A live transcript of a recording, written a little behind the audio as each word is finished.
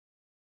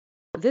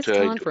This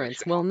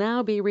conference introduction. will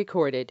now be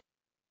recorded.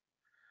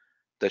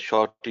 The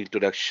short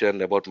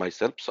introduction about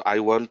myself. So I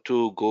want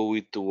to go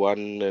with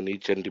one and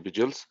each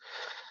individuals.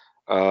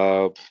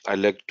 I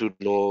like to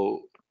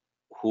know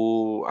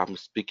who I'm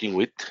speaking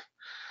with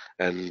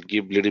and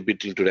give little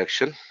bit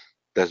introduction.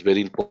 That's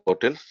very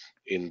important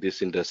in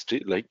this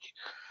industry. Like,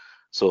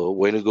 so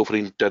when you go for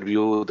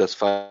interview, that's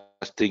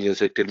first thing is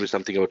tell me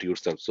something about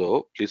yourself.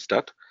 So please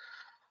start.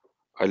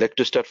 I like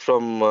to start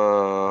from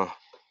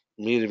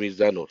Mir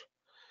Mizanur.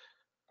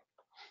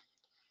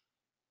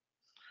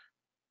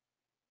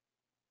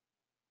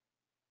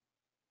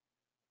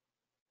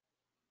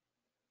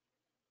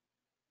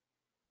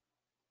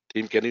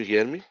 Team, can you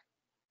hear me?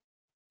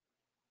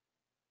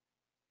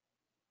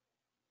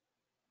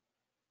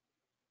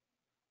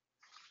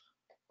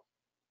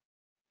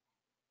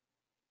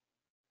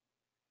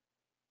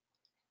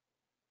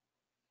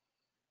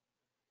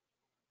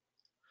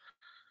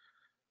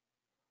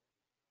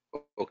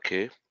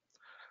 Okay.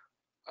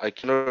 I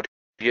cannot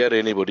hear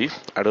anybody.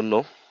 I don't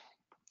know.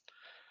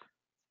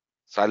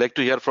 So I like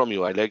to hear from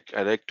you. I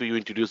like to you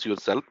introduce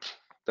yourself.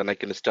 Then I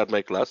can start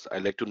my class. I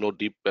like to know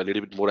deep a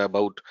little bit more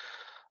about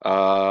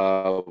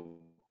uh,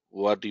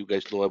 what do you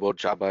guys know about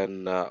Java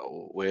and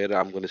where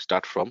I'm going to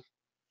start from.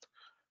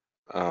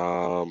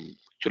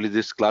 Actually,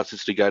 this class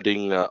is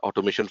regarding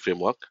automation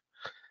framework.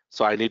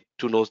 So I need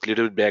to know a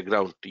little bit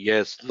background.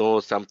 Yes, know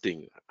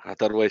something.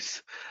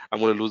 Otherwise, I'm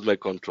going to lose my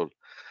control.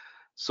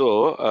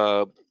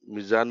 So,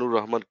 Mizanur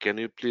Rahman, can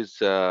you please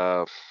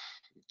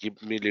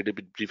give me a little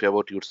bit brief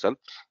about yourself?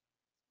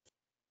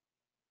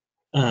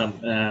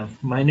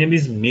 My name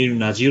is Mir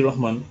Nazir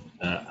Rahman.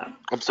 I'm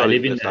I sorry,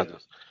 live in that's not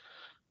just.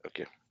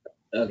 Okay.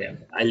 okay.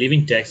 I live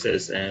in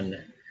Texas, and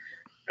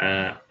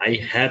I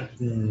have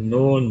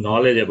no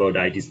knowledge about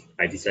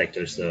IT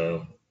sector.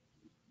 So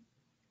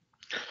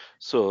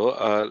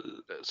So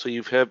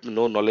you have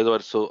no knowledge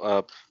about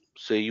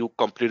say you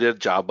completed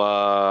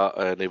Java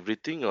and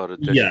everything, or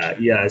just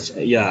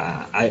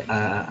yeah.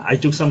 I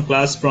took some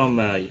class from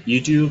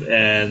YouTube,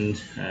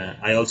 and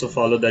I also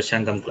followed the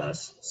Shankam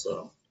class.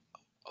 So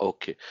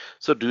okay.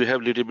 So do you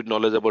have little bit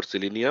knowledge about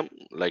Selenium,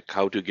 like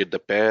how to get the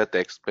path,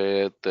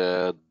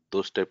 XPath,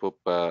 those type of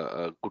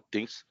good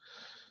things?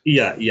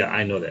 yeah,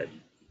 I know that.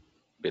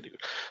 Very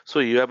good. So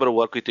you ever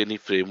work with any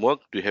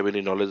framework? Do you have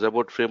any knowledge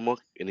about framework?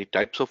 Any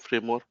types of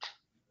framework?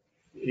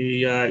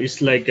 Yeah,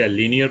 it's like a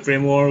linear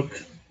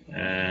framework,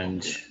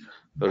 and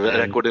Okay. and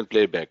Record and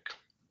playback.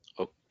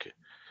 Okay.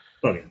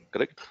 okay,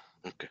 Correct.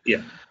 Okay.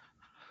 yeah.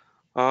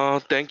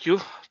 Thank you.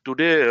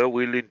 Today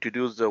we'll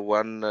introduce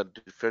one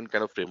different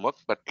kind of framework,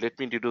 but let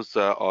me introduce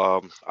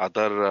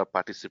other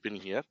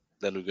participant here.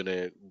 Then we're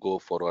gonna go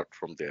forward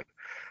from there.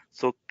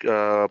 So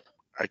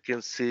I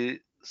can see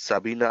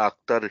Sabina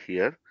Akhtar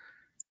here.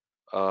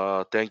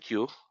 Thank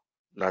you,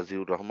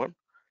 Nazir Rahman.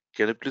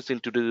 Can you please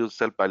introduce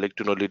yourself? I'd like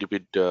to know a little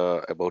bit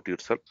about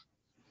yourself.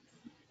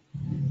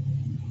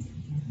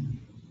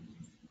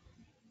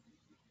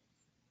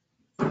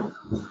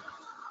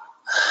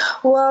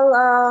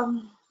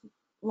 Well,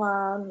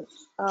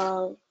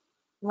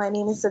 my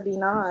name is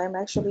Sabina. I'm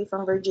actually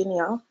from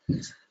Virginia.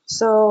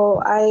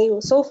 So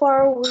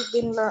far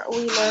we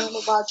learned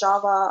about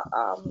Java,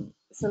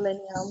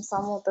 Selenium,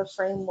 some of the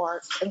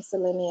frameworks in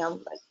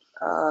Selenium, like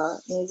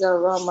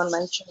Nizar Rahman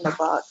mentioned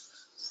about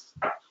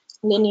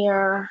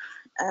linear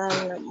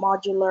and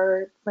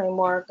modular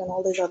framework and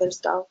all this other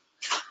stuff.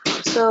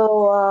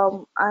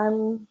 So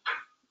I'm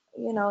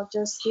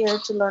just here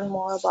to learn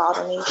more about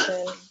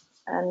automation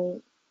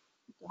and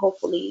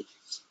hopefully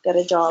get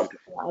a job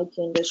in the IT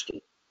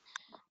industry.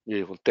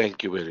 Beautiful.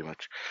 Thank you very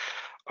much.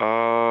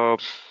 I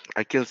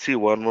can see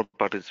one more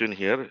participant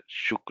here,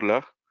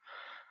 Shukla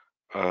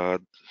uh,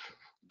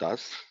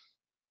 Das.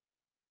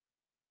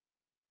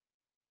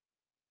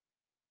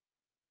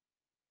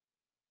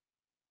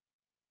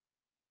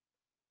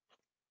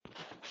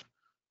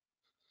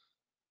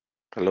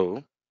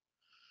 Hello.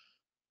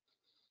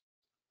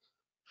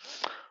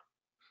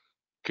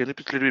 Can you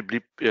please little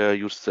bit brief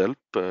yourself,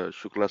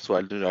 Shukla, so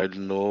I'll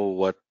know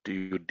what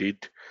you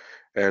did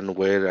and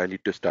where I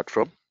need to start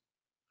from?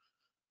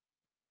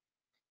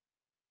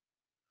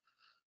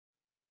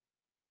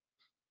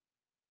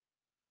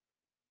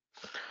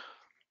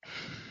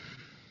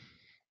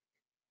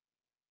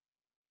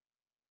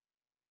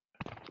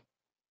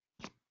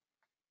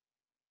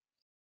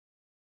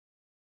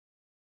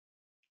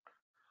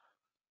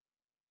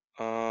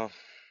 Uh,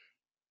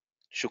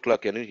 Shukla,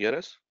 can you hear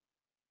us?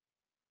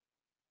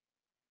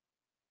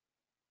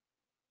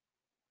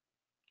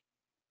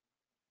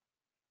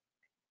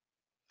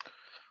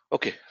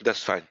 Okay,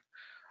 that's fine.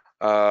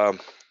 Um,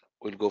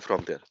 we'll go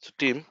from there. So,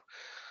 team,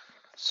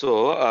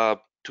 so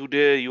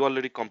today you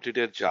already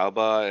completed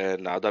Java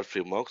and other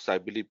frameworks. I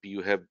believe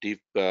you have deep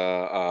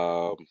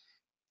knowledge,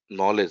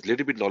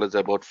 little bit knowledge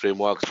about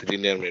frameworks,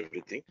 linear and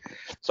everything.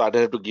 So I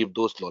don't have to give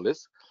those knowledge.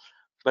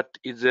 But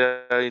is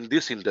in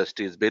this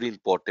industry is very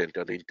important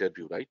on the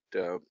interview, right?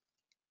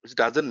 It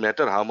doesn't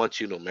matter how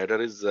much you know.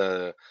 Matter is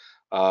uh,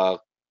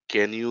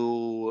 can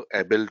you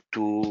able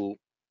to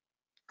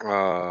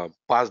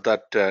pass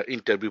that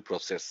interview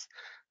process,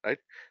 right?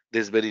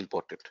 This is very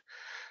important.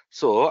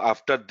 So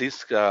after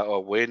this,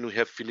 when we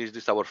have finished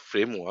this our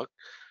framework,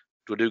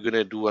 today we're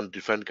gonna do one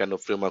different kind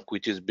of framework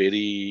which is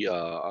very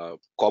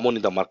common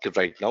in the market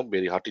right now,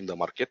 very hot in the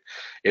market.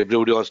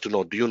 Everybody wants to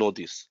know, do you know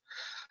this?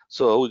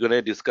 So we're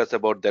gonna discuss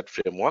about that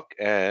framework,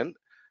 and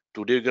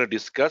today we're gonna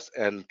discuss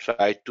and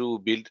try to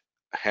build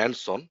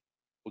hands-on.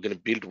 We're gonna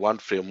build one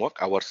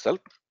framework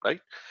ourselves,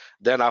 right?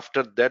 Then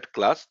after that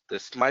class,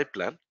 that's my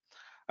plan.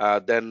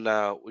 Then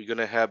we're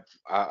gonna have.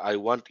 I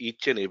want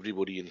each and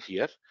everybody in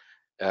here.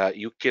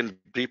 You can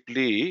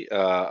briefly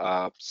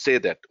say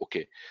that,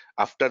 okay,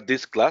 after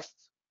this class,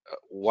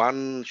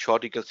 one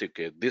shot you can say,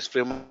 okay, this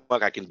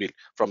framework I can build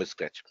from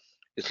scratch.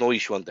 It's no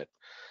issue on that.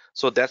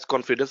 So that's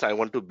confidence I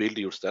want to build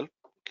yourself.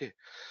 Okay.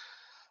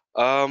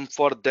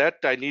 For that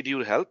I need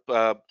your help.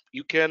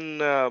 You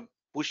can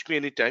push me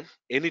anytime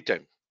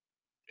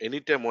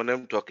when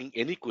I'm talking.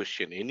 Any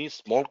question, any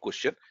small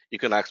question, you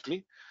can ask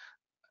me.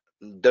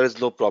 There is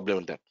no problem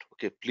in that.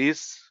 Okay,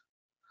 please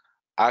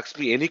ask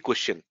me any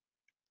question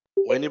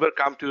whenever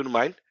come to your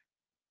mind.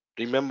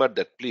 Remember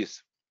that,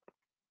 please.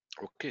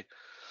 Okay,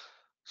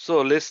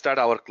 so let's start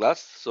our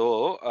class.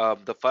 So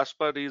the first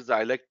part is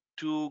I like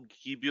to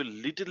give you a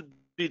little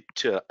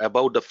bit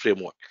about the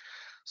framework.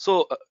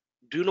 So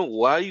do you know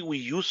why we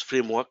use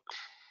framework?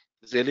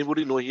 Does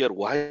anybody know here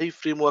why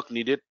framework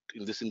needed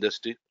in this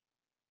industry?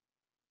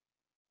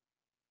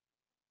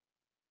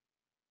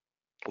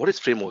 What is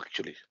framework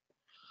actually?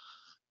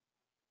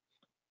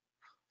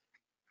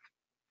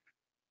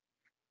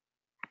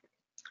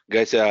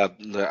 Guys,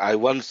 I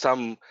want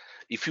some.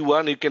 If you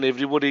want, you can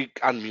everybody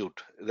unmute.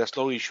 There's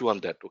no issue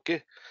on that.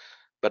 Okay,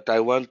 but I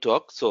want to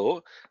talk.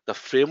 So the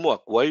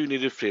framework, why you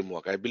need a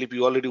framework? I believe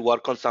you already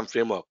work on some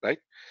framework, right?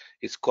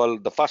 It's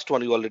called the first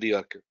one you already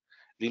work,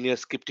 linear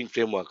scripting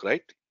framework,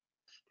 right?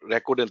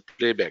 Record and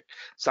playback.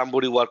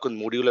 Somebody work on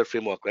modular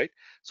framework, right?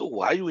 So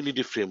why we need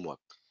a framework?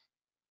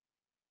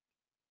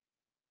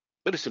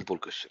 Very simple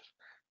question.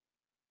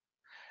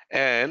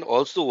 And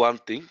also one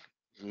thing,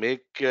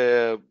 make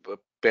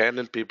pen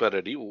and paper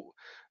ready.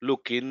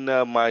 Look, in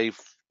my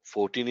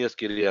 14 years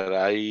career,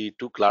 I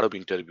took a lot of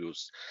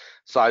interviews.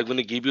 So I'm going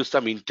to give you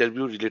some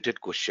interview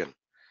related question.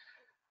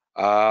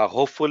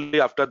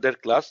 Hopefully after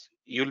that class,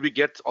 you'll be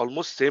get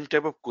almost same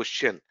type of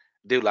question.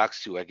 They will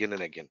ask you again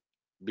and again.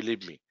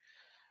 Believe me.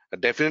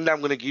 Definitely,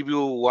 I'm going to give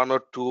you one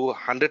or two,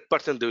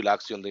 100% they will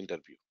ask you on the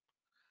interview.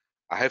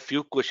 I have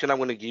few questions I'm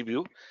going to give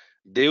you.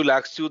 They will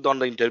ask you on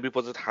the interview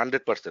process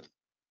 100%,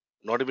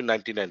 not even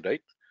 99,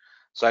 right?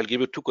 So I'll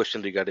give you two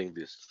questions regarding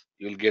this.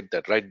 You'll get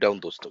that. Write down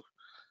those two.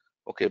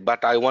 Okay,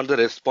 but I want the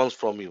response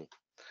from you.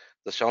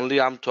 That's only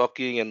I'm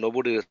talking and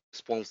nobody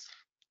responds.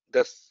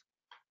 That's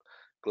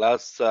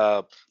class.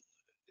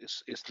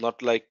 It's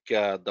not like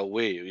the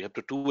way you have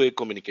to two-way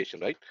communication,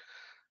 right?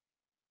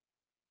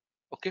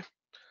 Okay.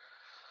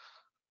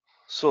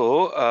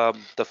 So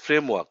the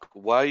framework,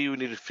 why you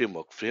need a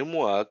framework?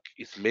 Framework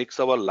is makes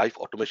our life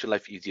automation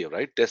life easier,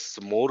 right? There's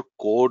more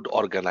code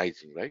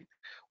organizing, right?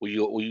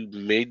 We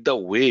made the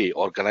way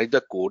organize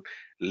the code,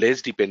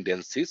 less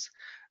dependencies.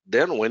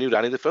 Then when you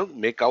run in the framework,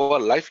 make our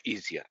life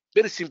easier.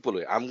 Very simple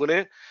way. I'm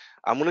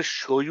gonna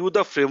show you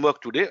the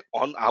framework today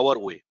on our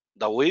way,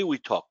 the way we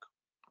talk.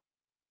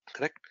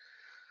 Correct.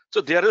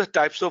 So there are the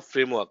types of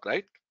framework,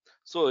 right?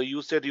 So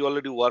you said you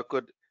already work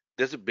with,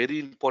 there's a very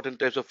important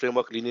types of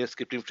framework: linear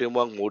scripting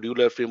framework,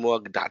 modular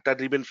framework,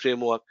 data-driven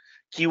framework,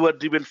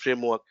 keyword-driven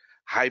framework,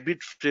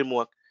 hybrid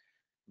framework,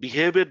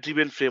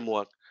 behavior-driven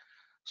framework.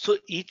 So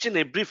each and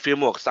every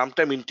framework,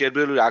 sometime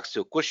interview will ask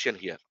you a question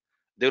here.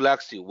 They will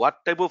ask you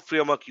what type of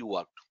framework you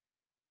work,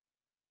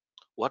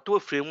 what type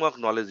of framework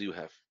knowledge you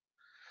have.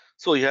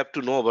 So you have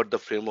to know about the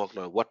framework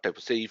now. What type?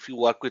 Say if you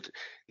work with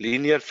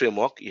linear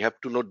framework, you have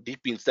to know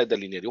deep inside the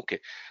linear. Okay,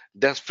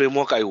 that's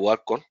framework I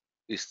work on.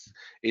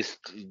 Is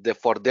the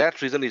for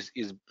that reason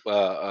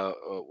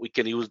we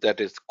can use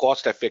that as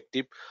cost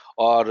effective,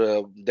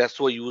 or that's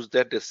why use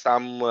that as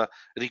some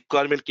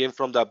requirement came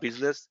from the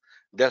business.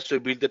 That's why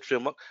build that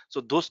framework.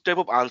 So those type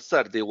of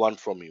answer they want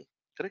from you.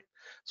 Correct.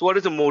 So what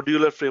is a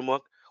modular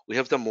framework? We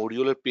have the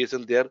modular piece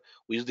in there.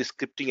 We use the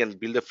scripting and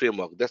build a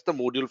framework. That's the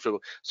module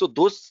framework. So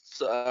those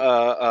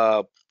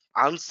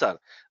answer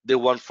they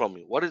want from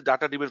you. What is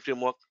data-driven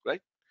framework,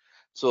 right?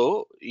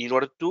 So in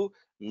order to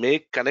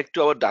make connect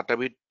to our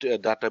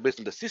database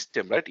in the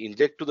system, right?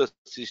 Inject to the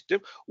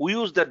system, we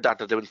use that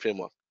data-driven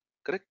framework.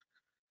 Correct.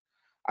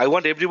 I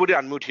want everybody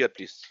unmute here,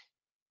 please.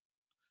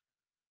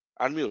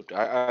 Unmute.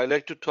 I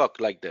like to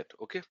talk like that.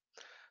 Okay.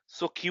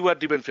 So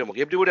keyword-driven framework.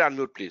 Everybody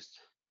unmute, please.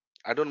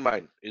 I don't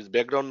mind. It's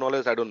background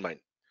knowledge. I don't mind.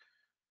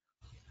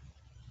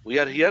 We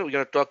are here. We're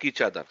gonna talk each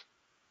other.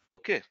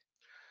 Okay.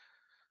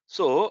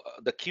 So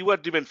the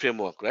keyword driven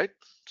framework, right?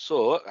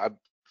 So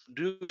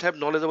do you guys have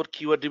knowledge about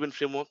keyword driven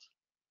framework?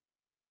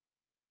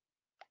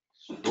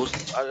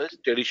 Those are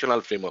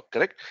traditional framework,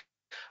 correct?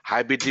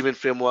 Hybrid driven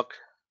framework,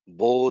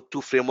 both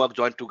two framework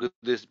joined together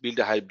build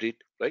a hybrid,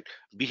 right?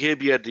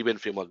 Behavior driven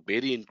framework,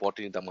 very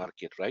important in the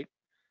market, right?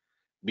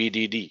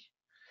 BDD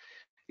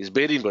It's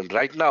very important.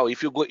 Right now,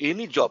 if you go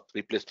any job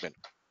replacement,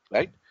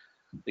 right?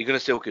 You're gonna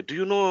say, okay, do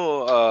you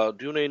know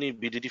any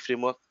BDD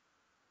framework?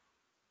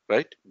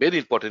 Right? Very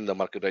important in the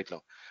market right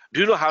now.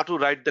 Do you know how to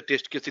write the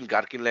test case in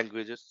Gherkin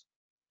languages?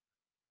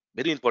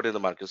 Very important in the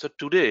market. So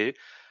today,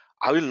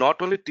 I will not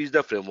only teach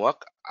the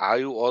framework, we're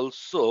going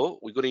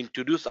to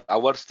introduce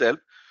ourselves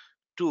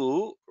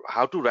to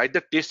how to write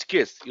the test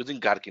case using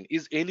Gherkin.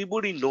 Is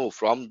anybody know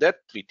from that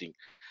meeting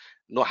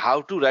know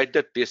how to write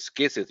the test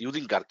cases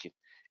using Gherkin?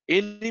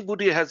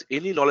 Anybody has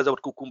any knowledge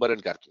about Cucumber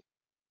and Gherkin?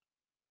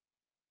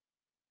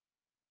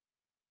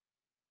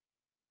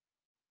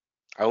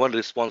 I want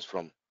response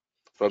from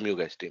you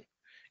guys, team.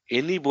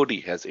 Anybody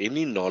has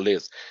any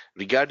knowledge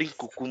regarding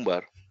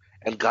Cucumber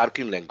and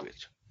Gherkin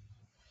language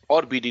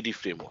or BDD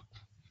framework?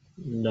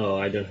 No,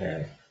 I don't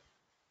have.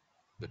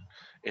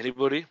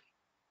 Anybody?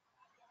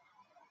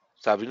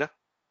 Sabina?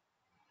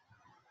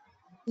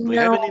 Do you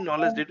have No. any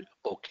knowledge?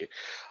 Okay.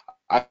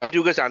 I want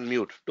you guys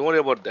unmute. Don't worry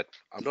about that.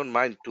 I don't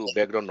mind to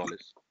background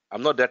knowledge.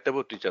 I'm not that type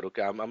of teacher.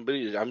 Okay.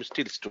 I'm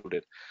still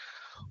student.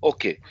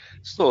 Okay.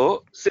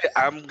 So say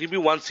I'm give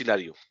you one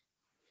scenario.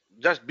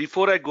 Just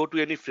before I go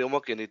to any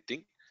framework,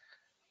 anything,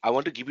 I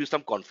want to give you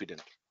some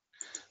confidence.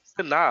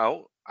 So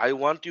now I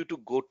want you to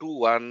go to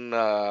one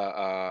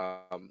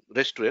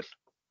restaurant,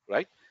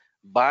 right?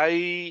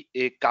 Buy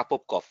a cup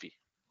of coffee.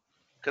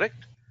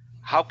 Correct?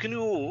 How can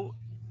you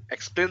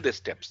explain the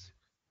steps?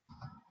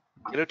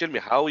 Can you tell me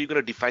how you're going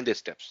to define the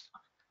steps?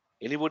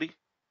 Anybody?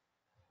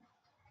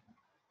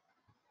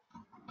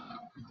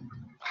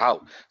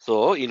 How?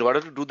 So in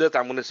order to do that,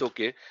 I'm going to say,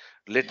 okay,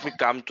 let me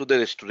come to the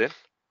restaurant,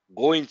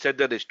 go inside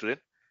the restaurant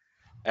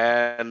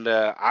and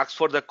ask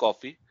for the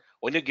coffee.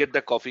 When you get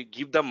the coffee,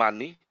 give the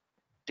money,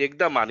 take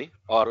the money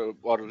or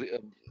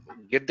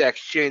get the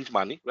exchange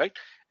money, right?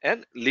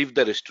 And leave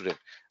the restaurant.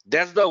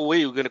 That's the way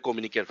you're going to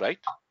communicate, right?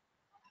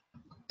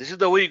 This is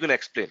the way you're going to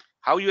explain.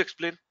 How you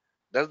explain?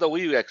 That's the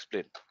way you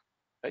explain,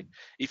 right?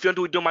 If you want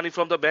to withdraw money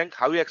from the bank,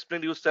 how you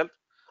explain yourself?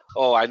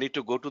 Oh, I need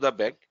to go to the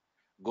bank,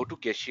 go to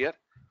cashier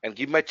and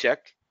give my check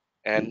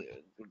and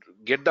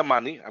get the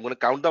money. I'm going to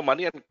count the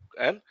money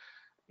and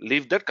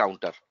leave that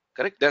counter.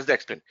 Correct? That's the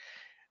explain.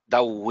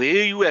 The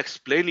way you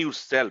explain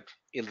yourself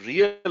in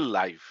real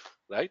life,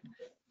 right?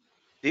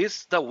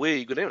 This the way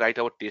you're going to write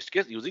our test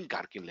case using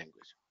Gherkin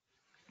language.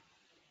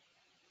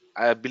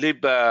 I believe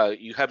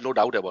you have no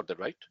doubt about that,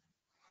 right?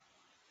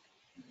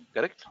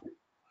 Correct?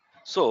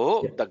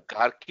 So Yeah. the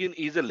Gherkin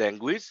is a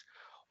language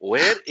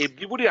where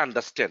everybody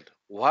understand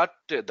what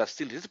the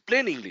syntax is.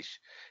 Plain English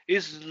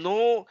is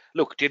no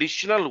look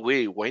traditional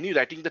way when you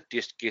writing the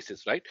test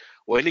cases, right?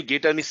 When you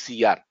get any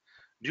CR,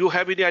 do you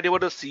have any idea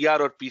what a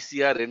CR or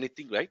PCR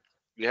anything, right?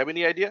 Do you have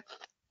any idea?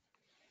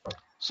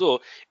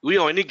 So we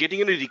are only getting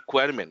any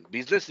requirement,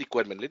 business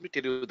requirement. Let me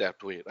tell you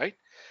that way, right?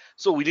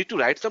 So we need to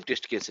write some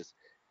test cases.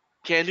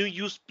 Can you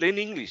use plain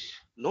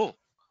English? No,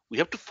 we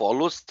have to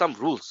follow some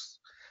rules.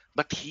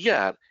 But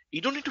here,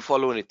 you don't need to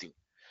follow anything.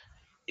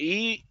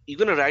 You're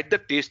going to write the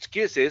test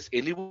cases,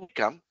 anyone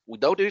come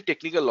without any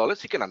technical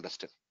knowledge, he can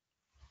understand.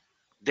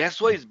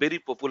 That's why it's very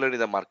popular in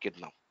the market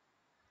now.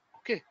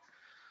 Okay.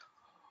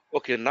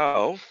 Okay,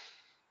 now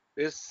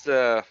is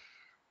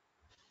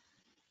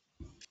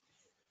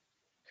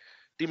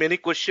team any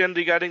question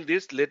regarding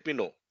this? Let me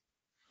know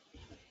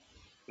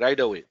right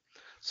away.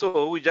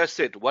 So we just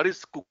said, what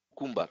is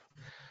Cucumber?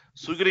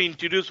 So we're going to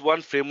introduce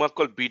one framework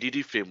called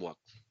BDD framework.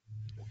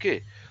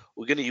 Okay,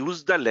 we're going to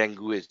use the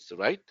language,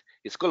 right?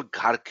 It's called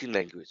Gherkin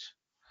language.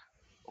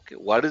 Okay,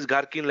 what is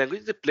Gherkin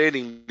language? It's a plain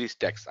English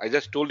text. I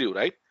just told you,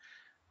 right?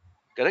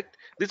 Correct?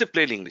 This is a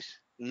plain English.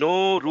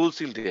 No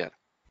rules in there.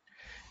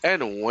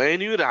 And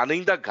when you're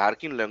running the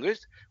Gherkin language,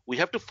 we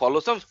have to follow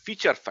some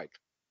feature file.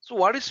 So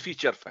what is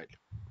feature file?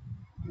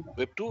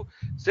 We have to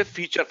say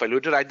feature file. We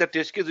have to write the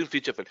test case in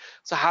feature file.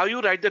 So how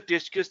you write the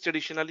test case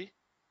traditionally?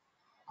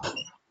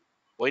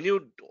 When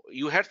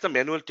you had some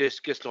manual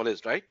test case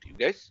knowledge, right? You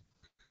guys?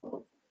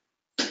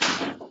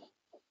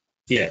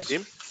 Yes.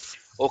 Team?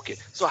 Okay.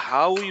 So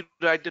how we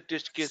write the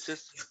test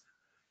cases?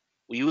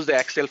 We use the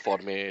Excel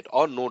format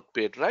or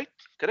Notepad, right?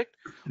 Correct?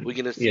 We're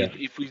gonna see Yeah.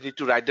 if we need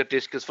to write the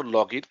test case for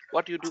login,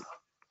 what you do,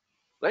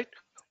 right?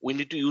 We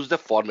need to use the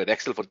format,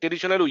 Excel format.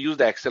 Traditionally, we use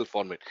the Excel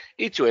format.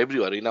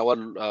 Everywhere in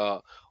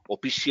our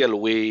official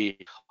way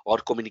or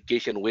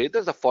communication way,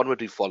 there's a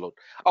format we followed.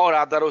 Or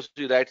otherwise,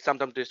 we write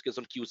sometimes test case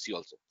on QC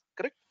also.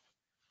 Correct?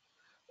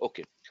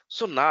 Okay.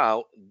 So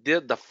now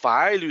the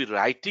file we're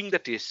writing the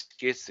test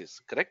cases,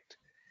 correct?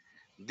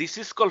 This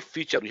is called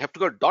feature. We have to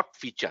go dot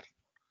feature.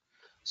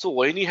 So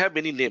when you have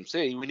many names,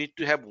 say we need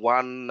to have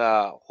one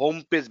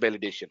home page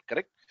validation,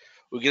 correct?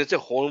 We're gonna say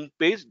home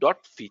page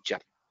dot feature.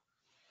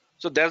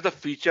 So there's the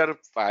feature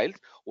file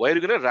where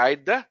you're gonna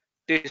write the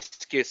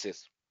test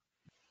cases,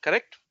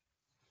 correct?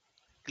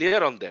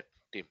 Clear on that,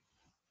 team?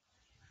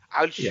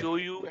 I'll Yeah. show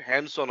you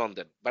hands-on on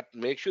that, but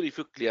make sure if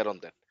you're clear on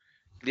that.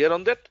 Clear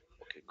on that?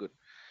 Okay, good.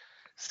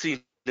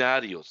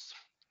 Scenarios.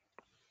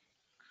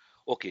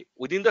 Okay,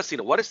 within the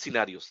scenario, what is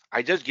scenarios?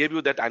 I just gave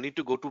you that I need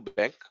to go to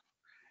bank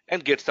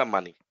and get some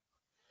money,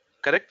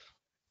 correct,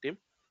 team?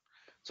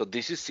 So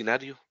this is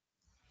scenario,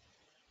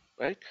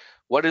 right?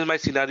 What is my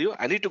scenario?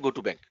 I need to go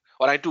to bank,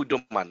 or I need to withdraw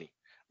money.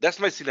 That's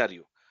my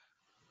scenario.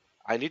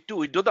 I need to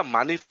withdraw the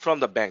money from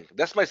the bank.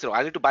 That's my scenario.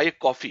 I need to buy a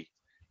coffee.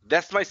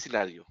 That's my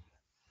scenario.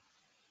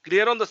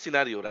 Clear on the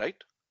scenario, right?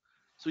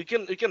 So you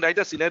can write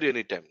a scenario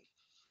anytime,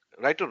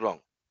 right or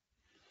wrong.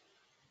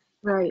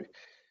 Right.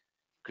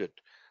 Good.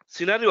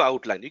 Scenario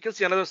outline. You can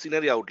see another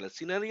scenario outline.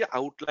 Scenario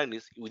outline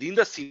is within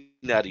the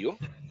scenario.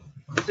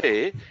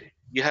 Say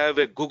you have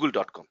a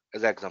google.com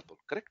as an example,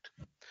 correct?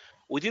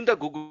 Within the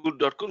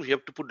google.com, you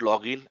have to put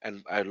login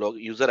and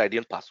user ID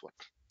and password,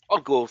 or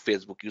go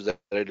Facebook user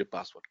ID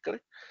password,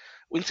 correct?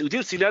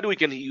 Within scenario,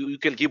 you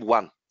can give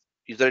one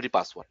user ID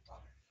password.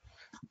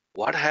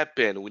 What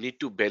happened? We need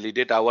to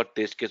validate our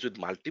test case with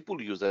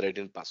multiple user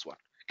ID and password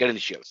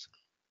credentials,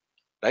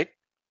 right?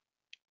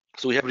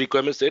 So we have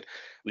requirement set.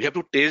 We have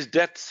to test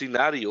that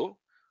scenario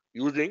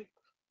using,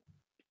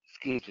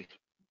 excuse me,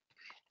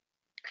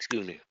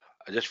 excuse me.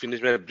 I just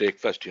finished my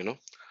breakfast,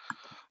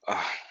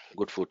 Ah,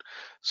 good food.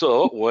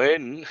 So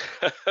when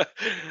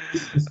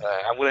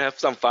I'm gonna have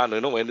some fun,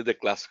 when is the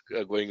class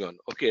going on?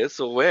 Okay,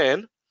 so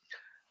when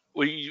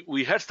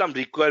we had some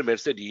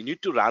requirements that you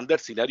need to run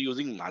that scenario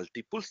using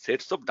multiple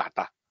sets of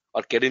data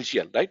or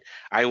credential, right?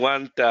 I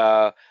want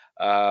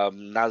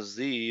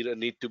Nazir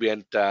need to be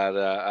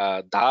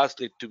entered, Das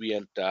need to be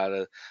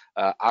entered,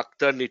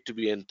 Akhtar need to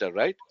be entered,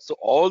 right? So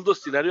all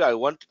those scenario I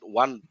want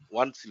one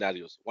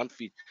scenarios, one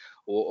feed,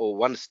 or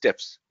one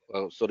steps.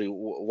 Sorry,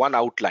 one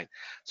outline.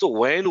 So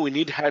when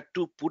we had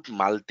to put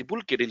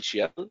multiple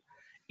credential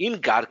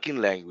in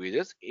Gherkin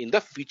languages in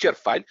the feature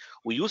file,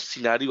 we use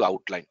scenario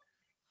outline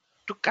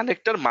to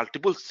connect our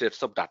multiple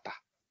sets of data.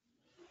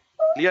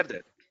 Clear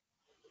that?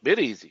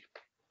 Very easy.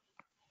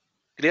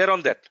 Clear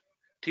on that?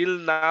 Till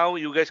now,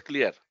 you guys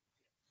clear?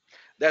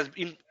 There's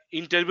in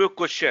interview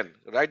question.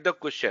 Write the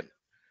question.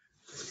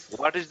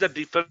 What is the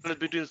difference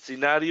between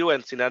scenario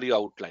and scenario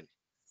outline?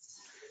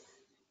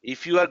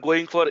 If you are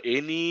going for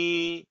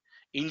any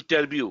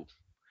interview,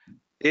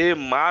 they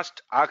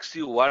must ask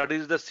you what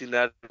is the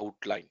scenario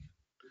outline,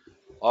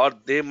 or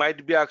they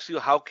might be ask you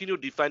how can you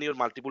define your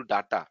multiple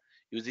data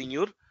using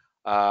your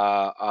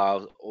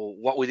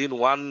within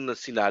one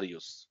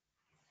scenarios.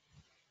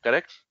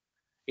 Correct?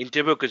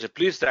 Interview question.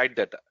 Please write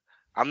that.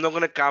 I'm not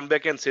going to come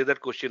back and say that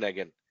question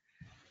again.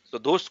 So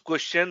those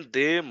questions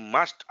they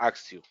must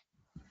ask you.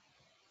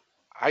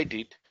 I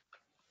did.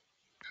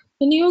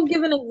 Can you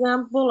give an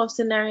example of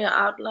scenario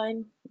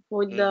outline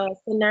with Mm. the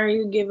scenario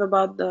you give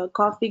about the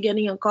coffee,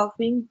 getting a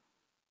coffee?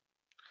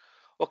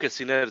 Okay,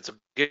 scenario. So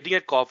getting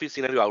a coffee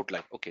scenario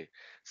outline. Okay.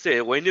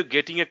 Say when you're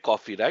getting a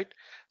coffee, right?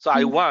 So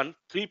I Mhm. want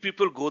 3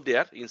 people go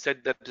there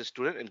inside that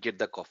restaurant and get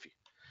the coffee.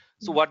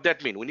 So what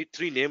that mean? We need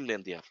 3 name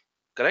there.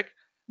 Correct?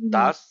 Mhm.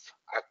 Das,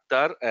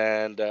 Akhtar,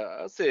 and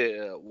say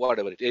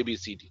whatever it A, B,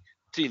 C, D.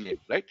 3 name,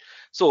 right?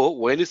 So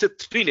when you say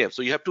 3 names,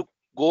 so you have to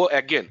go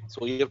again.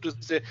 So you have to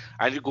say,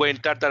 and you go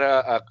enter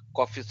the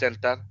coffee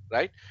center,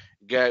 right?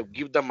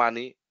 Give the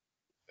money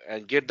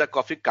and get the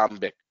coffee, come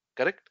back.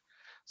 Correct?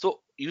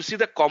 So you see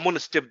the common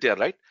step there,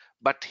 right?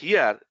 But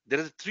here there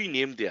is 3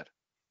 name there.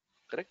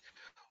 Correct?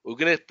 We're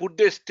gonna put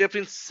the step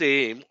in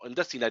same in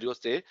the scenario.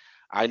 Say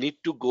I need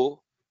to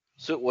go.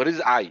 So what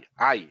is I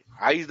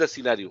is the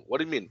scenario. What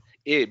do you mean?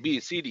 A, B,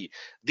 C, D.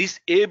 This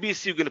A, B,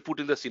 C you're gonna put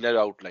in the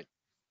scenario outline.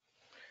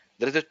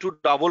 There is a 2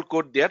 double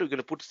quote there. We're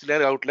gonna put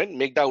scenario outline,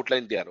 make the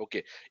outline there.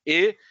 Okay.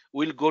 A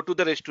will go to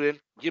the restaurant,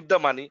 give the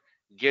money,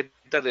 get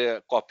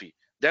the copy.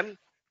 Then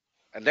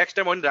next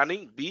time when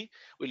running, B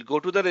will go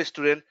to the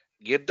restaurant,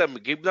 give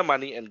the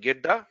money and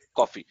get the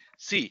coffee.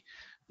 C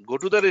go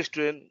to the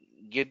restaurant,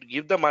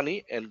 give the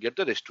money and get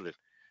the restaurant.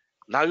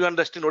 Now you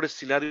understand what is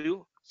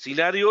scenario.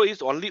 Scenario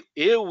is only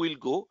A will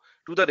go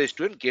to the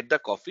restaurant, get the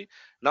coffee.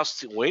 Now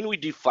when we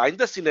define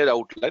the scenario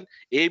outline,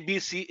 A, B,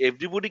 C,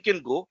 everybody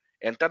can go,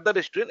 enter the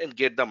restaurant and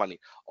get the money.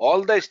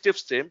 All the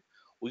steps same.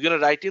 We're gonna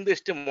write in the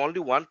step only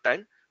one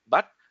time,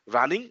 but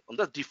running on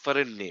the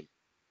different name.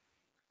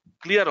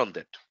 Clear on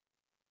that?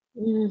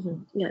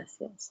 Mhm. Yes,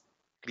 yes.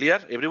 Clear?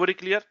 Everybody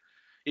clear?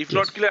 If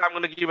not Yes. clear, I'm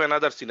gonna give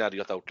another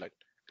scenario outline.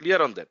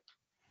 Clear on that?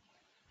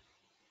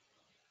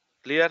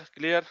 Clear?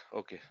 Clear?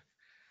 Okay.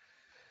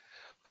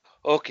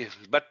 Okay,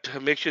 but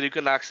make sure you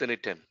can ask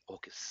anytime.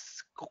 Okay,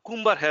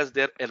 Cucumber has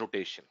their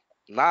annotation.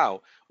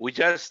 Now we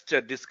just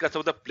discussed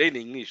about the plain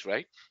English,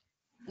 right?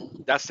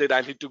 That said,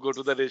 I need to go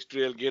to the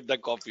restaurant, get the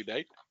coffee,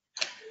 right?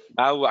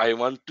 Now I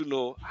want to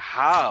know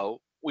how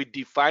we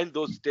define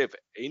those steps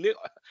in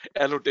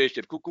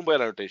annotation, Cucumber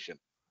annotation.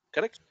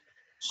 Correct?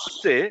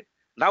 Say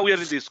now we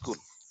are in the school.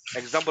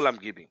 Example I'm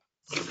giving.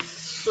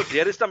 So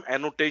there is some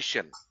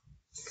annotation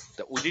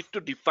that we need to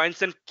define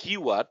some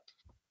keyword,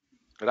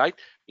 right?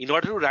 In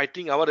order to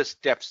writing our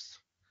steps.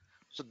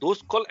 So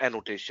those call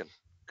annotation,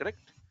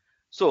 correct?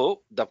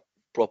 So the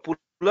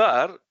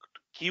popular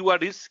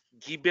keyword is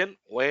given,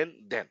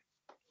 when, then.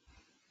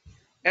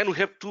 And we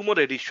have 2 more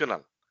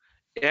additional,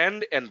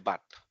 and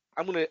but.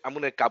 I'm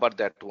gonna cover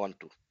that one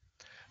too.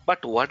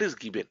 But what is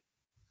given?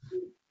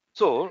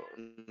 So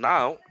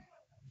now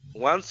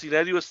one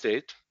scenario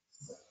said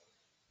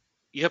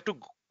you have to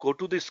go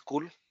to the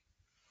school,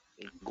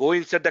 go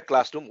inside the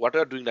classroom, what are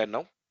you doing right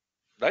now,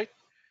 right?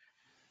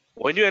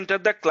 When you enter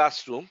the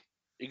classroom,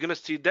 you're going to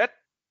see that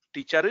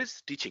teacher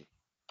is teaching,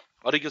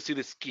 or you can see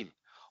the screen,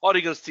 or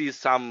you can see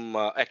some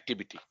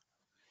activity.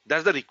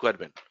 That's the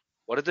requirement.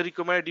 What is the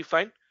requirement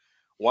defined?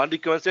 One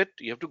requirement said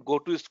you have to go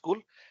to school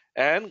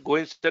and go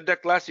inside the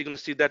class. You're going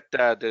to see that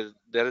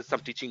there is some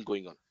teaching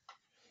going on.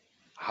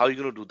 How are you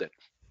going to do that?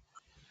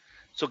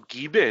 So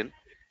given,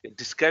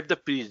 describe the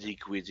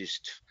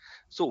prerequisite.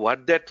 So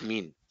what that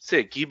mean?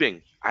 Say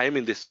given I am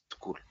in the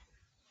school,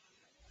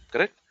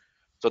 correct?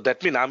 So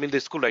that means I'm in the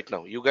school right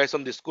now. You guys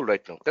on the school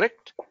right now,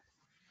 correct?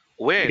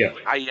 When Yeah.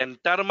 I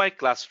enter my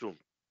classroom,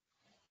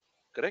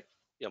 correct?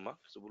 Yeah, ma.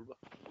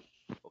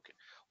 Okay.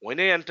 When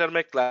I enter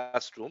my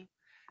classroom,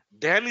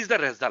 then is the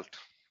result.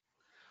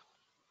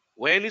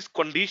 When is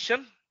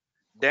condition,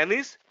 then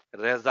is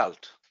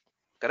result,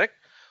 correct?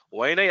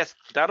 When I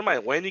enter my,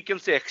 when you can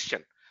say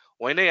action.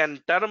 When I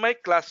enter my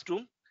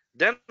classroom,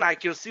 then I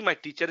can see my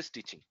teacher is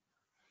teaching.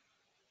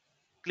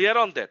 Clear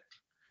on that?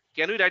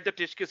 Can we write the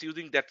test case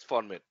using that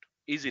format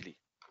easily?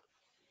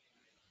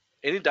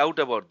 Any doubt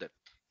about that?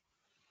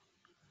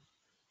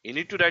 You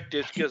need to write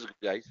test case,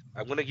 guys.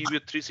 I'm going to give you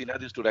 3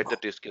 scenarios to write the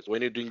test case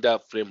when you're doing the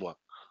framework.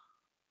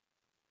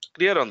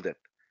 Clear on that?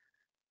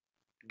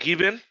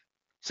 Given,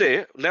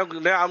 say, now I'm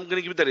going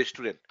to give you the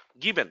restaurant.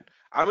 Given,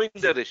 I'm in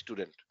the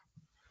restaurant.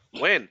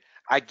 When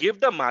I give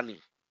the money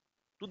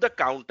to the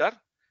counter,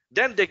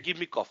 then they give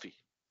me coffee.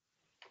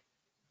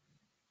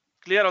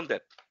 Clear on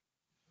that?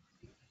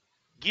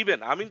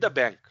 Given, I'm in the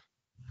bank.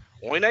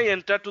 When I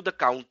enter to the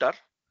counter,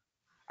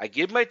 I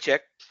give my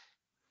check,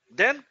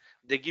 then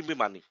they give me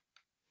money.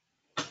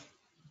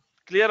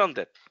 Clear on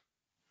that?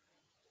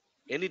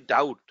 Any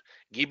doubt?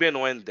 Given,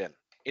 when, then?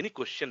 Any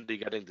question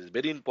regarding this?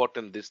 Very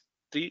important, this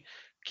 3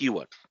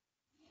 keyword.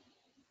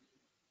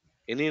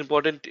 Any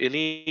important,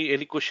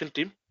 any question,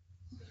 team?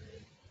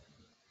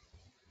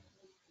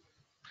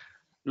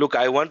 Look,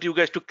 I want you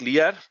guys to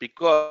clear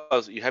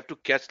because you have to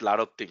catch a lot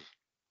of things.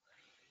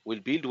 We'll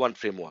build one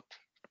framework.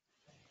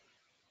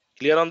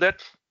 Clear on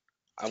that?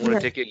 I'm going to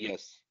Yes. take a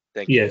yes.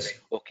 Thank you. Yes.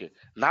 Okay.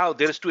 Now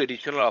there is 2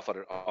 additional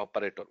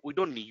operator. We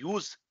don't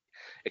use,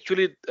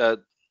 actually,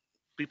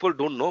 people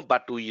don't know,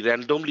 but we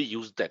randomly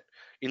use that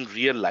in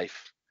real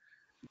life.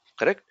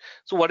 Correct?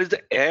 So what is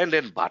the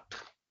and but?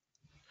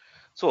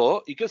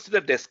 So you can see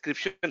the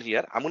description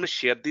here. I'm going to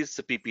share this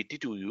PPT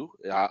to you,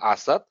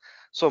 Asad.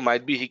 So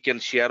might be he can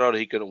share or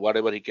he can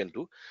whatever he can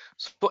do.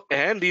 So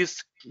and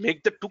is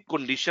make the 2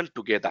 condition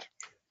together.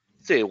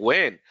 Say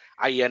when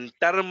I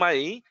enter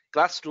my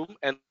classroom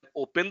and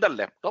open the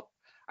laptop,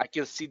 I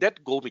can see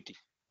that go meeting.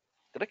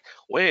 Correct?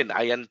 When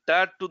I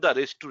enter to the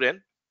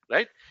restaurant,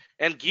 right,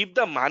 and give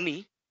the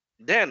money,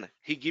 then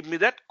he give me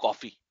that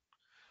coffee.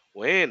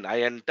 When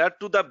I enter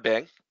to the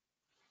bank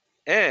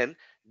and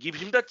give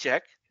him the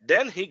check,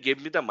 then he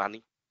gave me the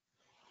money.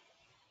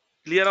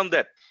 Clear on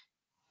that?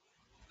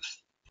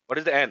 What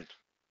is the end?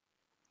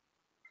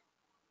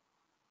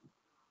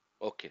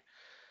 Okay.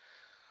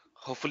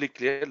 Hopefully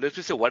clear. Let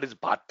me say what is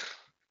but.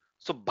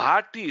 So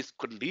but is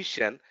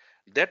condition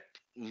that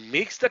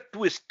makes the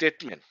 2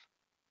 statement.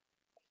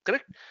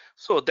 Correct?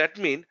 So that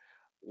means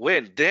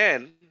when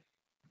then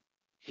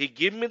he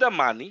give me the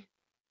money,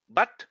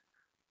 but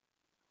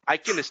I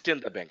can stay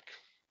in the bank.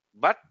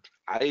 But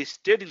I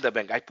stayed in the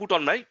bank. I put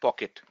on my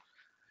pocket.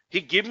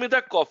 He gave me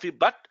the coffee,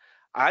 but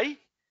I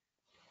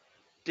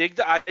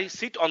I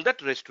sit on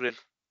that restaurant.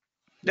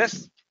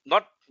 That's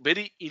not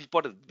very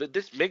important. But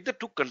this make the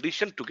 2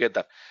 condition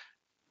together.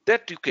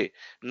 That okay.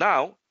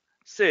 Now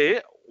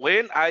say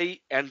when I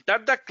enter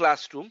the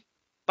classroom,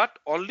 but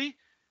only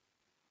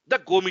the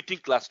go meeting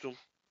classroom.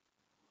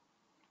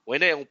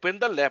 When I open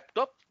the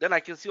laptop, then I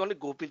can see only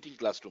go meeting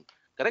classroom.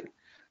 Correct?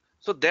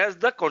 So there's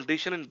the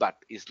condition in but.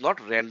 It's not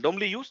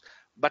randomly used,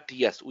 but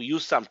yes, we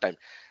use sometime.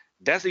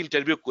 That's the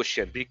interview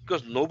question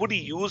because nobody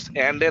use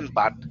and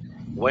but.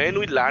 When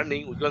we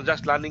learning, we can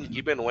just learning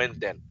given when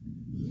then.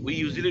 We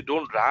usually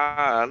don't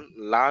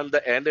learn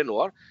the and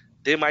or.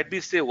 They might be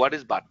say what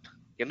is but.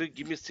 Can you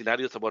give me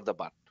scenarios about the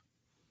but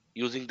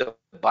using the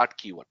but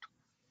keyword?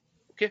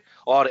 Okay,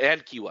 or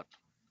and keyword.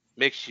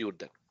 Make sure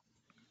that.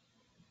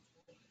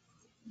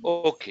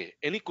 Okay.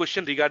 Any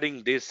question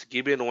regarding this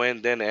given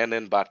when then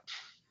and but?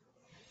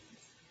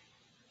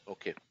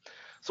 Okay.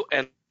 So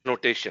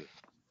annotation.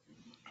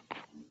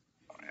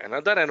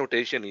 Another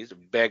annotation is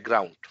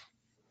background.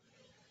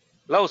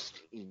 Now,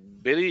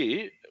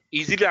 very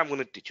easily I'm going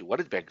to teach you what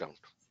is background.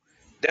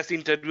 That's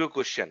interview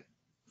question.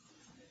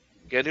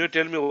 Can you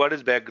tell me what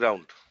is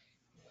background?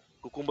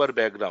 Cucumber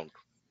background.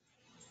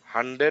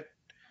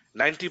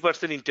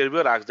 90%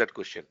 interviewer asks that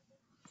question.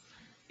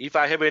 If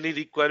I have any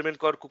requirement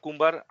for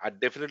cucumber, I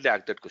definitely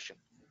ask that question.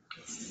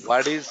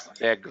 What is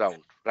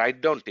background?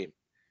 Write down, team.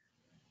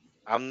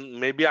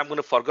 Maybe I'm going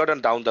to forget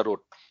and down the road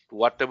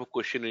what type of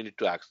question you need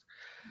to ask.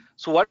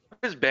 So what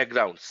is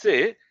background?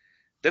 Say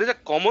there is a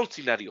common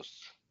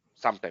scenarios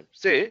sometimes.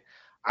 Say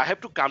I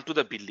have to come to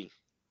the building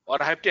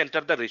or I have to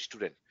enter the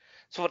restaurant.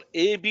 So for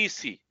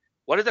ABC,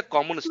 What is the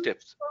common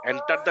steps?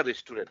 Enter the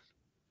restaurant,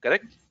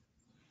 correct?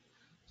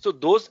 So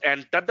those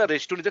enter the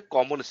restaurant is the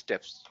common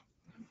steps.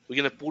 We're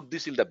gonna put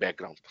this in the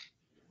background.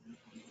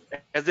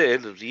 As a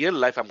real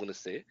life, I'm gonna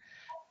say,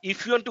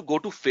 if you want to go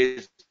to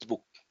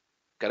Facebook,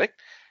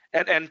 correct,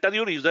 and enter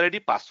your user ID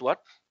password,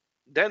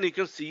 then you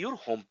can see your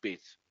home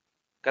page,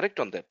 correct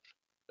on that,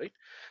 right?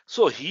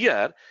 So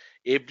here,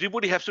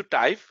 everybody has to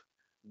type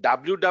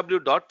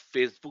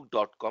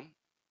www.facebook.com,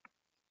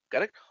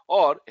 correct,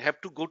 or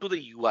have to go to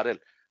the URL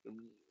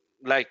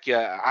like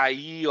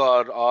IE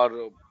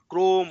or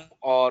Chrome,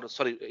 or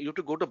sorry, you have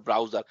to go to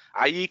browser,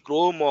 IE,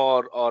 Chrome,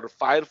 or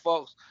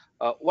Firefox,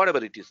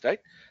 whatever it is, right?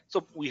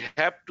 So we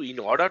have to, in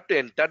order to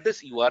enter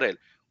this URL,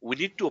 we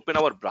need to open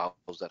our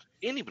browser,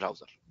 any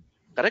browser,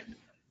 correct?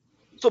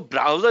 So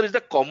browser is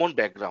the common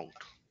background.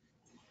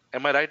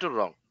 Am I right or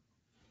wrong?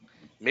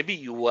 Maybe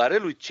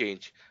URL will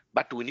change,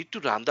 but we need to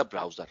run the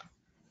browser,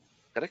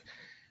 correct?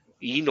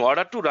 In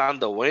order to run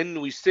the,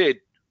 when we said,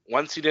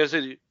 once it has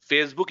a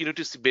Facebook, you need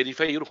to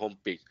verify your home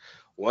page.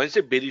 Once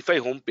you verify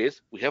home page,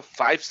 we have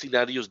 5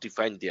 scenarios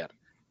defined there,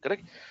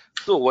 correct?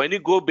 So when you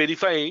go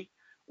verify,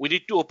 we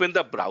need to open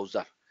the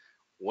browser.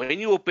 When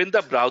you open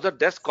the browser,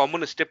 that's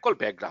common step called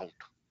background.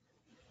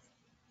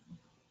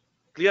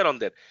 Clear on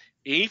that?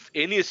 If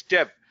any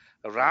step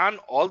run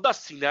all the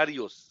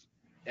scenarios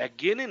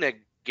again and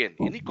again,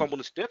 any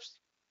common steps,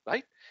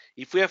 right?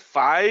 If we have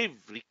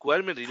 5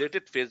 requirement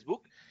related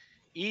Facebook,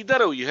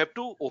 either you have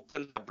to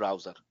open the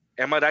browser.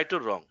 Am I right or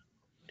wrong,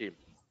 team?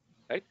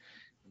 Right?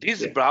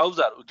 This Yeah.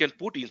 browser we can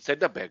put inside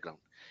the background.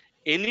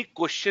 Any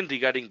question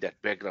regarding that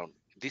background?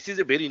 This is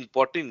a very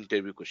important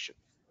interview question.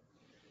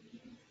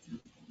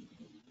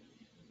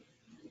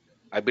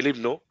 I believe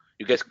no.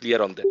 You guys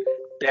clear on that?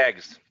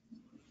 Tags.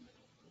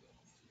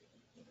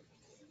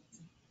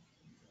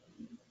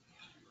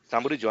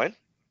 Somebody join?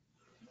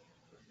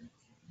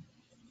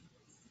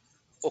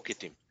 Okay,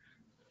 team.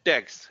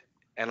 Tags.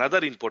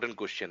 Another important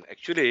question.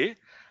 Actually,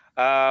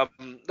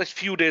 that's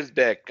few days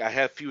back, I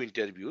have few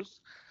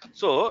interviews.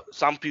 So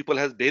some people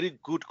has very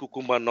good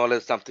Cucumber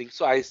knowledge, something.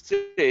 So I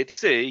said,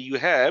 say you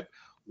have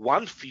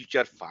one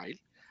feature file.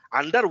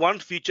 Under one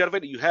feature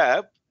file, you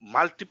have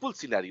multiple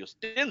scenarios,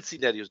 10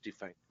 scenarios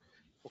defined.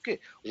 Okay,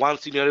 one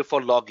scenario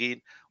for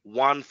login,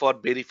 one for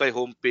verify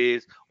home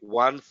page,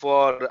 one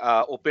for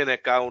open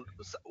account,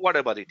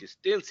 whatever it is,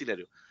 10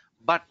 scenario.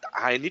 But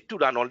I need to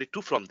run only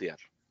 2 from there.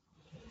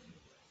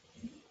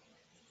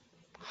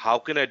 How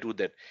can I do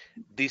that?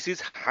 This is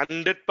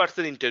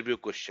 100% interview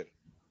question.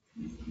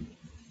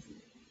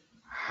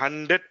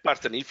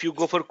 100%. If you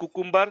go for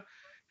Cucumber,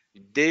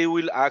 they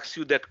will ask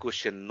you that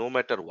question no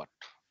matter what.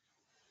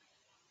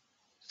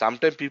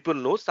 Sometimes people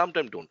know,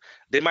 sometimes don't.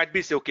 They might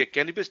be say, okay,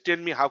 can you please tell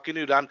me how can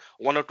you run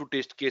 1 or 2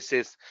 test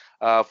cases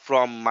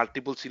from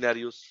multiple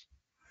scenarios?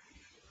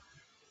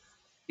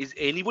 Is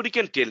anybody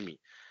can tell me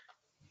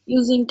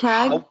Using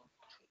tag. how?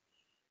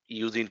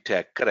 Using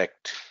tag,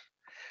 correct.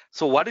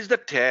 So what is the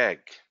tag?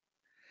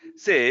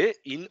 Say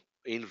in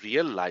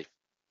real life,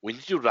 we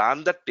need to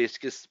run the test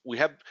case. We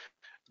have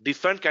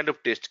different kind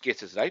of test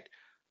cases, right?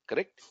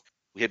 Correct.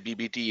 We have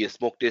BBT,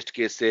 smoke test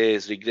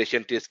cases,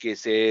 regression test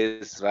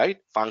cases,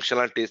 right?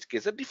 Functional test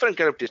cases, different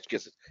kind of test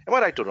cases. Am I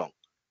right or wrong?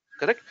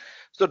 Correct.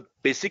 So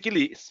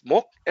basically,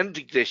 smoke and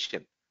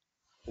regression.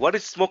 What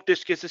is smoke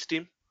test cases,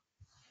 team?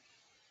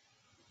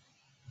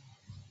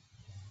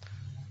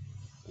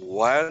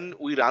 When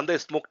we run the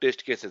smoke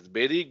test cases,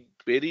 very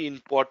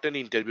important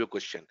interview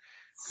question.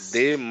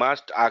 They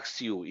must ask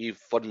you if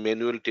for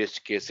manual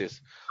test cases,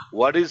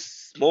 what is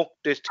smoke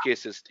test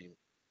cases, team?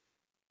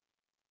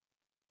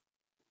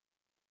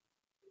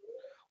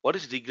 What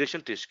is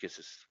regression test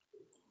cases?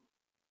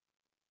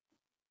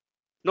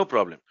 No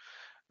problem.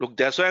 Look,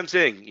 that's why I'm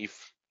saying,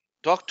 if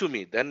talk to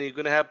me, then you're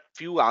gonna have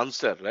few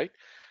answer, right?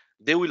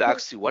 They will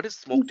ask you what is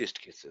smoke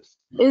test cases.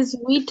 Is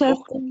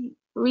Smoke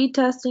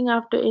retesting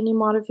after any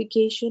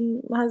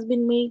modification has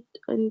been made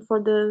in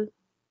the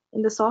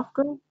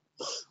software?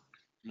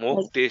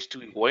 Like test.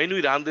 When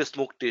we run the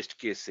smoke test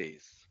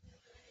cases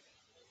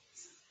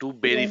to yeah,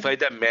 verify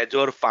the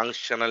major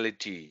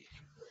functionality,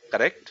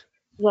 correct?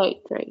 right.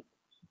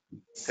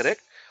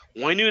 Correct.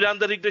 When you run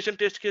the regression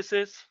test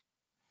cases,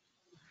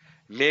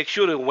 make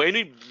sure when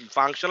we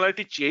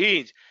functionality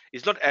change,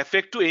 it's not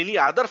affect to any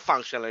other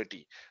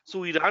functionality. So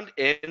we run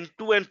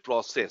end-to-end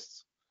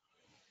process.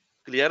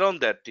 Clear on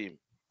that, team?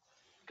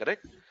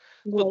 Correct.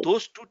 So Right.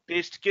 those 2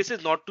 test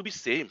cases not to be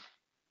same,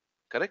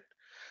 correct?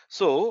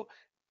 So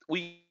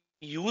we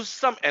use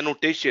some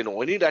annotation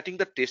when you're writing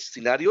the test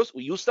scenarios.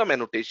 We use some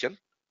annotation,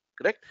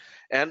 correct?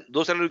 And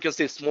those annotation you can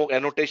say smoke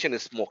annotation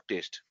is smoke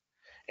test,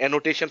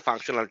 annotation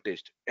functional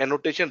test,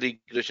 annotation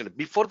regression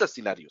before the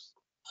scenarios,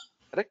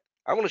 correct?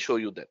 I want to show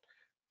you that.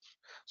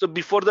 So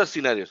before the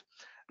scenarios,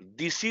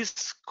 this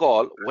is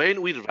called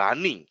when we're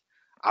running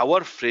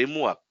our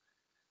framework,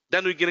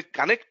 then we can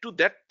connect to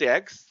that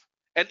tags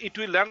and it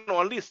will run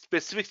only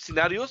specific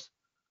scenarios,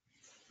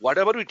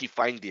 whatever we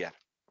define there.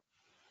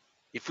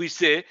 If we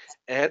say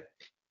add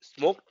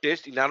smoke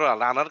test in our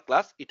runner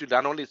class, it will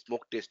run only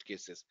smoke test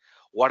cases.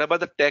 whatever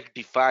the tag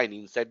defined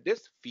inside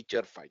this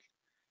feature file.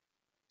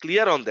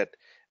 Clear on that?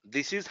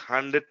 This is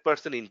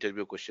 100%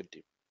 interview question,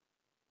 team.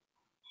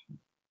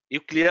 You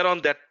clear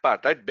on that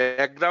part, right?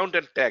 Background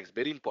and tags,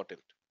 very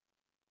important.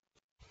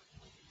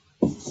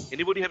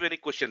 Anybody have any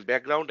question?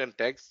 Background and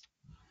tags.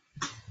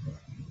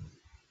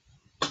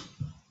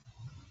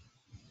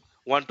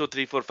 1, 2,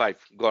 3, 4,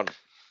 5, gone.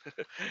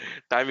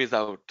 Time is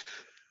out.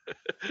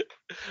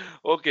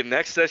 Okay,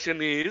 next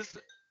session is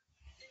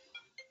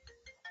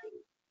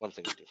 1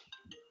 second.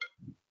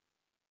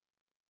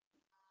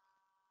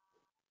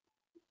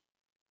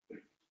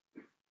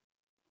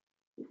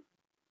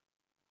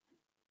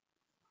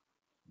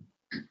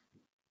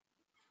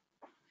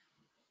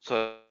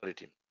 Sorry,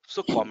 team.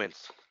 So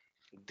comments.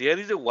 There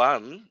is a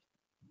one.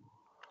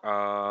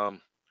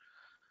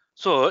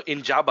 So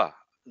in Java,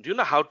 do you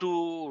know how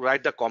to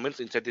write the comments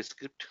inside the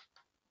script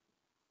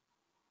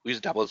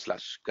with double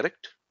slash?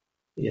 Correct.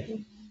 Yeah.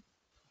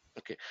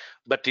 Okay.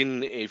 But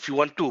in if you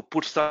want to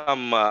put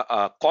some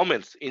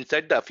comments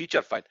inside the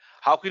feature file,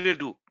 how can you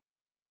do?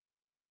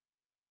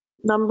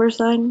 Number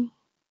sign.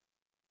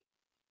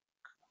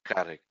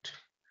 Correct.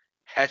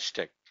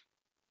 Hashtag.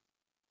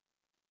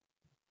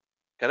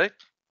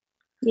 Correct.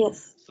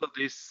 Yes. So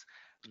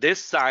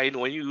this sign,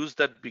 when you use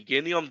that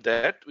beginning of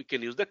that, we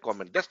can use the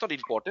comment. That's not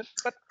important,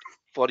 but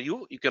for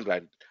you, you can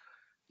write.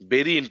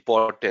 Very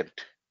important.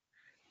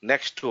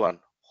 Next one,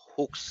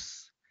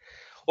 hooks.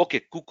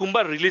 Okay,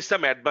 Cucumber released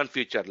some advanced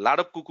feature. A lot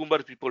of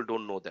Cucumber people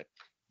don't know that.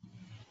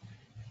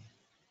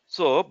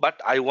 So,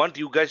 but I want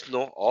you guys to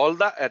know all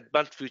the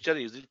advanced feature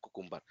using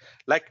Cucumber,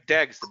 like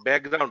tags,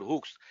 background,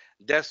 hooks.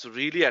 That's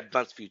really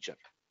advanced feature.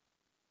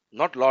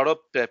 Not a lot of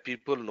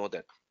people know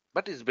that,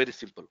 but it's very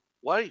simple.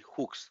 Why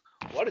hooks?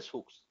 What is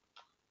hooks?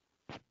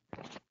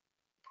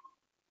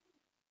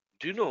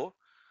 Do you know?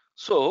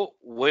 So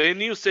when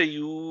you say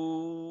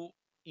you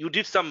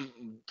did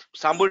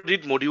somebody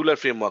did modular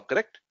framework,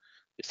 correct?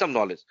 It's some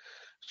knowledge.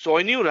 So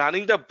when you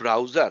running the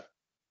browser,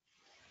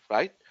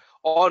 right?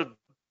 Or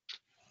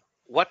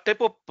what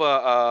type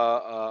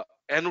of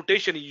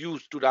annotation you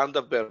use to run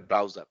the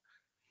browser?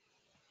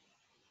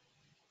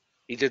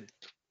 Is it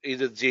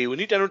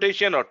JUnit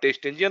annotation or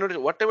test engine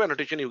annotation? Whatever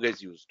annotation you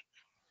guys used.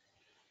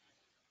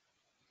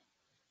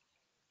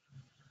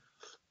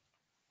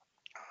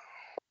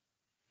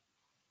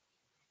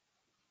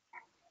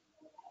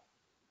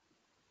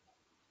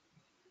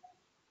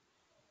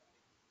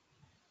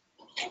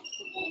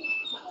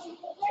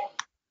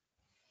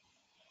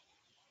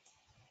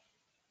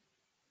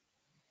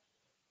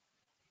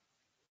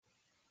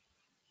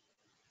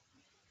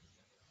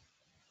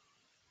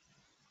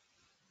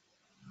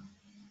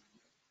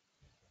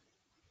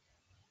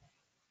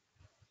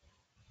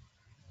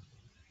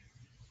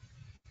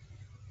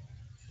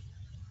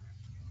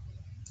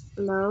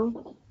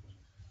 Hello.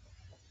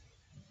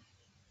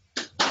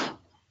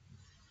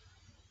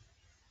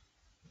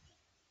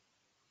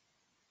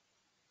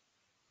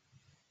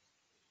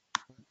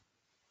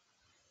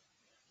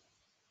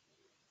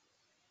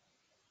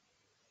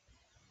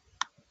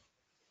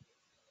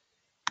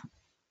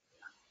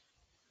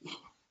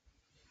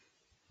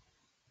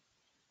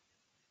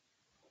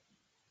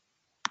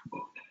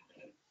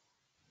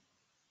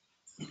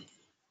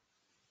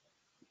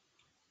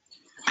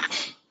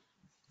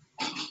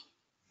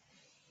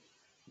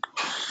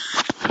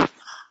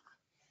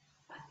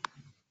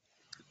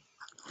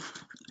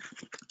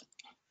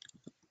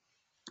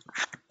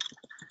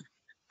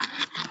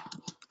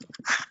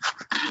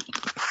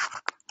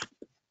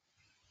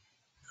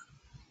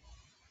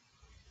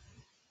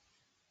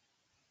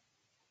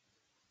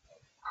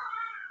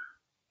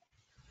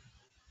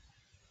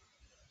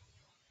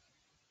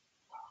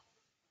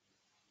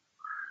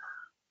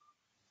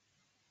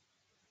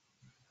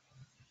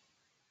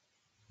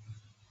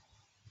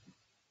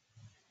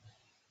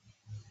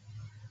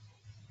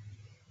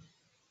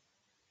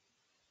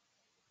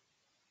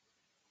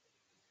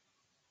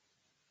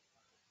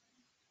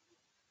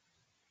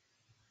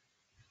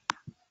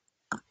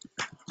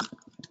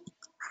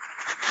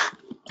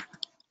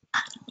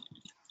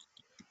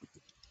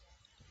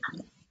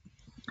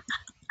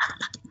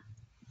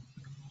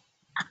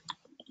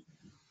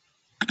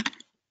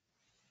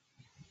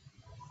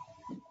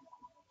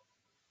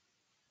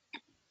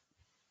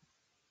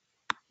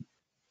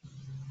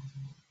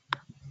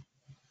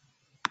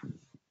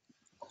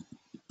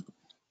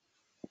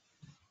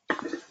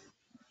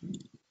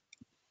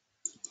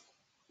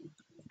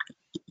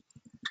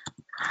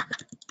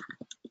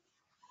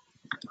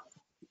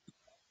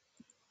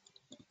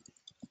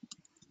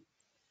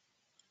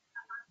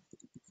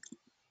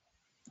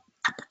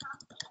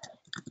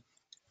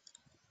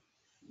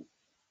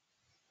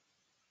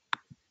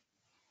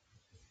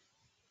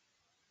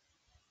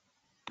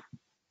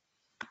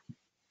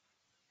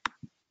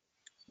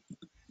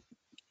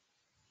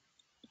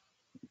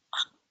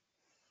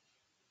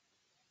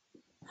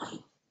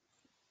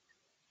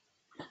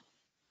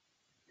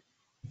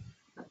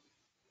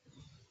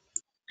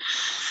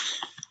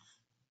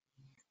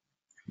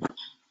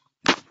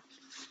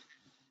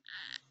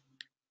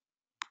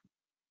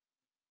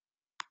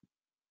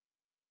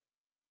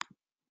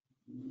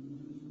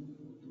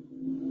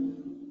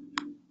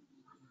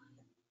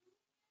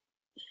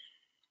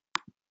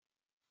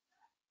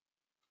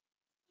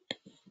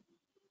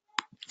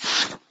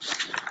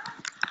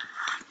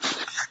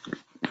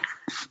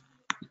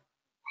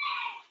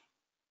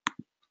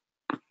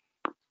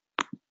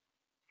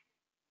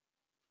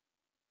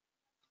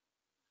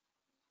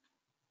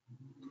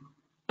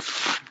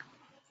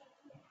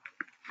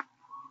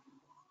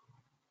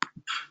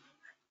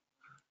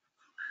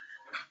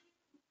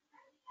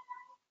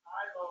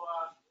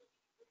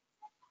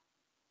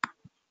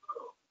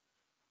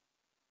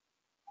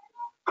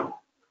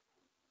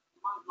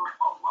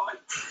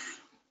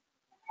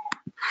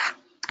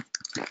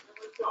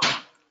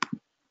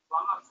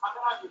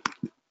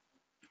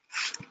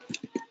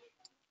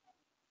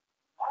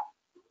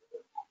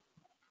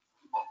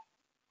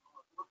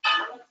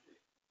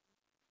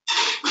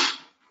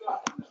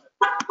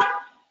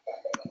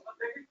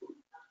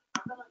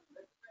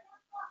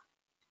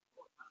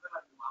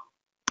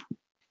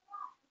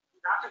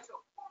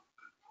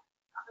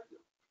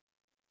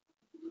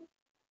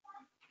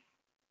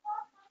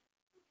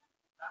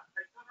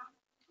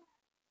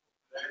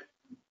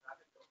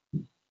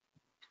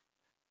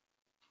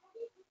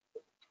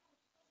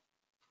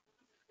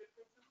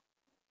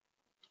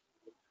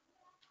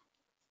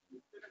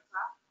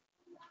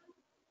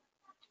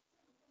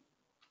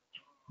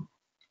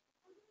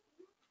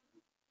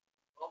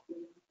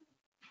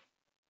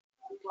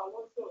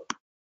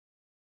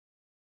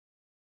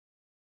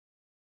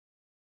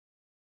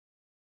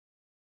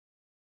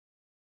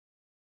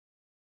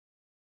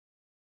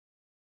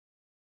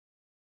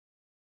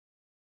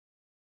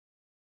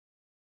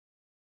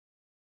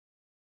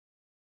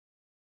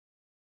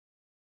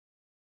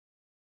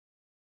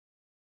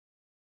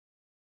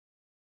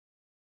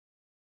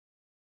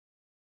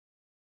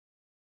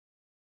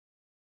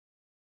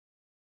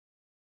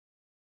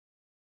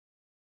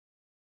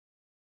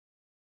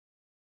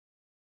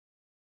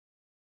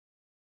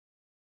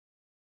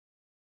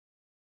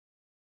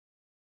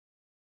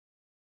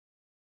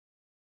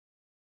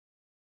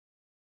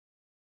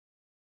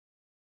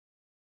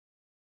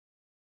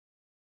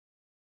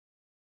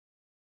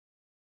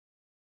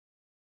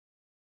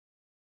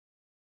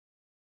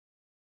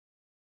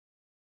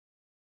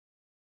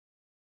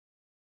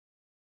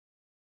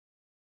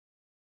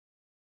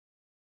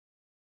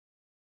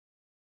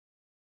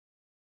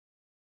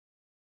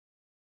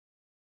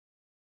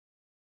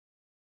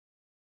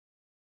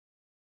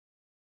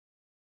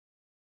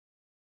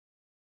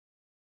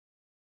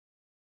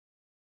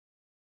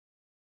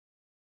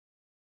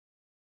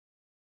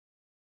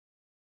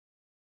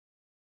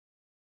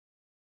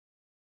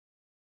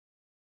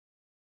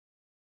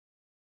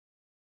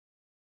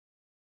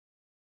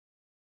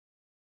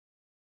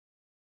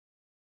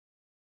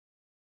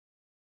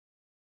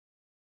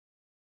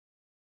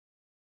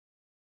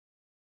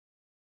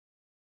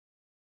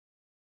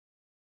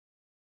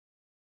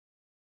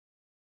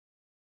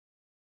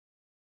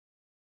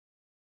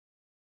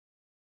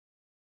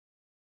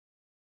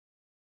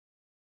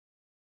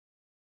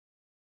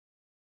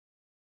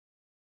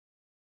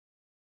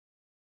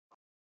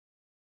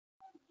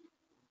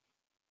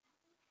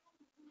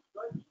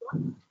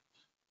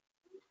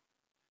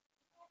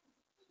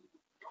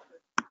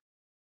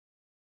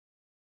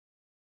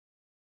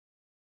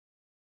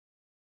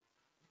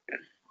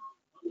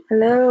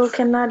 Hello,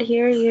 cannot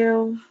hear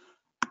you.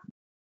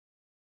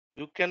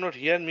 You cannot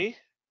hear me?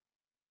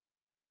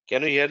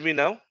 Can you hear me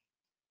now?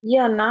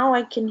 Yeah, now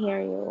I can hear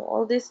you.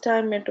 All this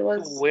time it So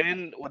was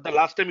what the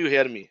last time you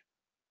hear me?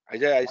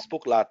 I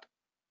spoke a lot.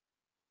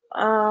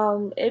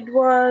 it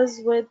was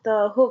with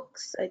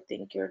hooks, I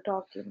think you're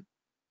talking.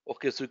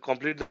 Okay, so you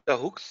complete the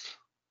hooks.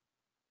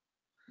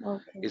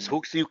 Is Okay.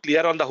 hooks you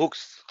clear on the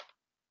hooks?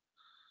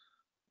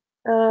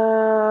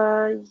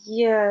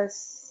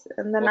 Yes.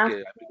 And then after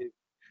Okay, I believe,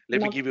 let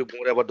me no, give you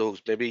more about the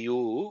hooks. Maybe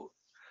you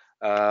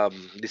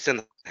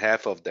listen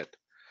half of that.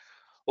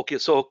 Okay,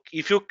 so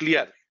if you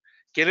clear,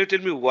 can you tell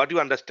me what you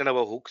understand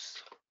about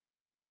hooks?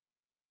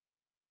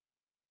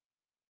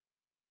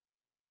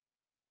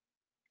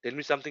 Tell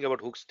me something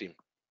about hooks, team.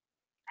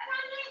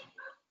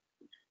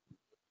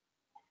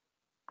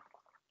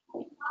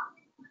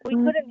 We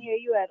couldn't hear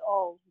you at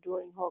all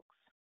during hooks.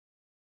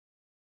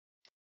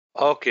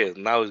 Okay,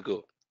 now it's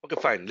go. Okay,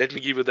 fine. Let me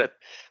give you that.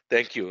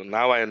 Thank you.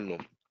 Now I know.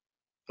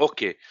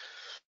 Okay,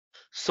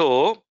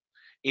 so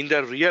in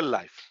the real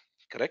life,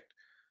 correct?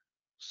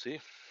 See,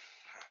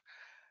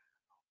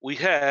 we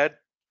had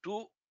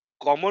two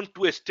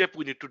step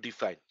we need to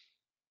define,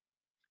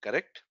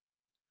 correct?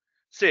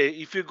 Say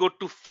if you go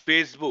to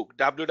Facebook,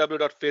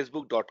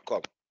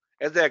 www.facebook.com,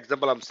 as the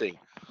example I'm saying,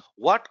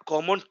 what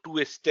common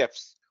two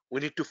steps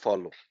we need to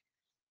follow?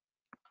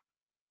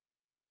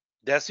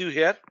 That's you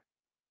here.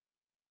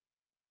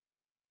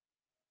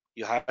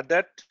 You heard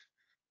that?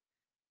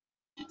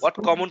 What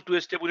common two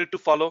step we need to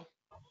follow?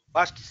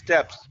 First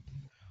steps,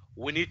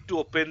 we need to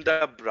open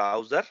the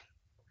browser.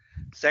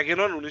 Second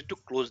one, we need to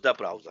close the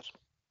browser.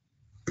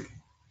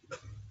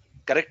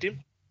 Correct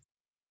him?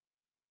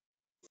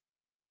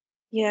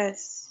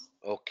 yes.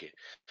 Okay.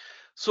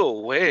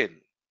 So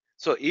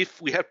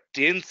if we have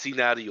 10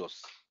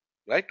 scenarios,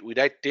 right? We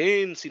write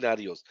 10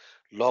 scenarios: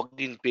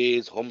 login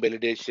page, home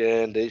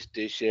validation,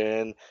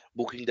 registration,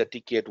 booking the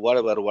ticket,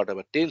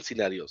 whatever, 10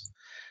 scenarios.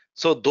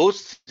 So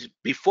those,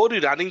 before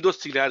you running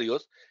those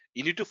scenarios,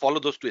 you need to follow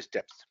those two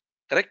steps.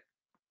 Correct?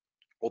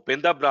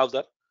 Open the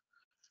browser,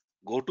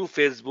 go to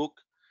Facebook,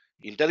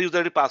 enter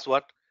user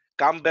password,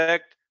 come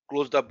back,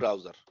 close the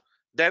browser.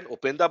 Then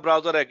open the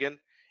browser again,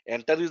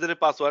 enter user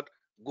password,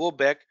 go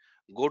back,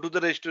 go to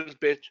the registration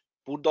page,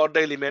 put the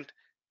order element,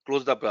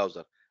 close the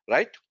browser.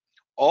 Right?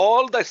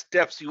 All the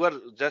steps you are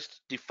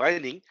just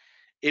defining,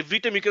 every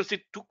time you can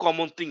see two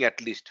common thing at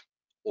least.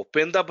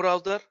 Open the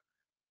browser,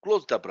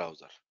 close the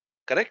browser.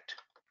 Correct?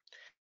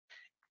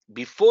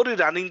 Before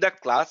running the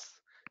class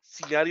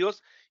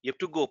scenarios, you have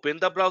to go open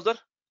the browser,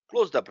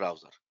 close the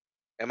browser.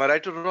 Am I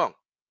right or wrong?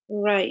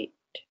 Right.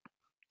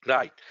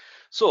 Right.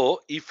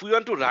 So if we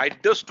want to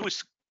write those two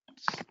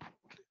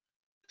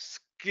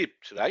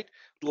scripts, right,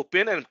 to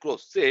open and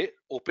close, say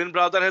open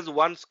browser has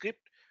one script,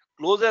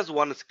 close has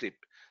one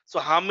script. So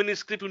how many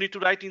script we need to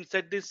write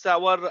inside this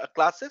our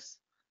classes?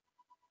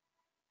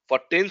 For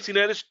 10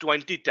 scenarios,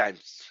 20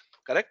 times.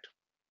 Correct?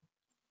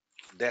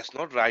 That's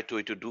not right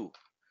way to do.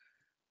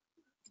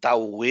 The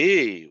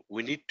way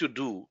we need to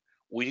do,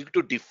 we need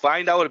to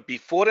define our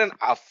before and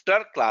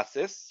after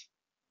classes,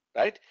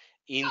 right,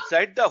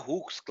 inside the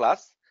hooks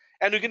class,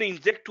 and we can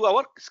inject to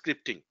our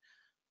scripting.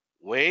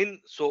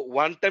 So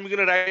one time you're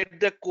gonna write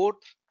the code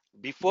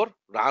before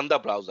run the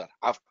browser.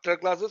 After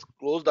classes,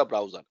 close the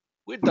browser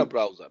with the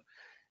browser.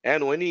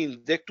 And when you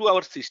inject to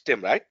our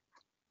system, right?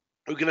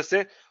 We're gonna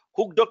say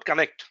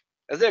hook.connect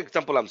as an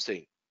example. I'm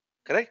saying,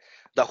 correct?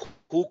 The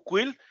hook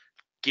will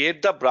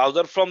get the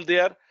browser from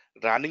there,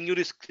 running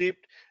your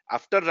script.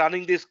 After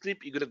running the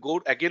script, you're gonna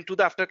go again to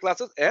the after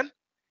classes and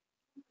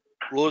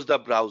close the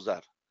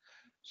browser.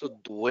 So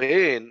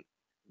when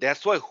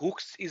that's why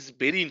hooks is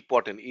very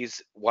important,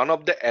 is one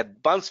of the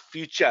advanced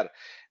feature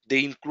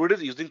they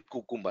included using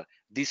Cucumber.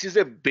 This is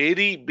a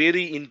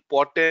very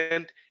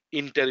important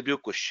interview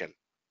question.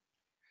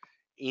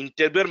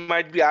 Interviewer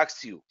might be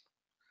asked you,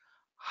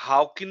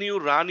 how can you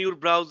run your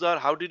browser?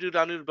 How did you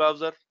run your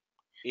browser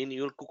in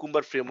your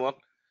Cucumber framework?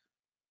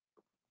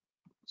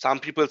 Some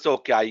people say,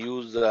 okay, I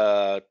use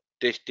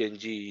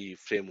TestNG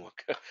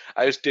framework.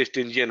 I use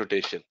TestNG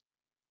annotation.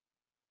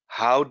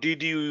 How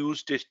did you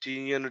use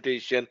TestNG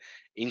annotation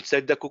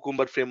inside the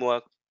Cucumber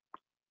framework?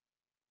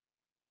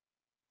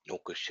 No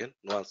question,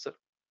 no answer.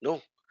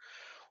 No.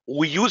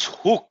 We use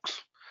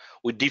hooks.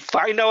 We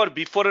define our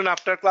before and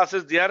after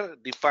classes there,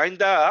 define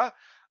the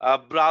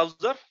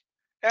browser,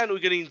 and we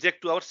can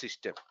inject to our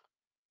system.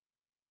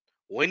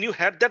 When you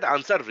had that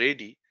answer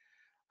ready,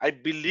 I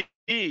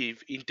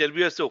believe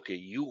interviewers say, okay,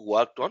 you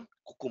worked on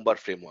Cucumber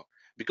framework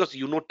because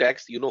you know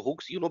tags, you know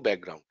hooks, you know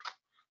background.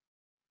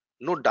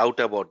 No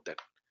doubt about that.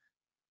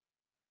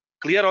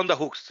 Clear on the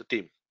hooks,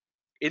 team?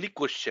 Any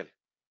question?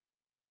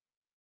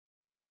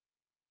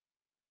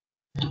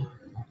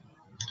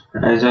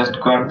 I just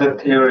got the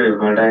theory,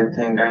 but I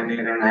think I need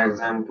an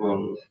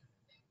example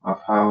of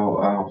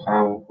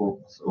how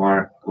hooks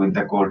work with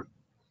the code.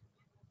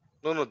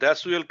 No,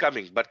 that's real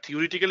coming. But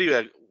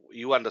theoretically,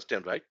 you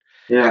understand, right?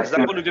 Yeah,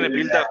 Example, we're gonna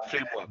build the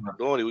framework.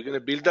 Don't worry, we're gonna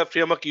build the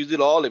framework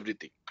using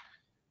everything.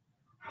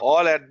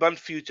 All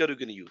advanced feature you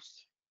can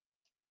use.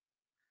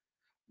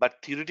 But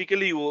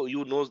theoretically,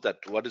 you knows that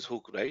what is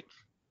hook, right?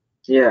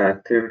 yeah,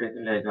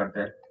 theoretically I got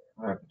that.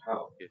 But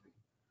how?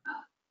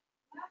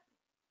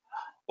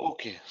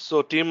 Okay,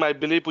 so team, I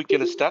believe we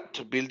can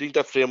start building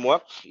the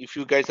framework if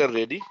you guys are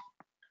ready.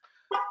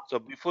 So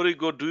before we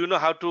go, do you know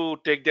how to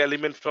take the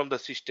element from the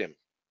system?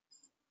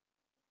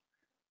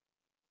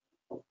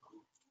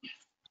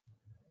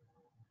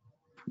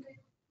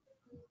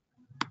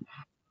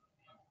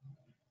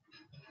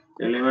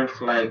 Elements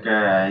like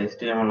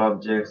HTML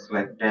objects,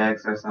 like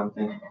tags or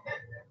something.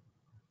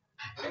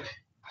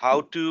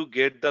 How to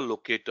get the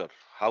locator?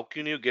 How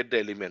can you get the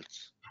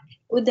elements?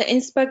 With the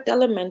inspect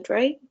element,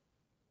 right?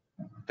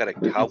 Correct.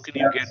 With How can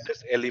you get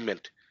steps. this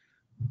element?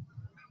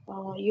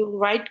 You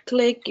right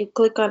click, you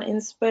click on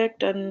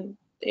inspect, and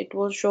it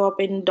will show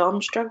up in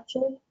DOM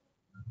structure.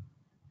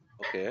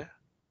 Okay.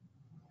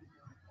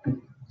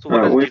 So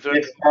what is With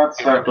different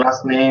experts or element?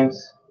 class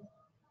names,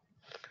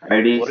 What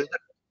IDs, is that?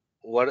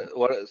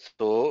 What?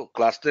 So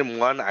class name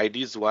one,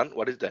 ID is one.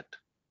 What is that?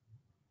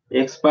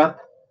 XPath.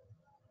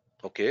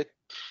 Okay,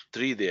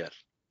 3 there.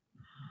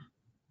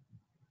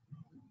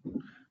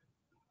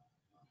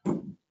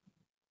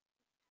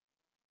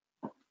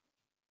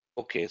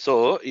 Okay,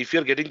 so if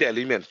you're getting the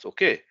elements,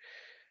 okay.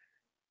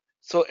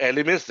 So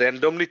elements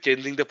randomly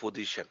changing the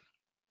position.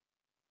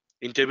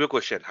 Interview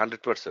question,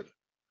 100%.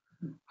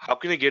 How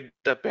can you get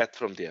the path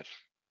from there,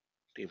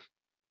 team?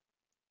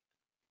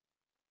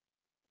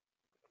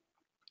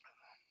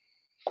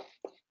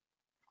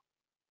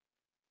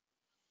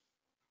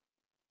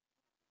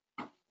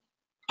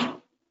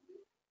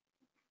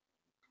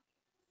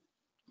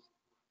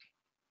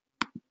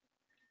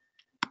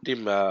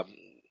 Team,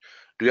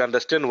 do you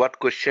understand what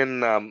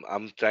question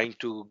I'm trying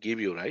to give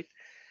you, right?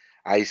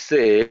 I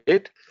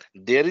said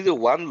there is a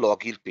one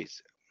login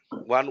page,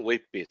 one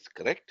web page,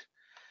 correct?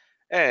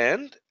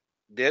 And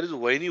there is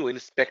when you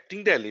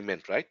inspecting the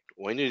element, right?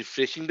 When you're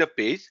refreshing the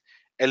page,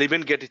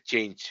 element get a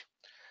change.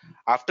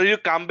 After you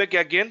come back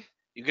again,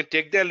 you can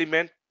take the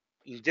element,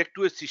 inject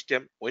to a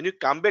system. When you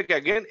come back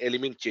again,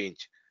 element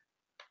change.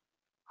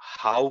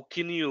 How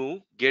can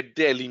you get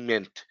the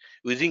element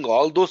using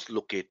all those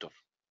locator?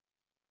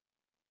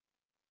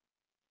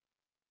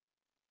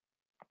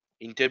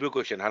 Interview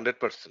question,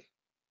 100%.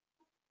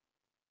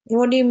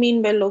 What do you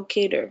mean by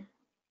locator?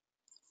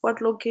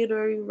 What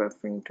locator are you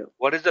referring to?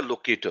 What is the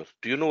locator?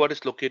 Do you know what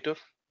is locator?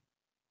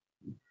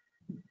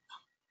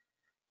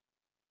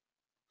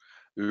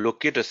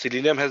 Locator,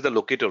 Selenium has the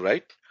locator,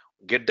 right?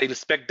 Get the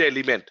inspect the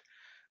element.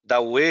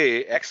 The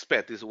way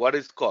XPath is what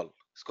is called.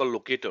 It's called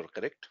locator,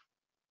 correct?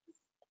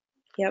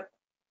 Yep.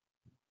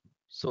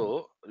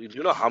 So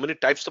you know how many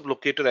types of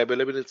locator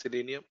available in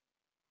Selenium?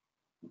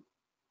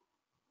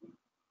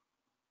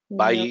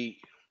 By Yep.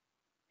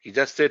 he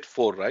just said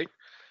 4, right?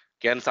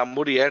 Can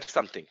somebody add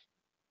something?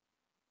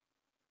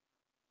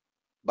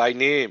 By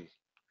name,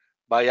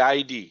 by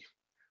ID,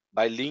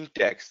 by link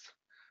text,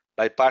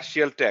 by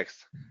partial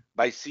text,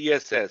 by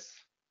CSS,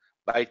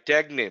 by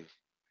tag name,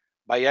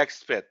 by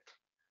XPath,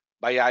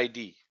 by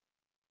ID.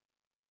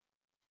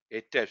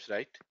 8 types,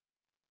 right?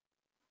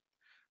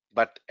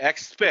 But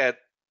XPath,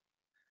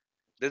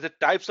 there's a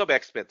types of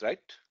XPath, right?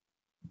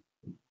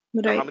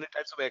 Now, how Right. many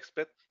types of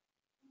XPath?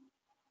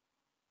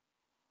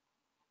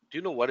 Do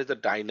you know what is the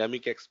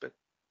dynamic XPath?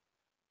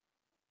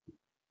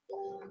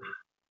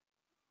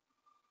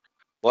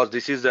 Boss,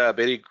 this is a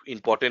very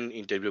important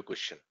interview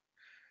question.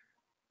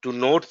 To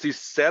note this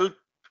self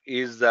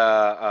is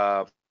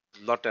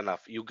not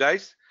enough. You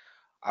guys,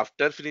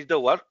 after finish the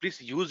work,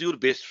 please use your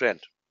best friend.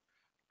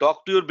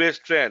 Talk to your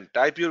best friend.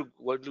 Type your.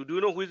 Do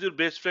you know who is your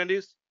best friend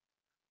is?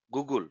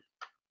 Google.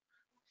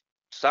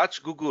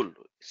 Search Google.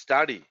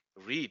 Study.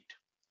 Read.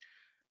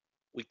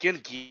 We can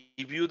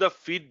give you the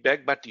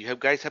feedback, but you have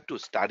guys have to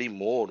study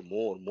more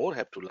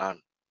have to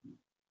learn.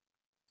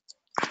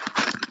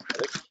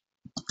 Correct?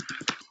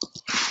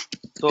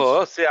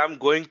 So say I'm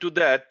going to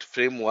that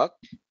framework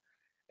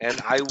and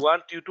I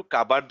want you to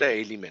cover the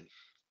element.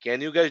 Can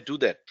you guys do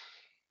that?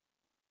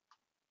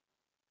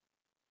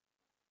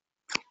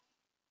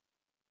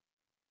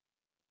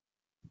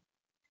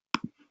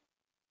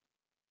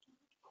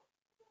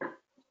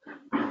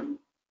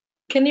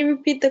 Can you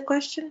repeat the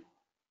question?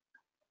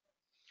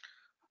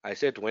 I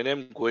said when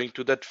I'm going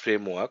to that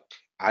framework,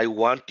 I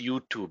want you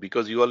to,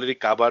 because you already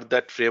covered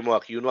that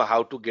framework, you know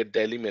how to get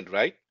the element,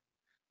 right?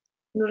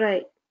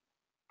 Right.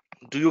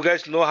 Do you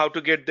guys know how to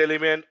get the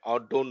element or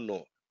don't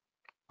know?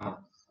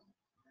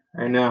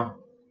 I know.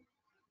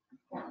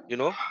 You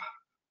know?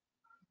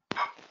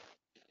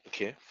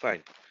 Okay,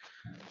 fine.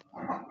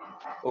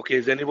 Okay,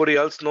 is anybody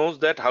else knows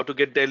that how to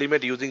get the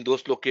element using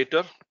those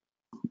locator?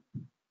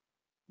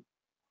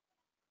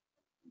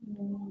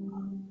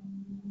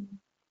 Mm,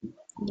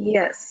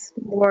 yes,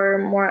 we're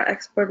more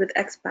expert with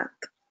XPath.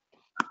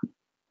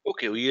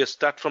 Okay, we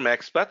start from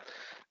XPath.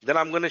 Then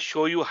I'm going to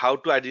show you how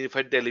to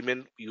identify the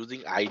element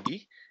using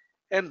ID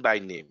and by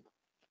name.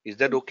 Is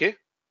that okay?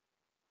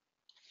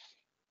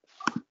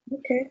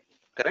 Okay.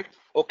 Correct?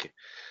 Okay.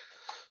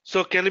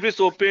 So can you please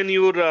open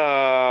your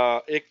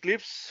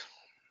Eclipse?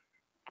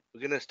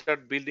 We're going to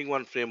start building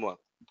one framework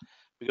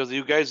because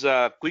you guys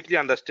quickly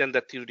understand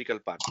the theoretical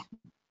part.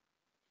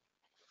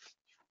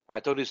 I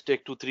thought it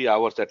take 2-3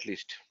 hours at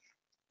least.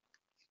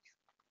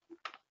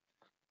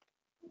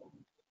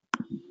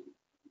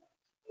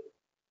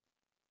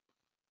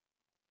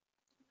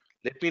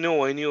 Let me know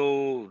when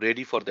you're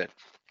ready for that.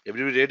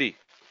 Everybody ready?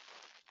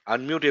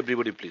 Unmute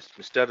everybody, please.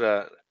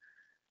 Mr.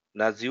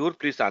 Nazir,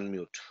 please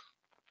unmute.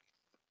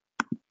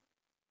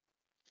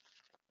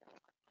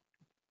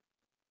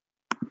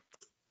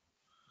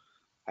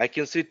 I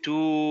can see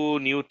 2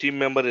 new team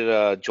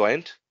members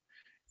joined.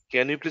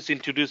 Can you please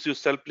introduce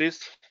yourself,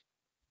 please?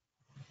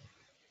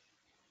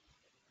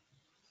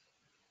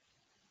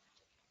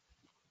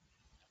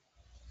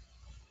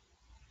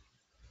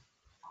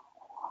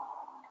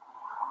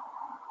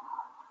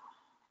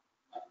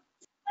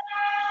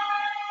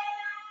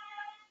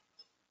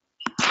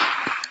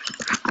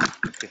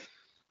 Okay.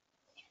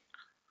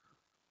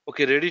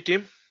 Okay, ready,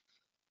 team?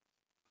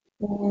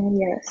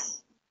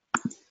 Yes.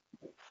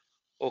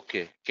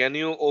 Okay. Can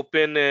you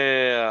open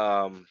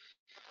a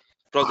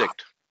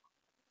project?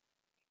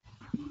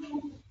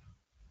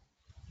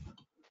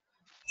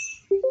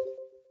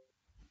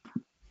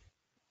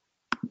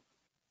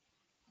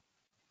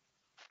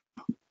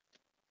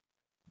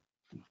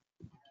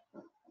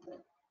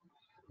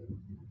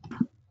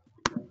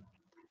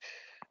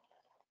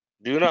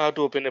 Do you know how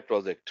to open a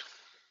project?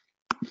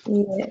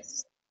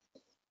 Yes.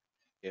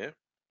 Yeah.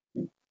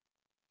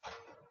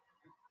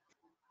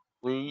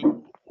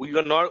 We're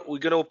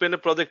gonna open a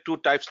project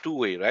two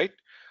way, right?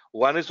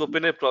 One is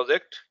open a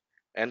project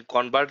and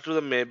convert to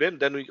the Maven,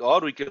 then we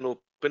can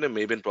open a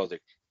Maven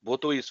project.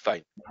 Both way is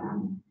fine.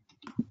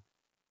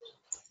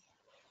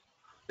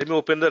 Let me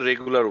open the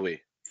regular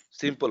way,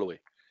 simple way.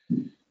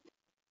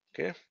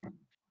 Okay.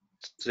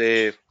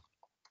 Say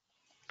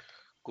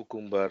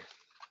Cucumber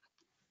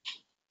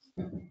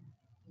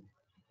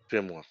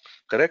framework.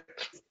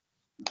 Correct?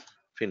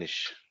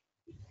 Finish.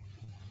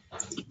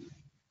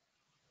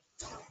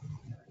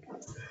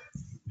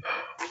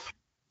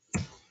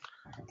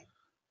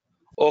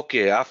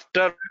 Okay,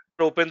 after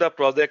open the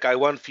project, I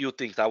want few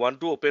things. I want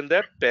to open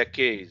that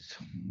package.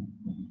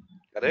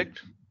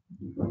 Correct?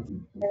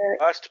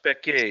 First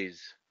package.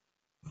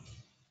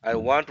 I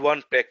want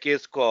one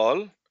package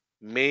called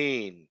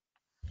main.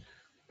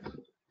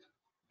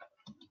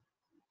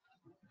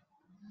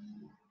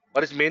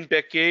 What is main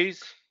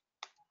package?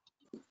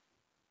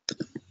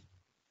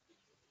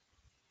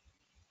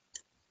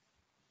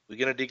 We're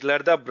gonna declare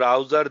the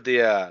browser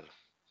there.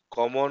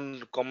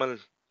 Common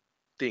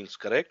things,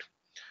 correct?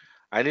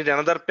 I need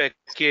another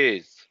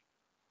package.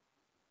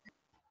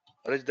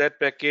 What is that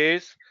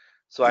package?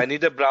 So I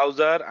need a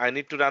browser. I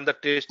need to run the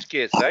test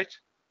case, right?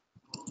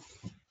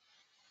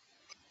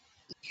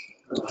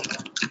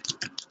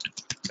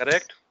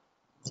 Correct?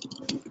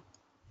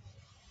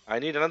 I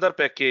need another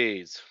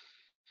package.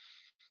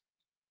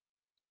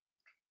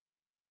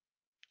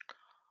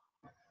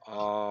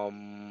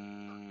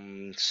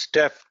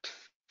 Step.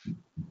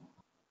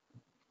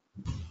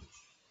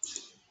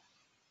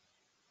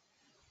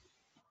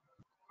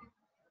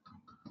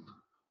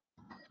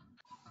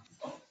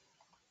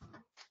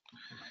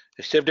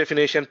 Step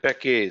definition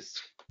package.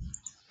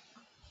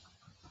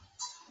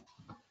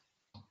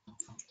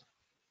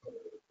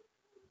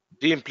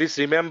 Team, please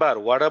remember,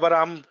 whatever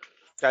I'm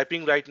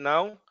typing right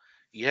now,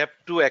 you have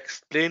to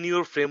explain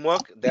your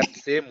framework that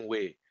same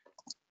way.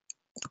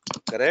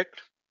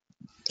 Correct?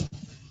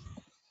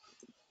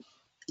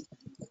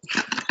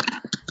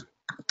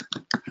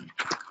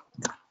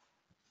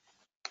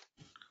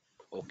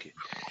 Okay.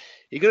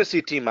 You're gonna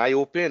see, team, I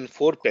open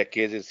 4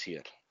 packages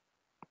here.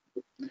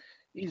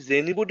 Is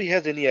anybody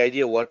has any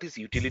idea what is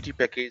utility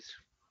package?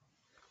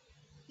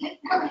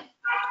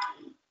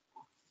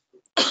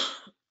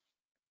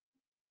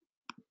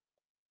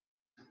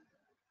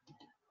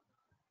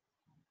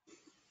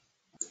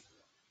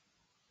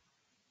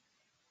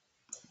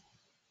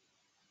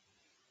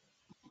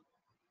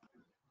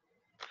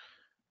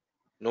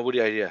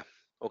 Nobody idea.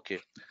 Okay.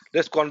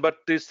 Let's convert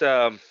this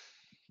to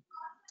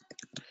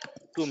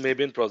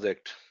Maven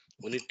project.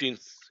 We need to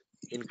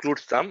include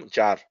some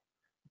jar.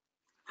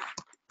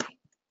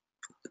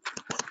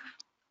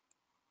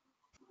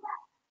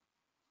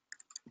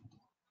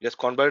 Let's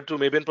convert to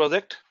Maven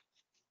project.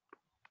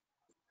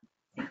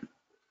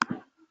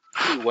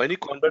 See, when you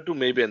convert to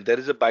Maven, there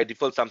is a by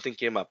default something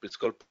came up. It's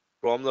called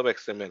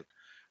pom.xml.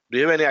 Do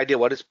you have any idea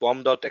what is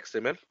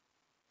pom.xml?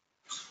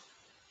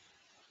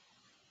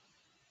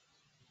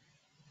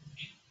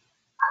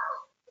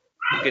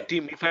 Okay,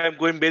 team, if I am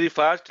going very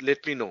fast,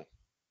 let me know.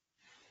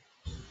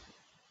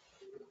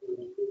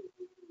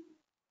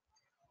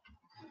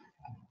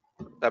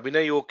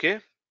 Sabina, you okay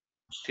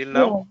till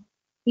now?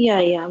 Yeah,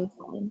 I'm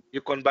fine.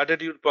 You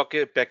converted your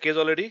package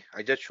already?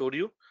 I just showed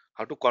you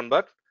how to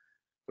convert.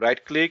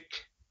 Right click,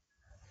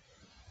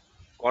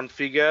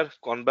 configure,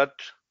 convert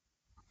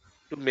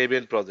to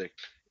Maven project.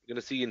 You're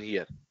gonna see in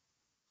here.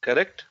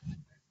 Correct?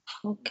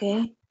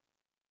 Okay.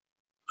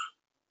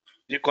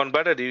 You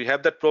converted, you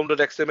have that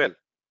pom.xml.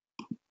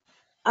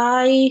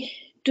 I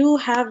do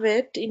have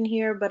it in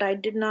here, but I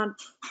did not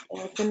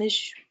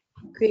finish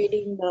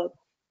creating the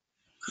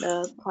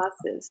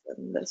classes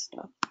and the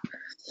stuff.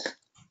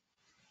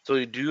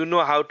 So do you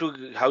know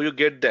how you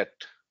get that?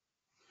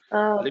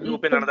 Let me You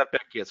open can, another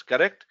package.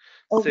 Correct?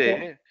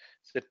 okay.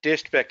 Say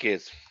test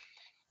package,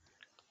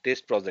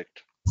 test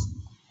project.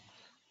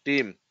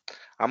 Team,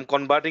 I'm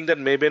converting that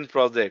Maven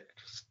project.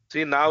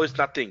 See, now it's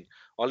nothing,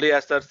 only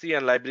src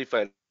and library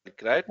file,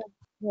 right?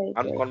 Right,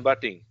 I'm right.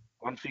 converting.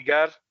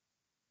 Configure.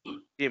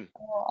 Team,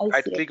 Oh, I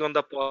right see it. click on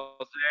the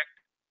project,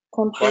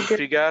 Configure.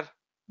 configure,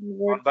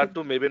 Convert convert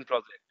to Maven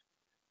project.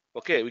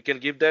 Okay, we can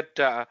give that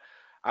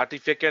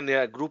artifact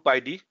and group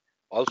ID.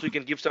 Also, you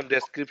can give some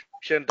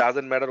description.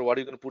 Doesn't matter what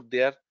you're gonna put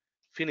there.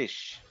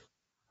 Finish.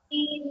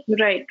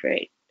 Right.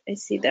 I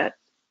see that.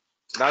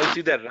 Now you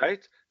see that,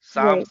 right?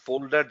 Some Right.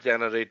 folder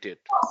generated.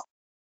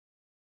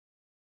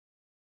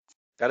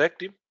 Correct,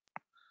 team?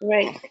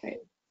 Right.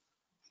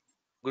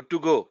 Good to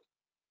go.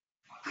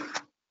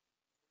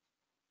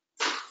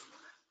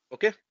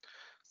 Okay.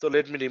 So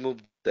let me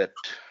remove that.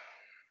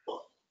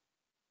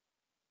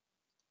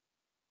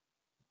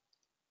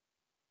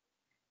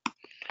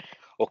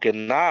 Okay,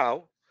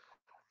 now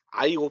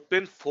I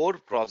open 4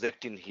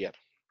 project in here.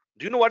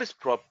 Do you know what is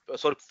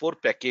 4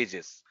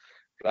 packages,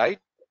 right?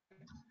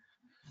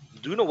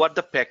 Do you know what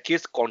the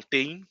package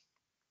contain?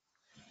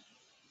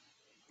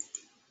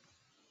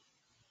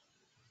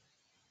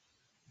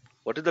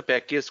 What is the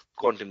package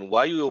contain?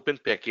 Why you open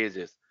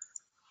packages?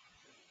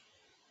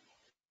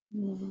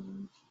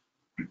 Mm.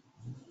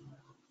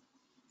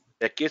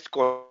 Package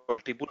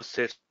multiple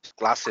sets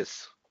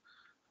classes.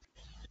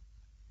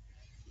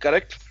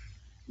 Correct?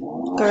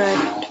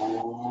 Correct.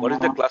 What is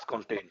the class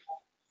contain?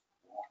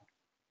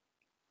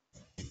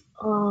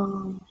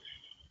 Um,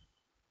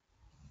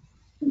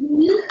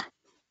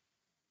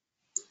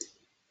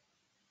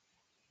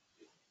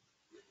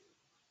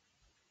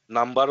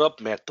 Number of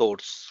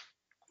methods.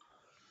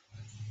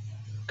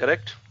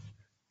 Correct?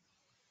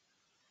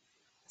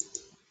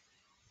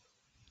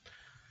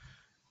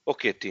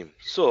 Okay, team.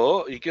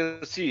 So you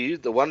can see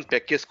the one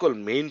package called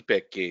main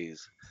package.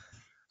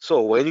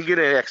 So when you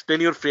gonna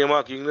explain your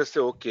framework, you're gonna say,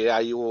 okay,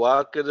 I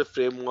work as a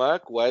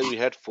framework where we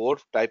had 4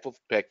 type of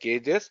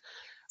packages.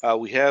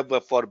 We have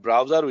for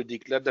browser, we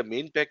declare the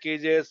main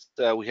packages.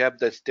 We have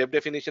the step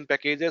definition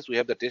packages. We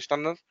have the test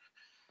runner,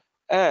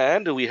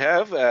 and we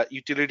have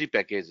utility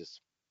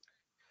packages.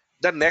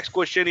 The next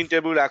question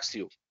interview will ask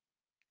you,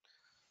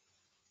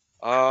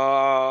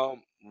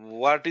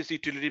 what is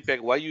utility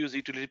pack? Why you use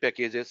utility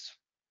packages?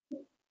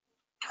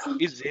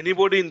 Is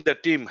anybody in the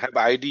team have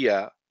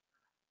idea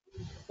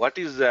what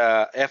is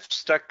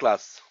abstract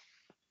class?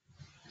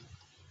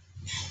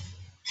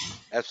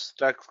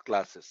 Abstract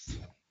classes.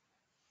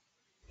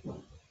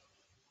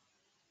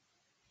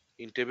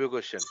 Interview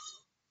question.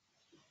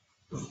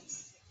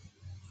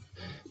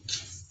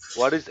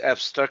 What is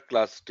abstract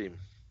class, team?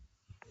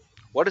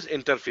 What is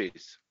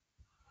interface?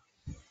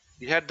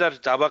 You had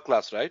that Java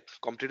class, right?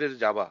 Completed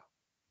Java.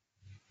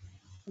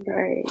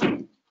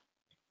 right.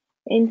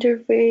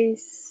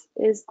 Interface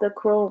is the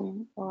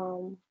Chrome.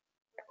 Chrome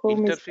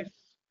is Interface?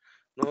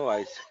 No,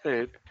 I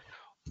said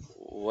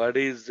what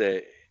is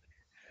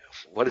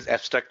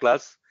abstract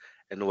class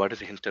and what is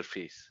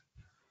interface?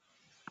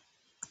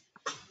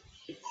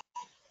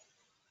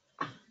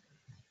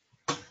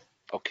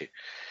 Okay,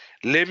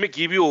 let me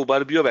give you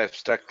overview of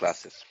abstract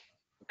classes.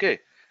 Okay,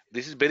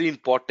 this is very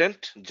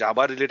important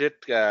Java related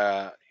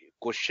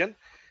question.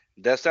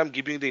 That's why I'm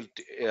giving the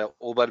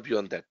overview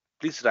on that.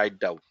 Please write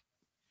down.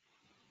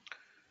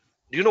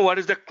 Do you know what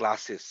is the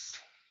classes?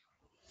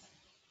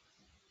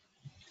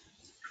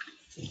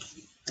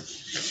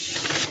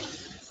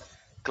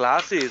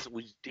 Classes,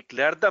 we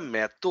declare the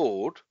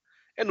method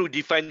and we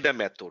define the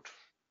method.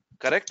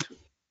 Correct?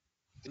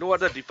 You know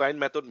what the defined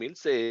method means?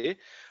 Say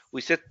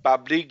we set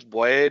public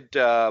void,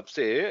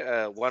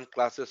 one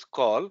class is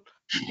called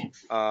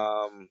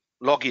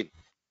login.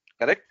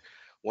 Correct?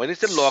 When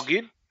it's a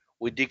login,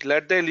 we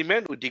declare the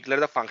element, we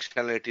declare the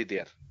functionality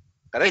there.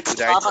 Correct? It's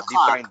We write 12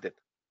 o'clock. define that.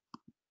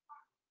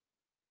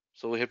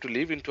 So we have to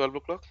leave in 12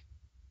 o'clock.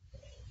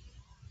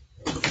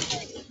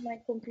 My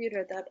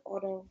computer that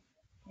auto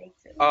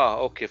makes it. Ah,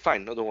 okay,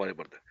 fine. No, don't worry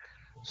about that.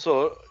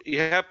 So you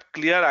have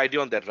clear idea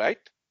on that, right?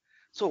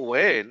 So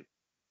when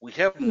we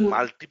have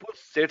multiple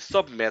sets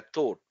of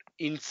method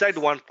inside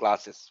one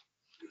classes,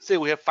 say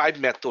we have 5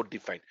 method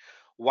defined.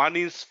 One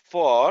is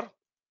for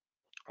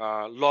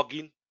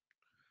login,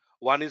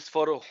 one is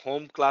for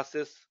home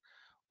classes,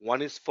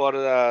 one is for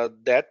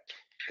that,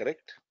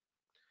 correct?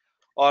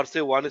 Or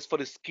say one is for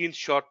a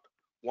screenshot,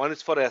 one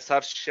is for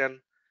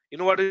assertion. You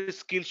know what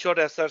is screenshot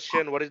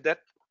assertion? What is that?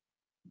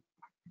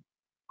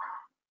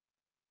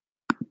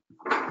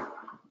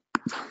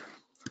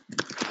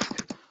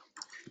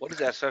 What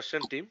is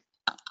assertion, team?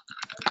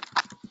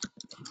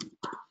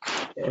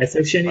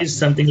 Assertion is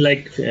something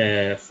like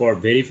for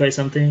verify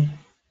something.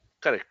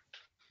 Correct.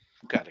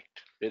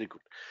 Correct. Very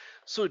good.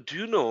 So do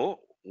you know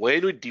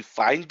when we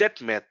define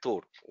that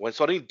method, when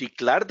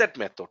declare that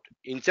method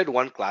inside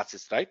one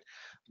classes, right?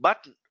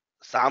 But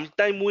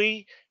sometime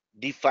we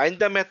define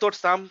the method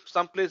some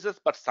places,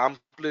 but some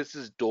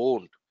places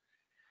don't.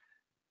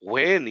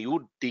 When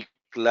you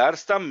declare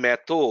some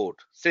method,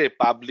 say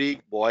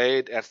public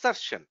void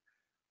assertion,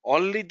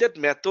 only that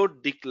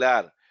method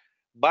declare,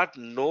 but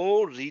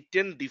no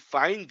written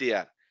define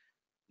there.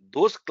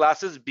 Those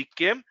classes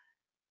became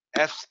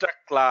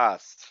abstract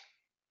class.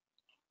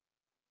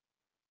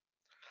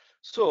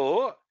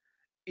 So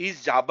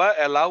is Java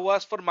allow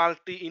us for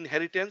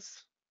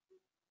multi-inheritance?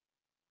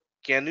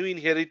 Can you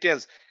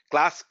inheritance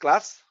class?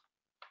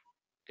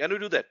 Can we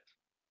do that?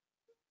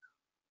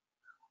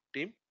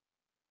 Team?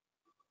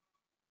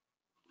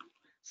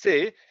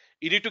 Say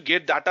you need to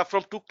get data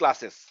from 2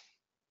 classes.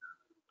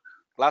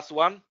 Class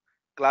 1,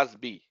 class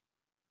B.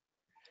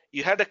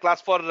 You had a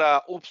class for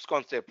oops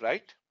concept,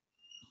 right?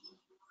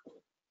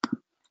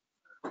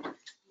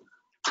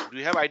 Do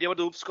you have idea about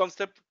the oops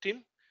concept,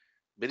 team?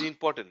 Very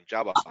important,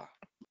 Java.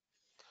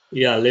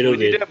 Yeah, a So little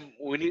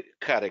we need bit.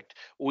 correct.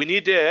 We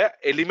need a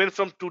element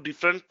from 2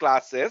 different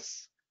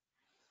classes,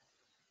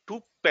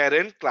 2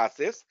 parent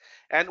classes,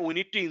 and we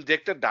need to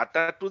inject the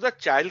data to the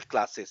child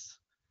classes.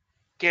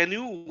 Can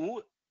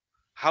you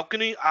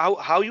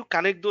how you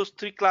connect those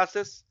 3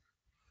 classes?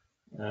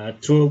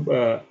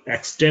 Through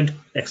extend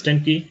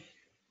key.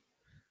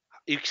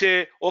 You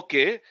say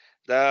okay,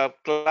 the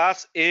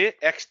class A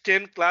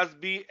extend class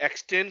B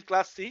extend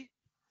class C.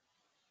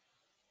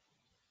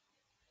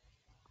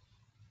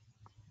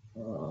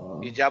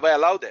 Is Java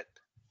allow that?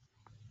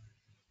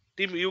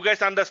 Team, you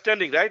guys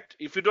understanding, right?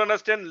 If you don't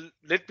understand,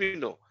 let me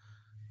know.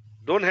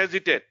 Don't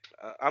hesitate.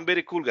 I'm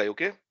very cool guy,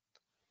 okay?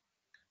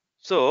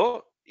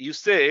 So you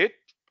said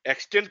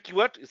extend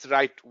keyword is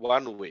right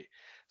one way.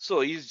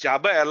 So is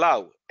Java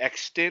allow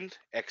extend?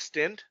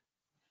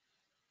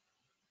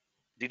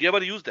 Did you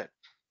ever use that?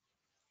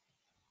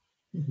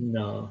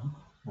 No,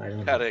 I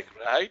don't know. Correct,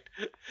 right?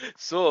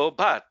 So,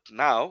 but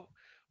now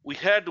we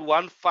had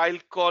one file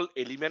called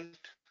element.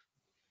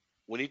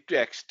 We need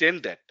to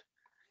extend that,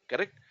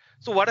 correct?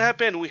 So what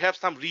happened? We have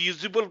some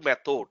reusable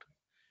method.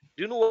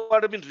 Do you know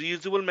what I mean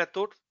reusable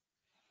method?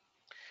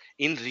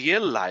 In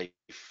real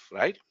life,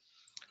 right?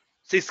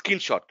 Say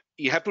screenshot.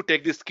 You have to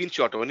take this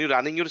screenshot when you're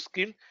running your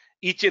screen,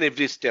 each and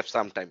every step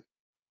sometime.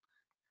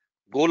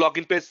 Go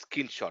login page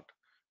screenshot.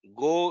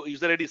 Go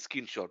user ID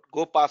screenshot.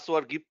 Go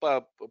password, give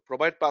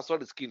provide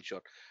password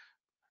screenshot.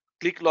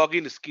 Click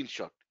login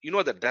screenshot. You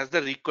know that's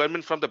the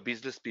requirement from the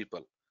business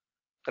people,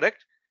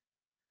 correct?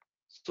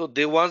 So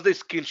they want the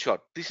screenshot.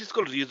 This is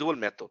called reusable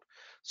method.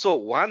 So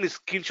one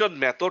screenshot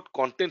method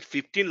contains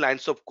 15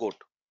 lines of code.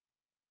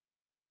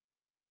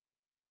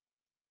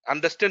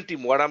 Understand,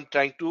 team, what I'm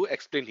trying to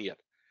explain here.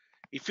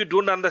 If you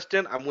don't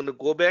understand, I'm going to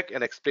go back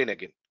and explain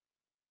again.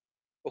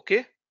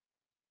 Okay,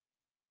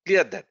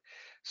 clear that.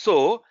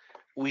 So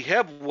we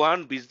have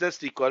one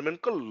business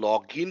requirement called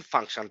login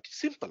functionality.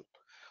 Simple.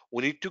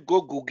 We need to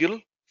go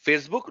Google,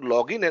 Facebook,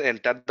 login and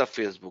enter the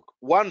Facebook.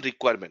 One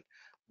requirement.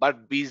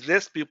 But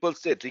business people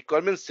said,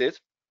 requirement says,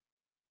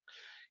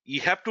 you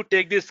have to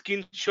take the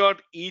screenshot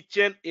each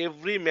and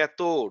every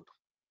method.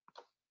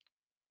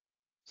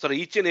 Sorry,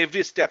 each and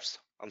every steps.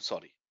 I'm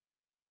sorry.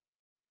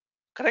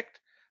 Correct?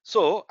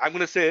 So I'm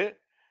going to say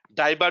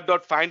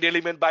diver.find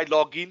element by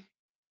login,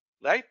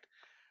 right?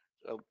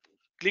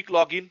 Click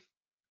login.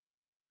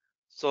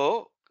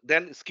 So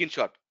then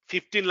screenshot,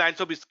 15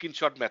 lines of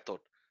screenshot method.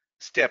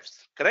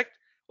 steps, correct?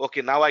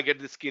 Okay, now I get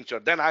the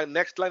screenshot. Then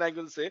next line I'm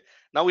going to say,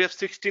 now we have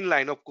 16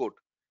 line of code,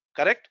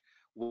 correct?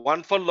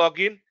 1 for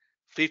login,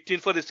 15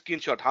 for the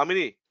screenshot. How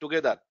many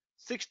together?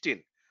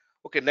 16.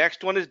 Okay,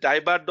 next one is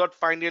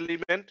dibar.find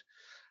element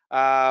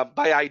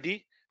by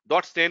ID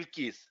dot send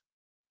keys.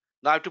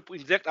 Now I have to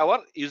inject our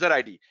user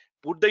ID.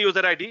 Put the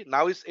user ID.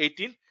 Now is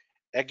 18.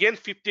 Again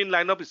 15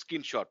 line of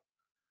screenshot.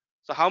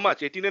 So how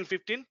much? 18 and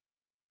 15?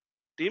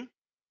 Team,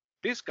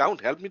 please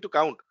count. Help me to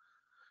count.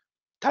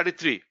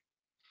 33.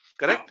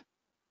 Correct?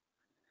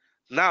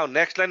 Now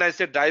next line I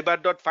said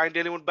dibar.find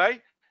element by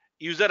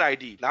user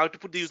ID. Now I have to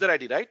put the user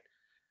ID, right?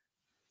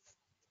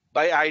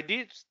 By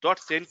ID dot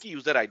send key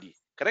user ID.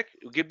 Correct?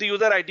 You give the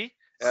user ID,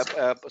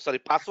 sorry,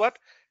 password,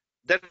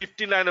 then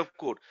 15 line of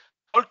code.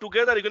 All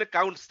together you're going to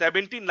count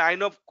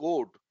 79 of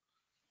code.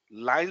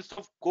 Lines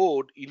of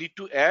code you need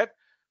to add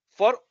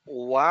for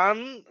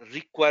one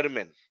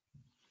requirement.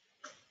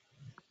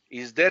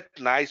 Is that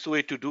nice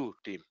way to do,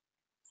 team?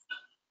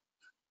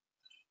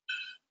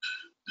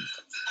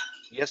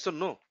 Yes or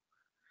no?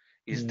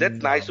 Is that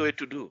nice way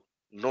to do?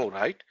 No,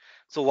 right?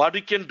 So what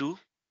we can do,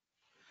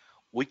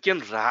 we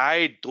can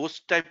write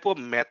those type of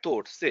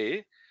methods,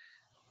 say,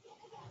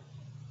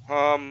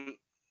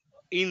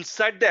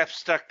 inside the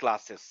abstract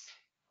classes.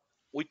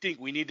 We think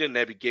we need a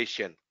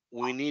navigation,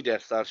 we need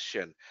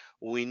assertion,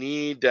 we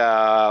need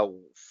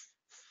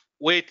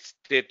wait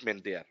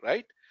statement there,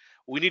 right?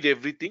 We need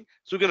everything.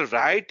 So we're going to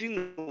write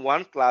in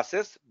one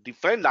classes,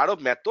 define lot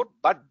of method,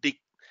 but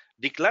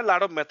declare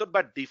lot of method,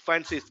 but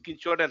define say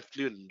screenshot and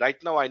fluent.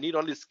 Right now I need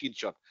only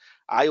screenshot.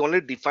 I only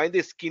define the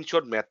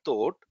screenshot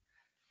method.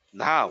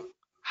 Now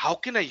how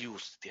can I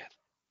use there?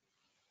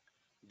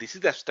 This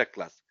is the abstract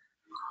class.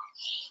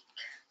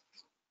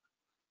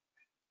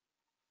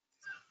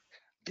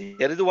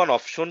 There is one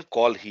option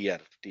call here,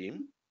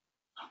 team.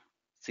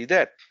 See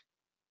that?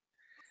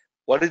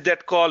 What is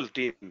that called,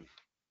 team?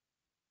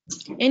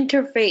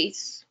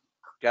 Interface.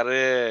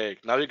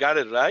 Correct. Now you got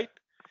it, right?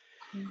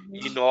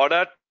 In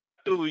order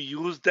to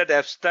use that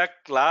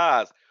abstract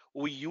class,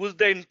 we use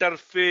the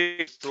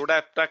interface through the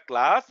abstract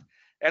class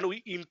and we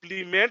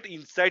implement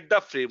inside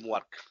the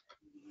framework.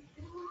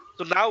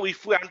 So now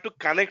if we want to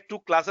connect two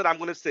classes, I'm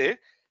going to say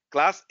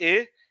class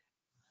A,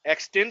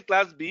 extend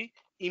class B,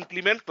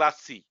 implement class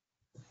C.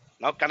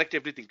 Now connect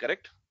everything,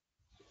 correct?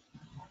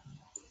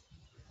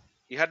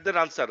 You had that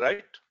answer,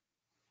 right?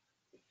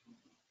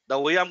 The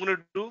way I'm going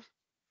to do,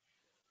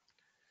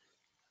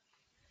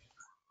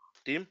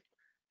 team,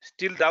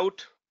 still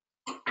doubt?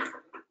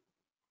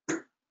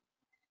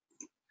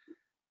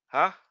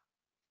 Huh?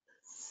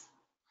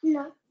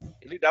 No.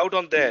 Any doubt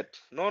on that?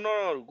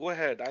 No, go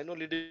ahead. I know a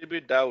little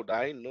bit doubt.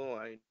 I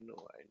know.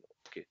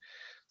 Okay.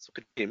 So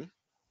team.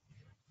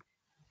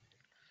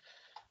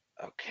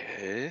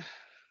 Okay.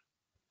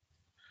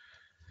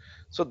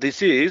 So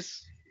this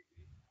is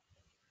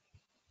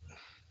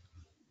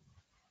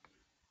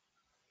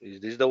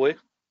this the way?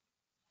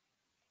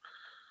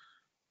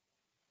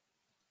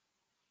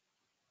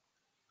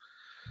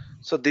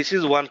 So this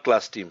is one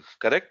class, team,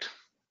 correct?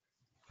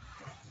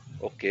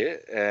 Okay,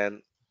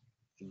 and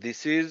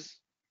this is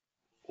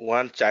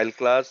one child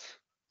class.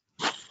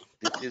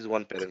 This is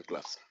one parent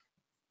class.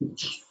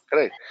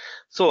 Correct.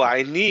 So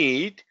I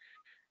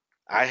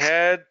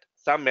had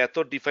some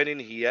method defined in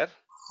here.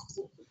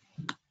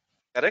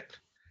 Correct.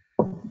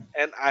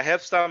 And I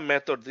have some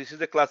method. This is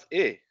the class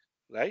A,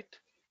 right?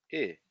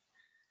 A.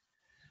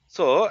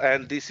 So,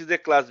 and this is the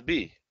class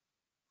B.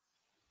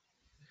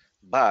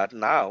 But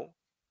now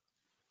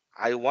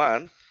I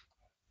want,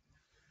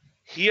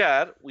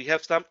 here we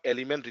have some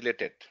element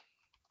related.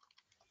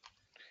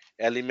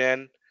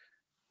 Element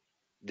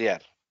there.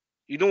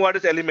 You know what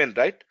is element,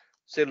 right?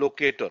 Say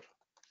locator.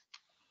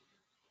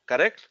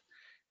 Correct?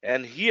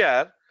 And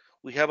here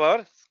we have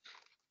our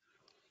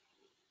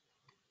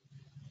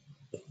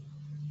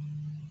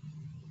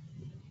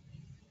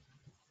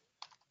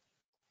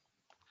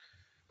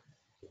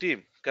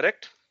team,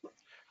 correct?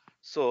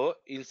 So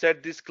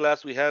inside this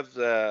class we have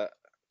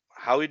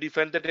how we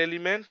define that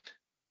element.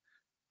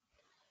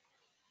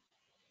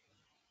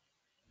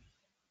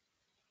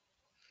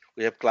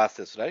 We have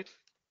classes, right?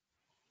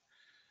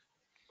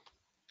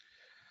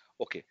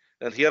 Okay,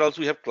 and here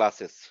also we have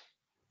classes,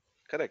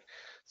 correct?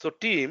 So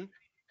team,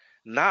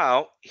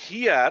 now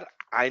here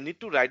I need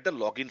to write the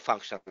login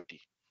functionality.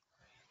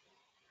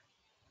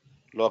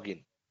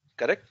 Login,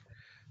 correct?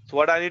 So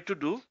what I need to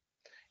do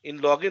in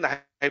login, I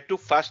have to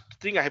first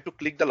thing I have to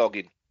click the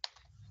login,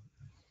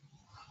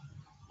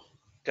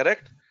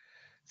 correct?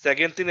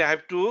 Second thing I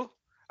have to,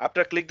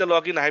 after click the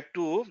login, I have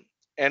to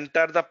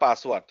enter the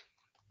password.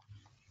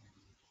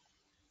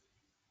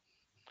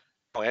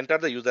 Now enter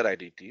the user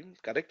ID, team,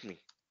 correct me,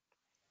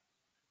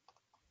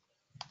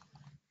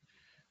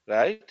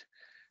 right?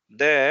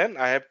 Then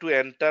I have to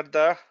enter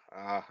the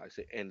I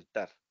say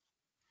enter.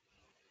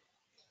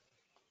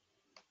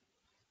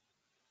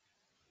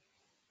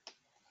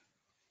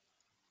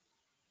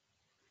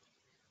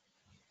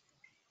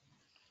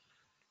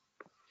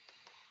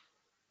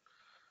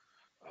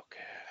 Okay.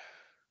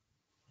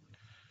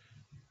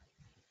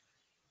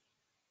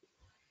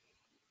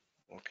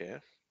 Okay.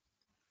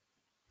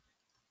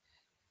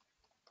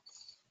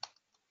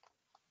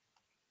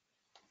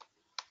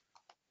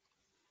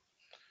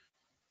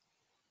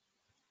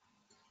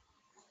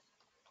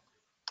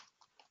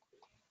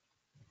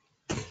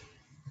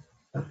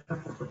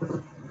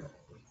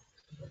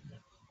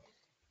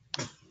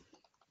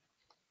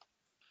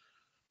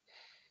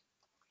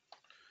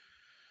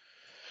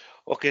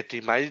 Okay,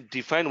 team, I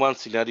define one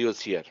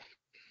scenarios here.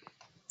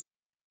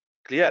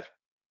 Clear?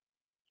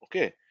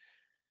 Okay.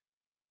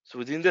 So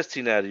within the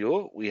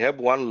scenario, we have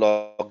one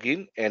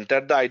login,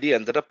 enter the ID,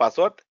 enter the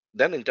password,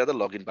 then enter the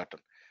login button.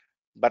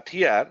 But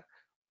here,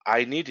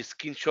 I need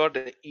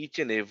screenshot each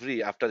and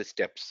every after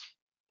steps.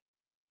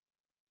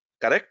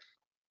 Correct?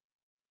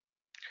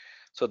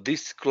 So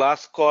this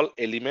class called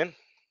element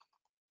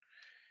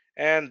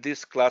and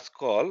this class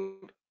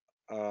called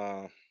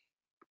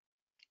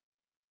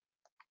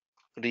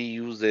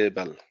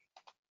reusable,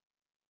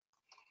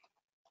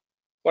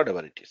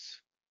 whatever it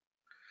is.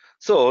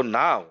 So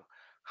now,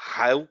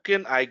 how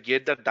can I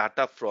get the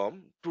data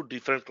from two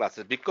different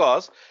classes?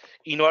 Because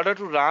in order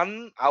to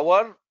run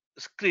our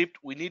script,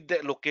 we need the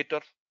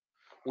locator.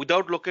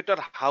 Without locator,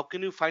 how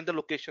can you find the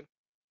location?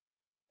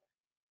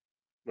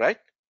 Right?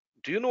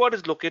 Do you know what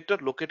is locator?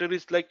 Locator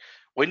is like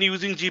when you're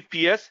using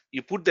GPS,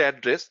 you put the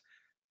address,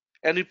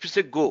 and if you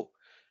say go,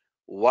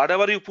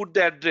 whatever you put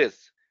the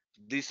address,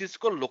 this is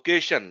called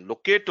location,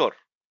 locator,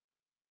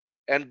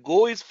 and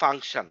go is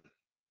function.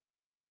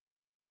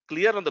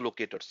 Clear on the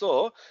locator.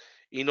 So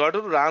in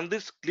order to run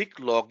this click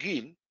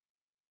login,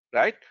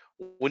 right,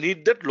 we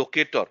need that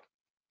locator.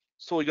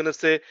 So we're gonna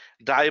say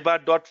driver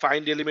dot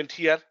find element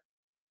here.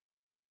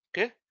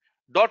 Okay,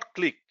 dot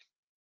click.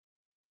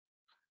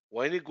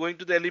 When you're going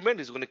to the element,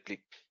 it's gonna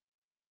click.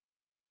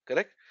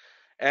 Correct.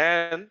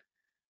 And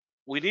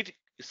we need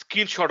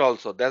screenshot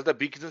also. That's the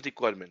business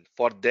requirement.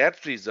 For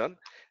that reason,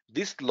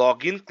 this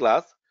login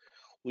class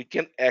we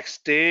can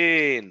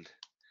extend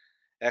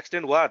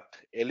what?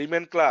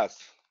 Element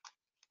class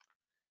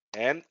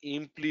and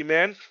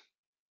implement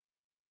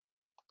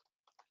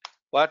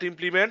what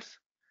implements?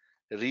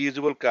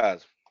 Reusable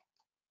class.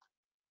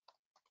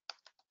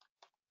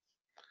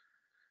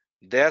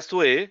 That's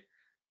way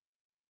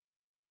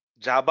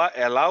Java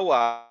allow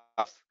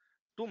us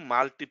to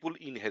multiple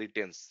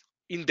inheritance.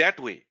 In that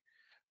way,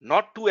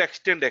 not to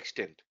extend.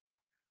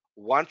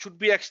 One should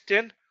be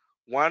extend,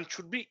 one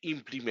should be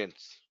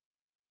implements.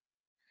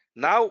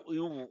 Now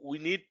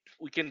we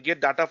can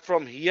get data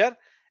from here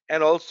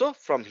and also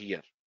from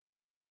here.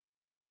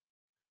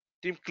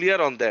 Team,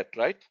 clear on that,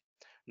 right?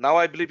 Now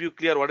I believe you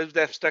clear what is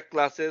the abstract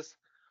classes,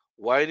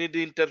 why need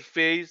the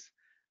interface,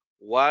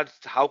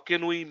 how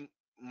can we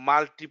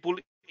multiple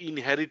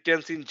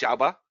inheritance in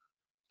Java,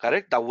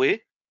 correct? The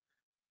way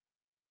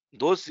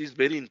those is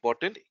very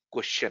important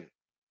question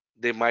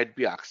they might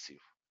be asked you.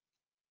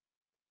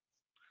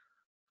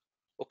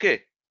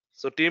 Okay,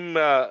 so team,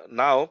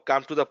 now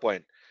come to the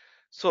point.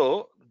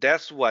 So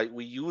that's why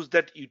we use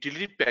that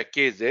utility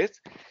packages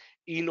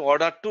in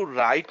order to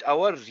write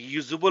our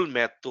reusable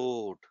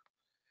method,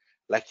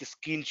 like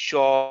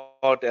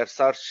screenshot,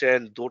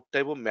 assertion, those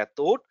type of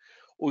method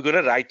we're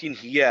gonna write in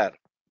here.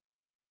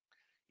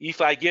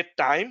 If I get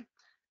time,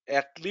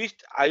 at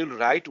least I will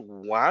write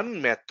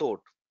one method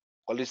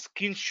called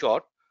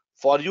screenshot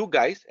for you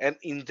guys and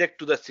inject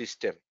to the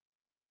system.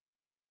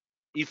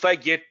 If I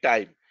get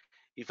time,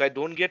 if I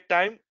don't get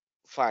time,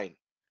 fine.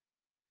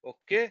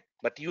 Okay,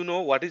 but you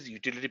know what is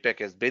utility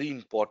package? Very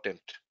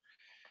important.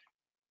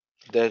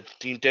 The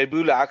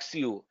interview will ask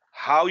you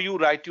how you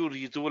write your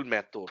reusable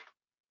method,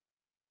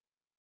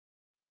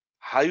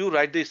 how you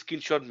write the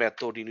screenshot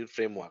method in your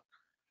framework.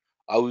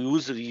 I will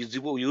use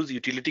reusable, use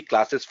utility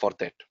classes for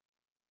that.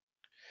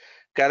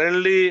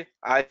 Currently,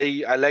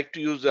 I like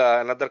to use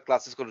another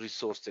classes called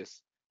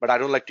resources, but I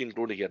don't like to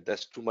include here.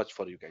 That's too much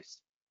for you guys.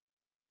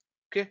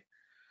 Okay.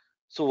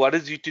 So what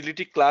is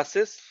utility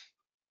classes?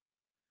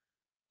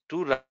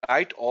 To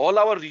write all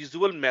our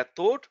reusable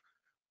method,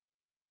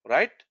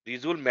 right?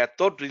 Reusable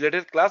method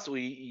related class,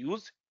 we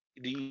use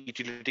the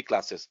utility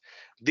classes.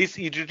 This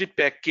utility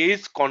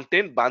package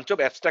contain bunch of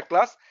abstract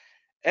class,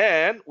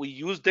 and we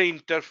use the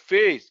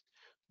interface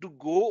to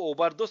go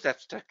over those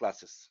abstract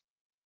classes.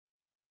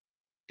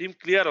 Team,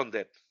 clear on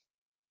that?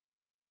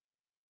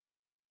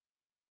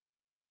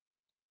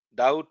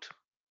 Doubt?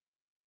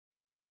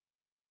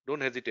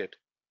 Don't hesitate.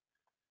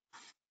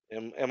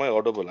 Am I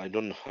audible? I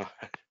don't know.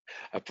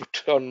 I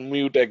put on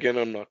mute again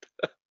or not.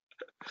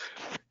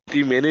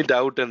 Team, any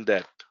doubt on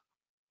that?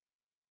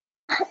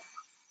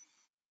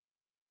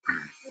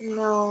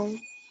 No.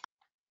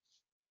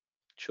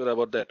 Sure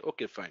about that?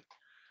 Okay, fine.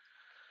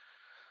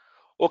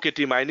 Okay,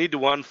 team, I need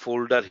one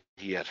folder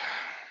here.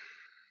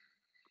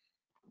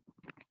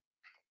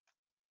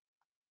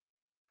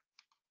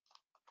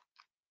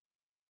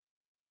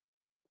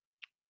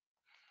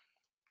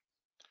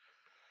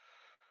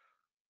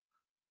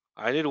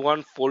 I need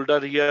one folder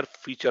here,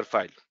 feature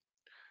file.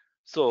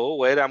 So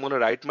where I'm going to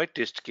write my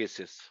test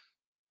cases.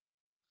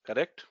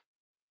 Correct?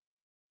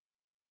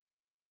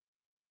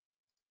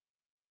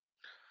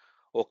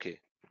 Okay.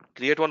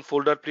 Create one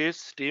folder,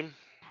 please, team.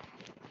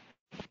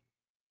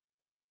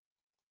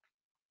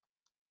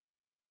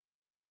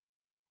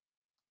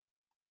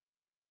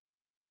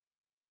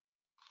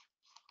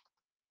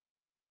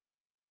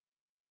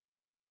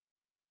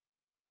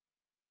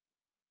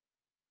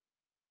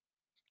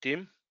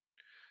 Team,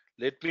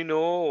 let me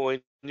know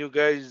when you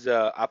guys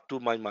up to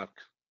my mark.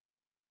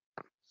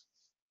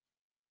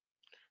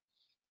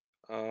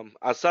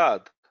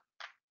 Asad,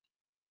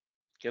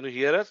 can you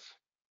hear us?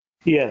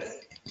 Yes.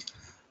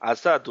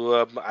 Asad,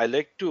 I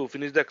like to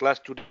finish the class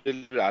today a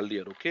little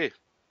earlier, okay?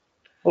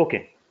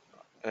 Okay.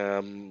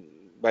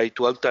 By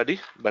 12:30,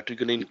 but we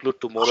can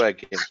include tomorrow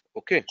again,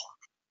 okay?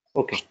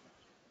 Okay.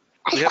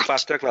 We have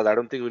faster class. I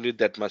don't think we need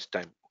that much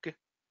time, okay?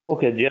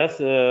 Okay.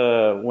 Just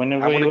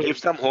whenever I'm gonna you. give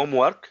some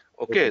homework,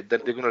 okay? Okay.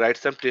 Then they're gonna write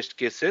some test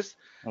cases.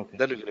 Okay.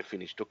 Then we're gonna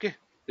finish, okay?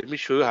 Let me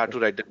show you how to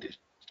write the test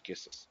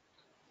cases.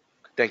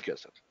 Thank you,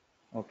 Asad.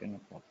 Okay. No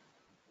problem.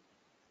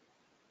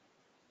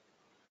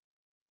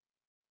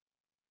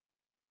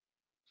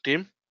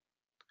 Team,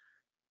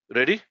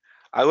 ready?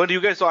 I want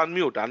you guys to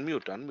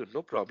unmute.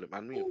 No problem,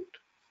 unmute.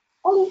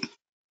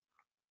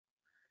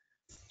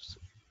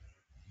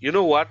 You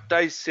know what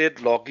I said?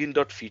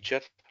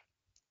 Login.feature.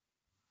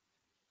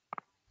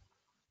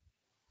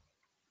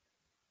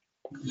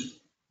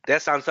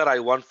 That's answer I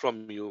want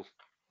from you.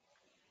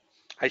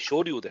 I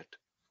showed you that.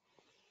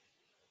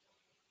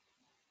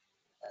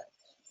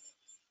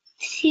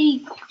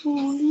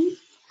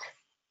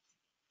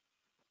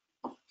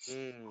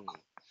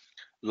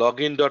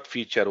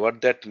 Login.feature. What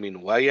that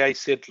mean? Why I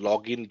said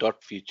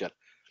login.feature?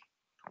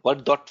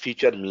 What dot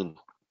feature mean?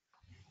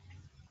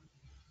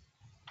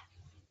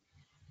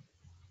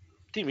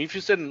 Team,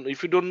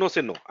 if you don't know,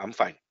 say no. I'm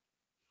fine.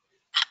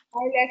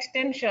 File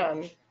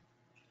extension.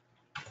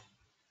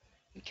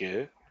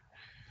 Okay.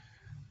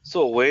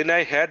 So when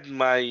I had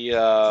my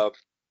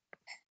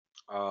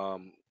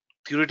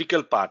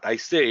theoretical part, I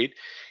said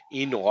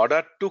in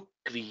order to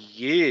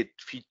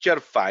create feature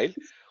file,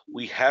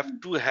 we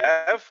have to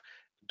have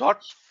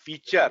dot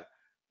feature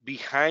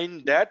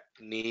behind that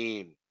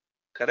name.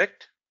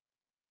 Correct?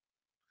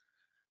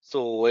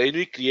 So when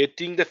we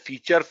creating the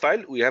feature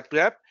file, we have to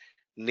have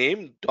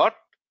name dot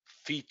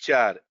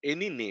feature,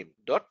 any name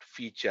dot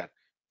feature.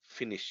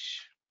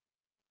 Finish.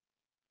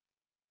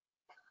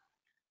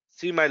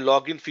 See, my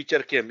login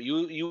feature came.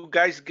 You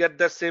guys get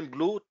the same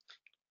blue?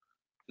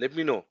 Let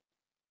me know.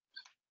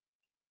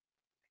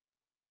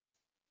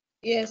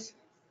 Yes.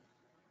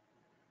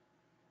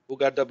 Who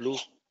got the blue?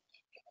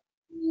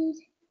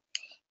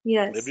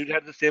 Yes. Everybody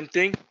had the same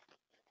thing?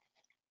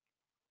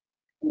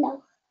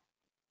 No.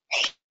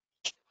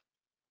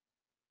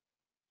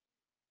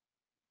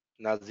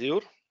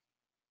 Nazir?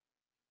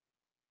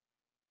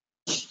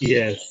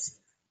 Yes.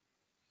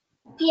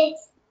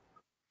 Yes.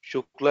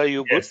 Shukla,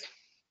 you good? Yes.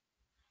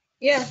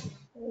 Yeah.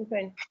 I'm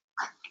fine.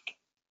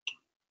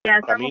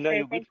 Yes, I'm Kamina, okay.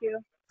 you good? Thank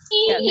you.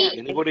 Yeah.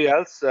 Anybody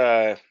else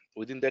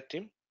within that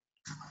team?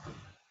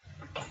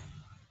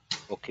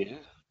 Okay.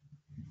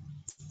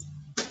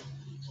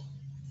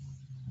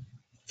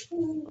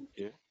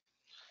 Okay.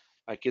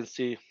 I can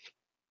see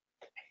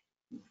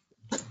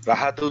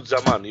Rahatul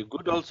Zaman. You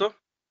good also?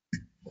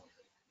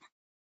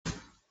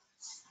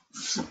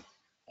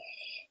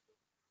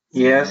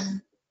 Yes.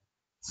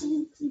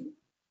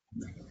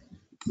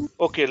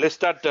 Okay, let's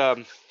start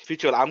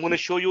feature. I'm going to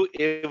show you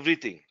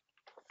everything.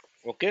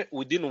 Okay,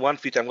 within one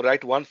feature, I'm going to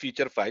write one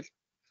feature file.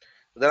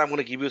 Then I'm going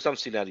to give you some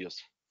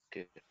scenarios.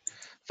 Okay.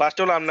 First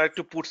of all, I'm going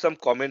to put some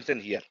comments in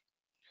here.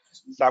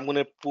 So I'm going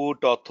to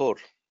put author.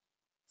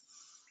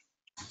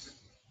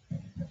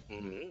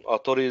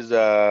 Author is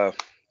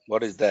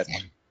what is that?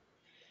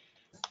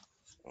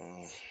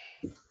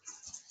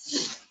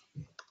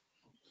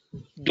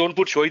 Don't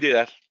put Shoy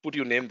there. Put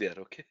your name there.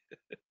 Okay.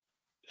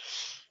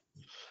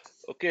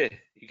 Okay.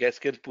 You guys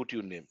can put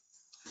your name.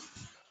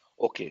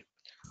 Okay.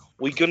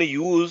 We're going to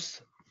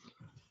use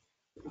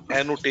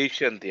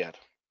annotation there.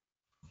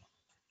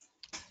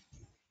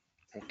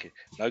 Okay.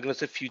 Now you're going to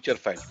say feature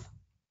file.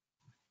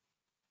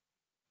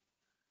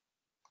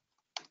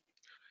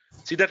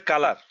 See that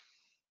color?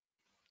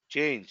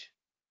 Change.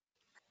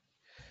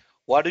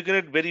 What are you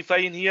going to verify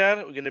in here?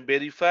 We're going to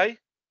verify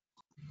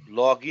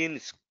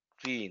login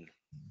screen.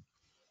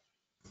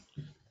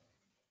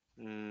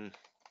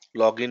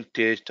 Login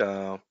test.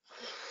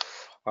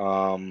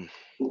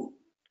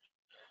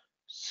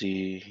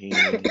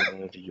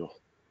 Scenario.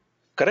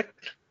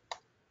 Correct?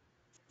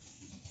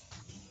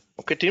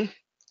 Okay, team.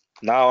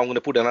 Now I'm going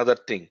to put another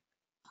thing.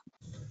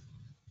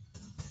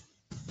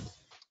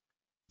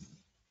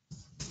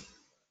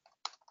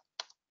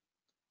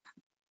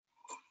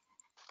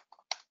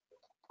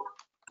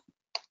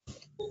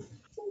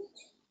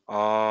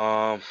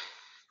 I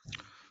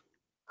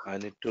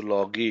need to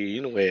log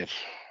in where?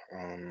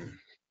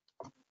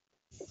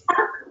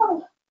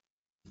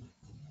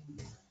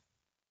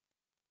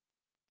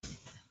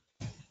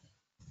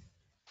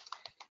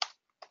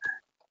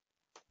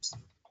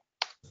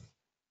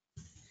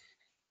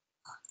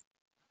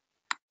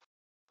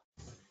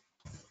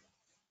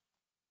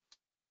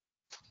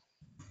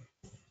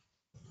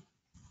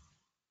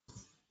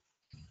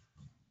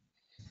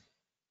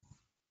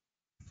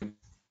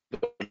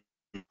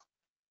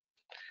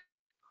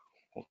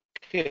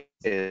 Okay.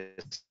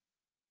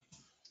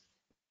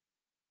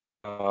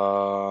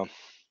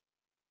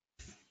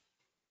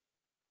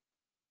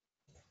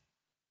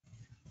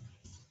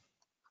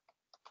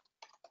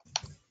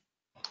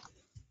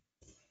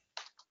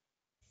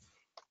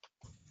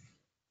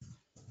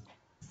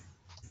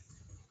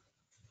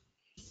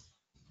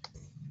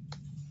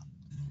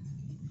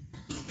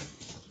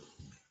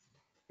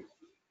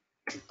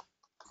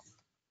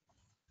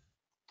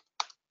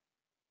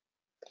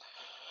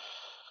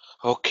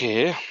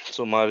 Okay,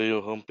 so my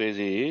homepage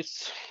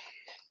is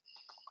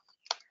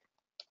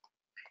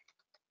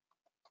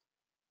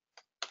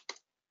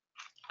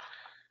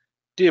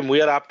Tim.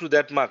 We are up to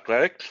that mark,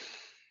 right?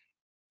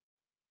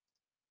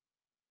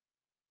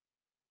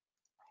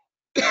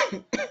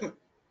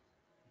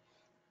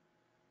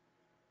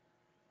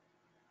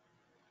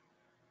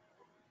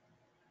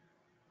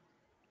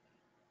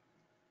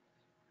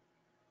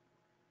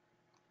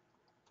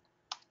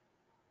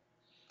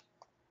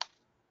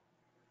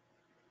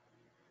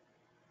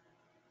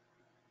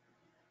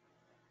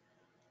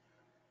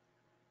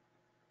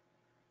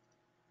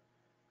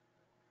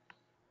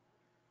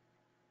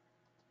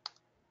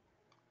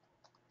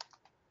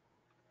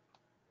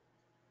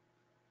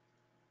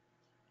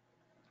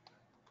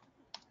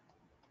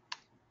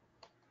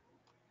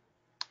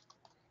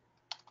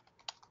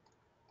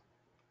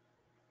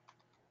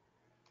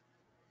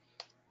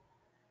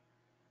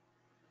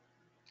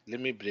 Let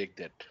me break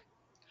that.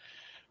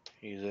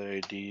 User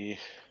ID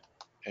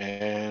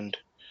and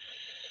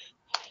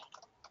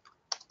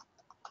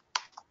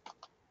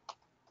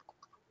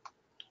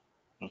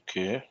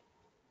okay,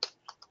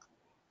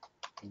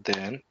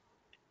 then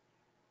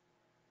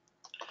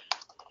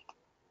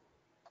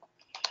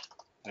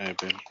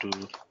able to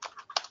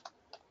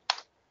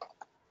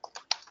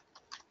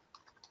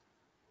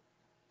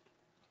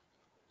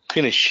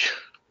finish.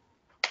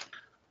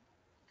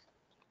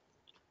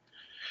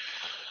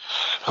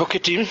 Okay,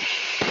 team.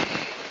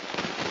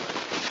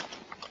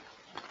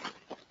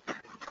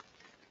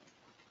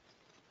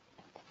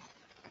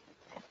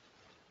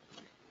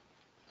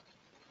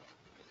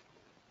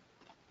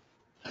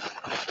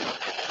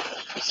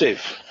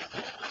 Save.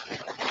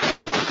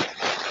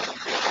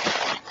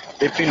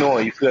 Let me know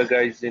if you are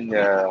guys in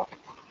that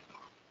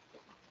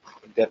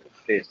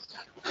place.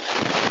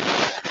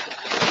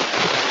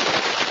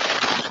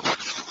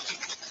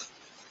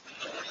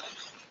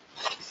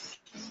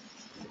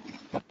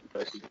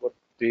 What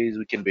page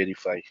we can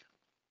verify?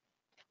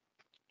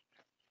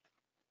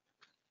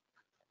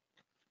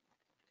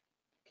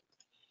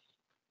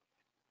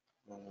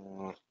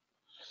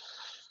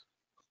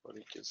 What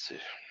you can say?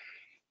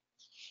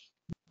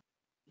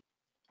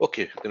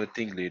 Okay, gonna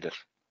think later.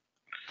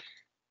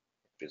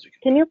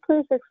 Can you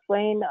please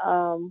explain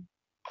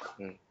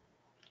this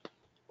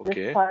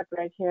Okay. part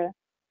right here?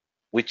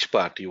 Which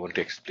part you want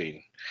to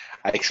explain?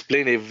 I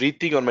explain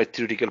everything on my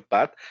theoretical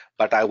part,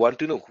 but I want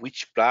to know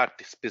which part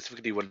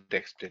specifically you want to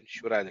explain.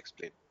 Sure, I'll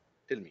explain.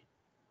 Tell me.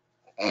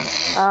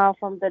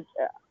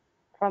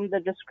 From the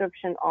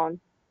description on.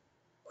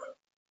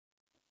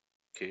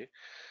 Okay.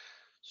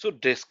 So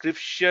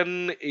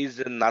description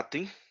is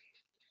nothing.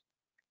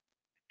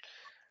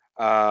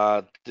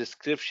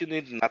 Description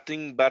is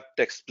nothing but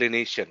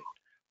explanation.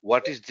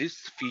 What is this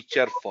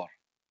feature for?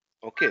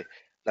 Okay.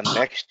 The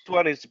next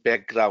one is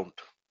background.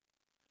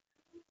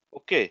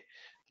 Okay.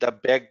 The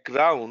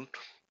background.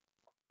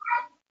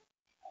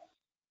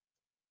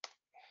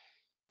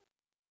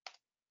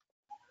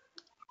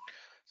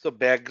 So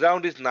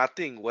background is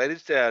nothing. Where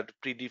is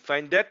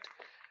predefined that?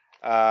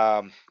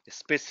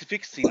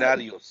 Specific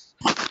scenarios.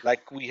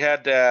 Like we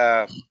had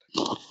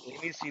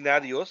any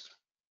scenarios.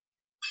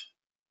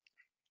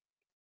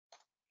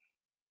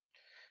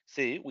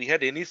 Say we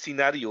had any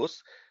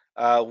scenarios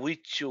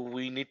which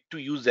we need to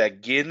use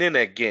again and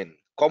again.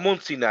 Common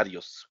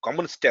scenarios,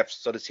 common steps,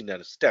 sorry,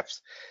 scenario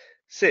steps.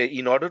 Say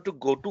in order to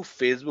go to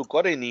Facebook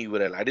or any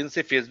URL. I didn't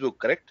say Facebook,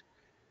 correct?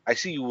 I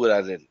see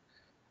URL.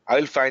 I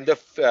will find the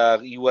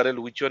URL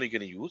which one you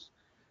can use.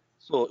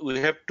 So we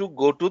have to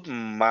go to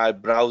my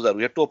browser.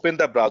 We have to open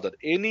the browser.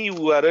 Any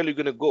URL you're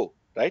gonna go,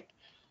 right?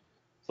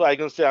 So I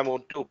can say I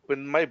want to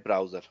open my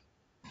browser.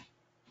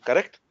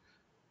 Correct?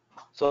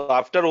 So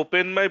after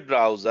open my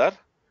browser,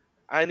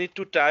 I need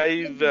to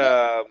type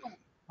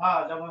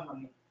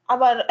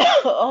আবার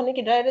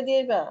অনেকে driver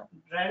দিয়েবা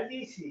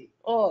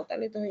ও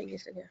তাহলে তো হয়ে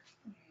গেছে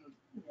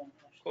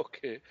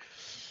okay.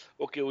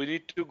 Okay, we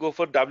need to go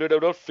for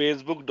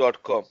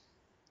www.facebook.com.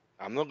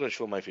 I'm not going to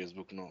show my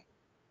Facebook, no.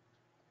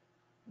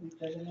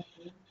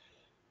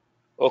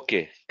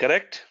 Okay,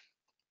 correct?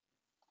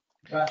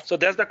 So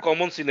that's the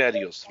common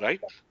scenarios,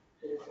 right?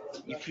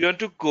 If you want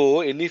to go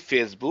any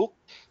Facebook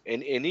and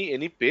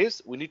any page,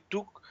 we need to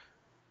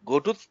go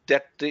to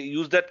that,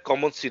 use that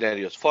common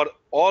scenarios for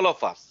all of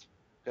us,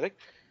 correct?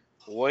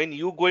 When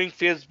you going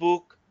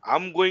Facebook,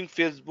 I'm going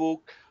Facebook,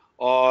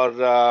 or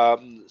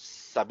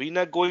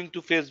Sabina going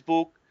to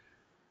Facebook,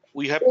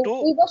 we have to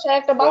তুই বসে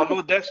একটা বালতি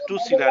follow those two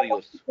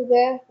scenarios.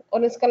 যে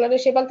orange কালারের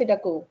সেই বালতিটা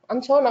কো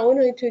আনছো না ওই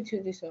নই থুই থুই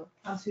দিছো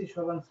আনছি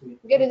সব আনছি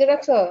গ্যারেজে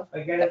রাখছো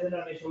ওই গ্যারেজে না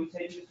ওই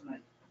সাইডে কিছু নাই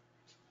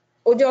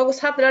ওই যে অগো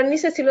ছাত্রার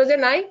নিচে ছিল যে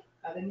নাই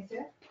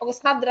অগো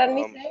ছাত্রার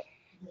নিচে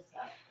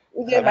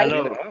ওই যে বাইরে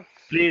Hello.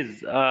 Please,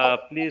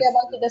 please.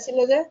 বাকিটা ছিল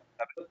যে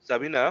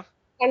Sabina,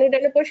 পানিটা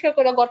পরিষ্কার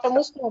করে ঘরটা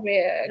মুছতে হবে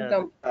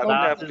একদম Sabina,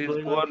 Class is please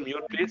going go on. on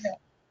mute, please.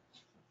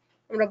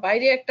 আমরা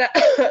বাইরে একটা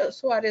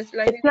sewerage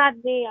line It's not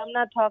me. I'm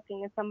not talking.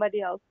 It's somebody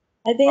else.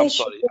 I think I'm it's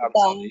sorry. Shukla I'm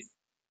sorry.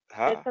 Das.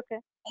 Huh? It's okay.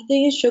 I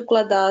think it's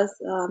Shukla Das.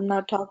 I'm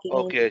not talking.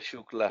 Okay,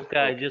 Shukla. Okay,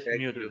 I Okay, just thank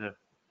muted you. her.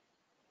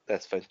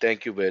 That's fine. Thank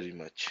you very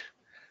much.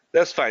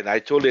 That's fine. I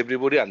told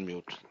everybody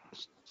unmute.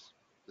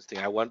 This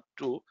thing I want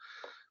to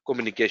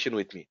communication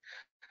with me.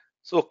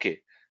 So okay.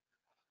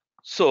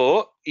 So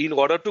in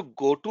order to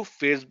go to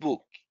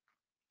Facebook,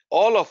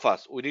 all of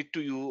us we need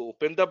to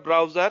open the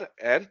browser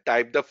and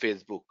type the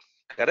Facebook.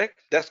 Correct?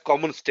 That's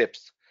common steps.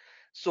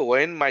 So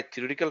when my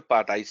theoretical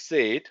part I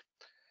said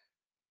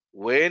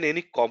when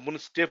any common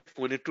step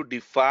we need to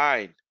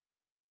define,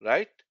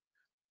 right?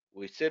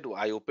 We said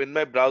I open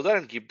my browser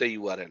and give the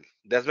URL.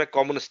 That's my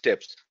common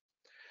steps.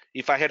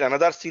 If I had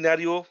another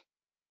scenario,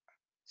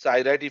 so I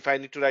write if I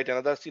need to write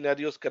another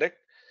scenarios, correct?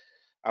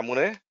 I'm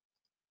gonna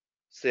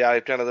say I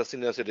have another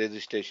scenario, say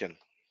registration.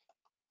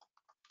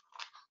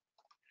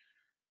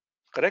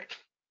 Correct?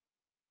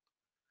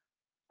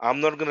 I'm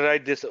not gonna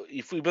write this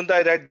if even though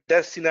I write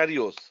that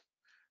scenarios,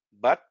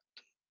 but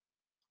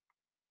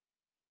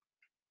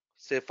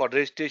say for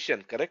registration,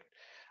 correct?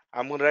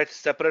 I'm gonna write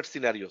separate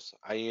scenarios.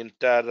 I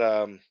enter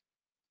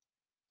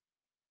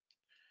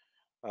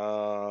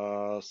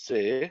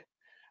say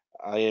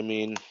I am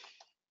in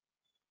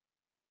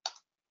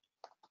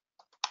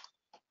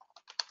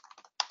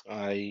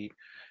I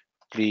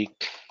click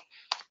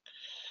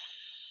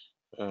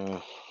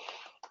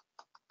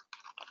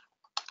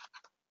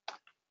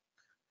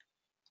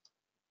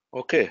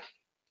okay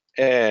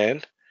and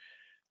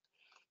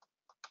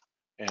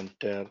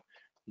enter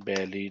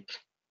valid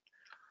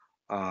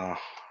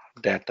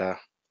data,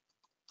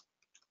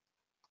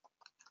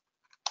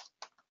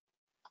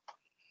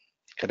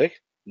 correct?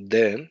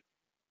 Then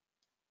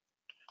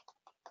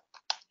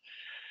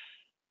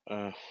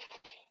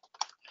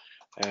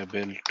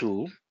able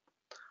to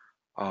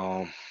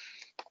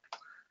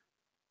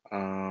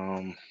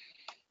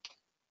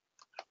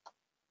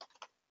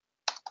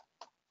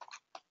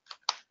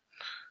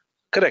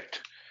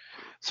correct.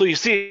 So you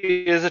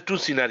see there's two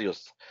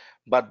scenarios,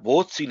 but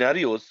both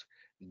scenarios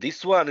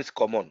this one is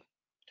common.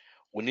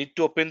 We need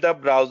to open the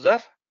browser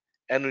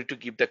and we need to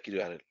give the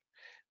URL.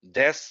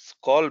 That's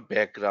called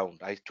background.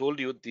 I told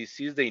you this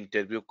is the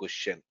interview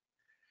question.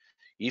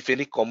 If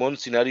any common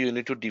scenario you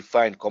need to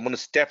define, common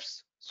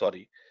steps,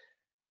 sorry,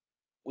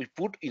 we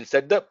put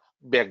inside the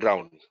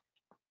background.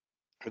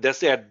 That's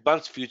the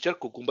advanced feature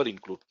Cucumber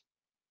include.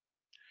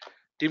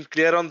 Team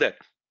clear on that?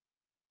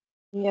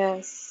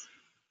 Yes.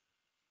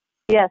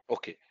 Yes.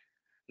 Okay.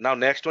 Now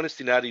next one is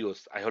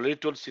scenarios. I already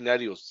told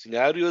scenarios.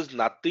 Scenario is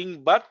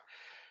nothing but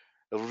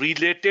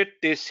related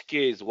test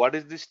case. What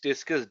is this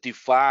test case?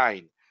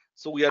 Define.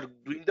 So we are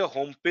doing the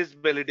home page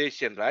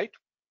validation, right?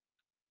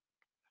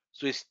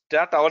 So we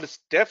start our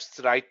steps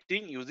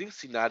writing using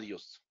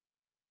scenarios,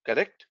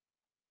 correct?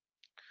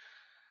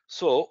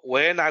 So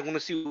when I'm going to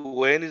see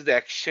when is the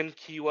action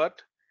keyword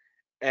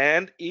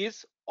and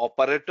is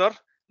operator,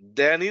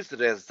 then is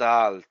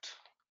result,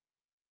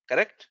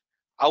 correct?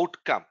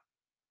 Outcome.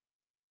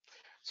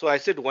 So I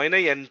said when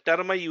I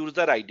enter my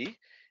user ID,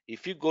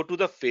 if you go to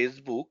the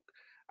Facebook,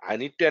 I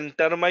need to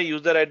enter my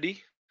user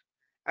ID,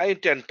 I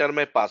need to enter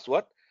my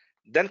password,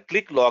 then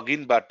click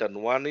login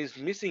button. One is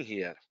missing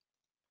here.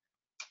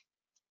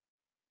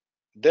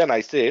 Then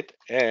I said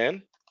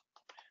and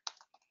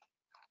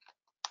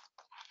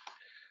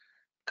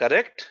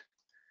correct,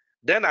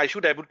 then I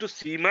should able to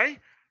see my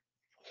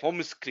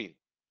home screen.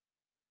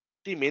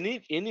 Team,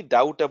 any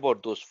doubt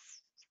about those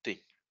things?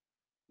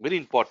 Very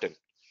important.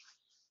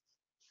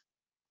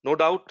 No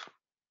doubt.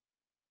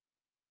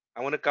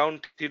 I want to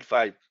count till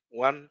 5.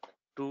 1,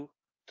 2,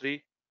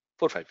 3,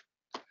 4, 5.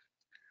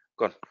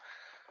 Gone.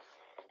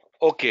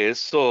 Okay,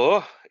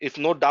 so if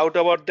no doubt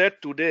about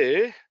that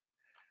today,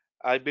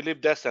 I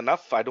believe that's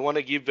enough. I don't want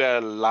to give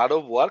a lot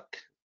of work.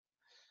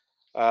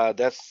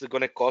 That's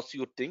going to cost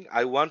you thing.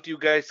 I want you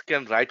guys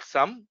can write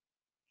some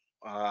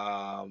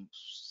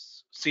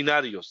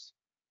scenarios.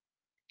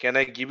 Can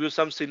I give you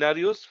some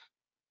scenarios?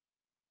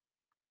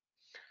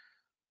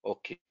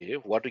 Okay,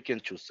 what we can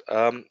choose.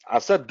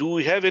 Asa, do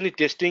we have any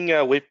testing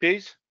web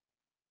page?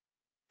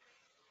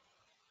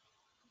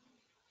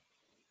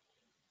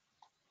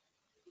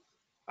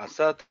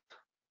 Asad,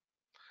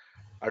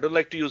 I don't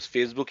like to use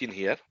Facebook in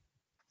here.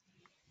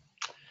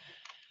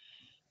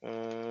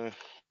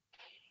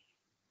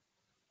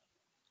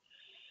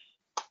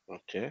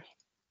 Okay.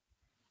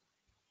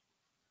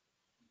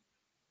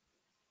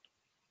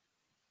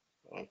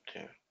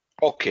 Okay.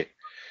 Okay.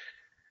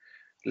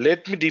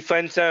 Let me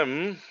define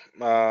some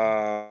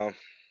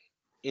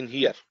in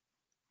here.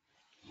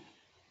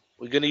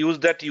 We're going to use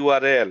that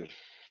URL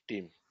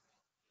team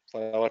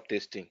for our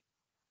testing.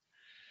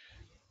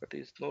 But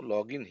there's no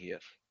login here.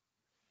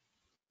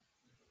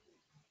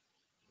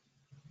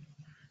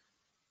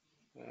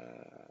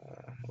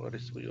 What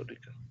is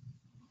Biotica?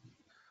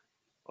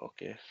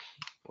 Okay.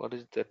 What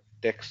is the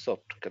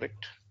TechSoft,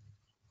 correct?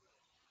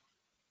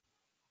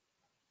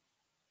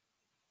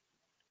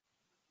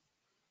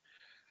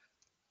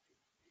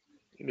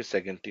 Give me a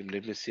second, team.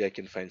 Let me see. I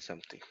can find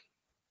something.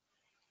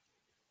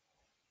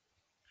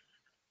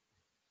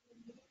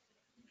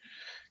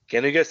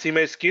 Can you guys see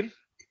my screen?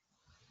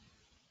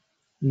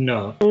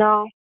 No.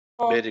 No.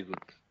 Very good.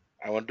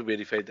 I want to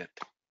verify that.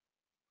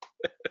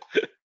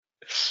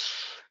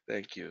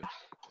 Thank you.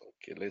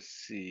 Okay, let's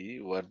see.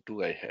 What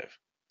do I have?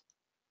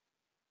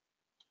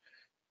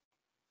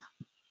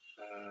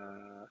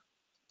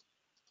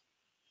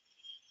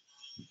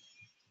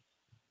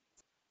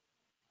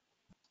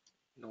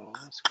 No,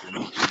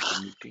 screen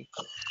meeting.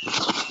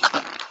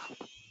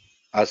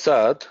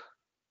 Asad,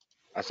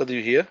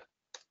 you here?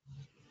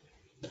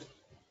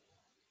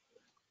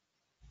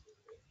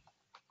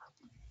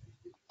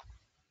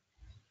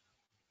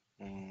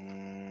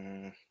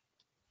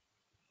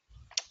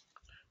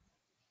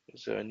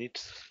 So I need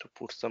to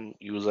put some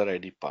user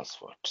ID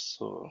password.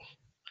 So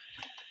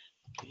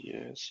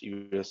yes,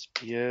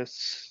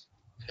 USPS.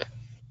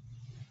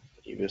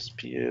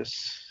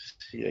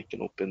 See, I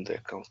can open the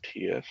account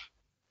here.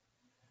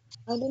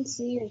 I don't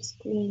see your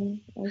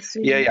screen. I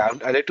see. Yeah.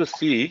 I like to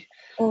see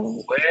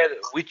Oh,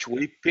 which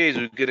web page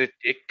we're gonna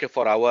take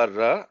for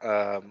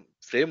our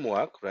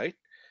framework, right?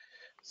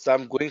 So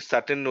I'm going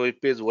certain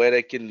web page where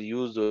I can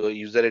use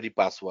user ID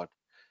password.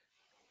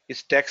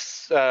 Is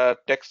text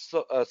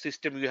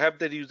system? You have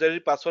the user ID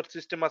password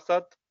system,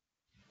 Asad?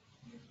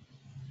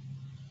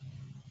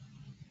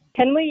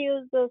 Can we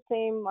use the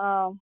same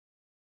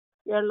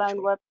airline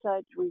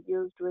website we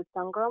used with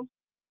Sangram?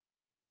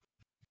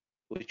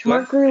 Which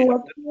one? Mercury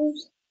Web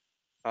Tours?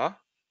 Huh?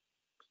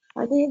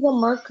 I think the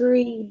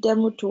Mercury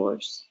Demo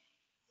Tours.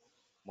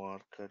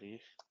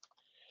 Mercury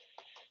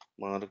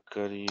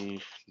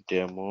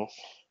demo.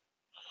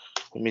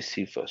 Let me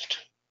see first.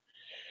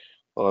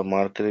 Or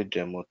Mercury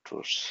demo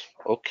tours.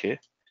 Okay.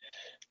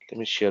 Let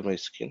me share my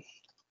screen.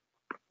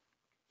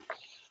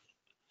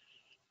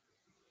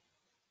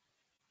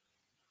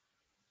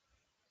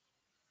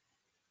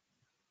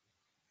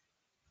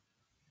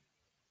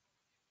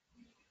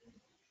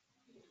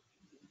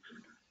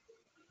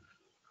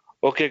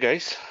 Okay,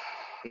 guys.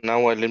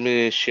 Now let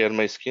me share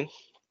my screen.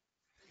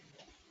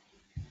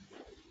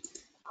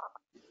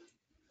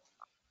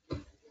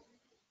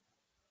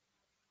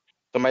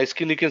 So my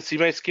screen, you can see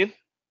my screen?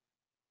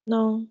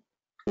 No.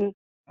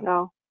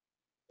 No.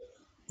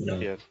 No.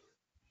 Here.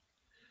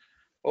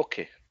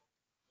 Okay.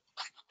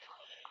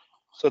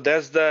 So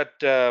that's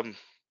that.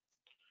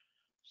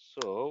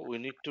 So we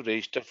need to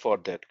register for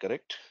that,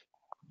 correct?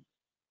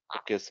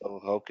 Okay.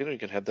 So how can we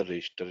can have the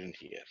register in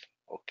here?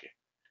 Okay.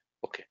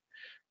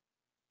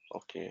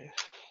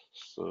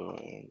 So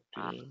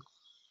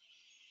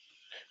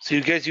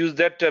you guys used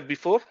that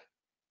before?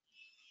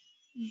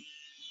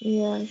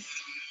 Yes.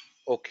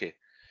 Okay.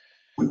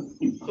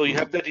 So you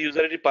have that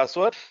user ID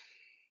password?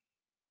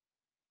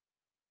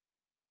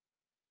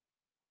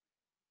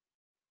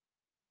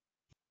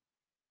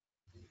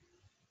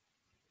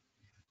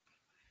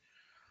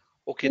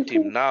 Okay,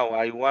 team. Now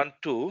I want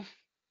to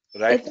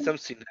write some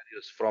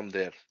scenarios from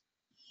there.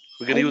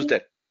 We're gonna use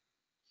that.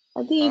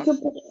 I think you can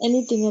put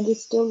anything and it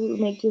still will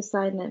make you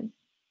sign in.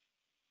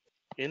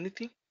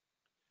 Anything?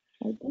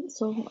 I think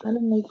so. I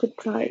don't know. You could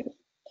try it.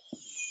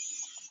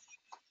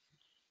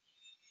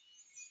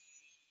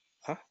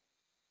 Huh?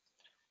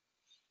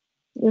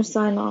 Your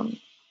sign on.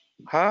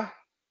 Huh?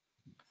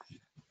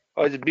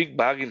 Oh, it's a big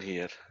bug in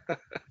here.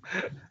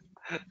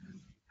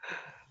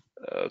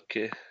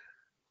 Okay.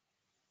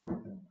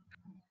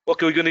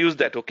 Okay, we're gonna use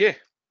that. Okay.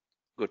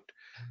 Good.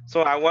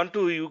 So I want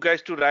you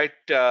guys to write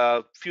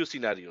few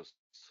scenarios.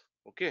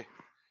 Okay.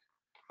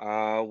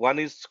 One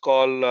is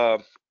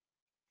called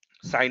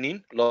sign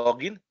in,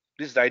 login.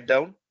 Please write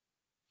down.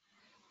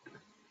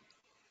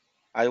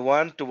 I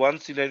want one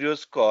scenario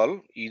is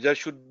called user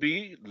should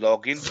be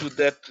login to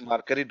that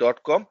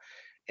mercury.com,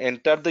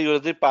 enter the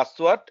user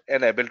password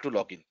and able to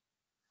login.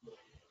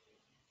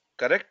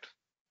 Correct?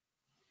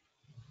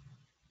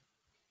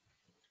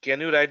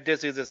 Can you write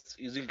this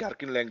using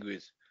Gherkin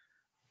language?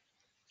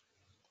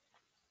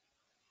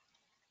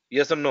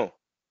 Yes or no?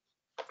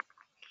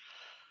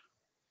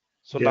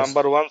 So Yes.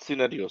 number one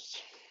scenarios.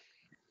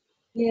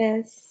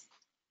 Yes.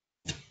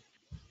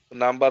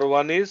 Number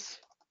one is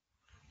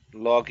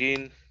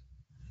login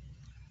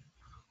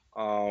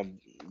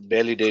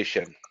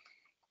validation.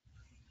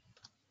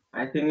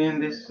 I think in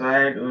this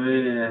site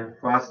we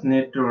first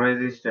need to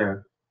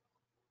register.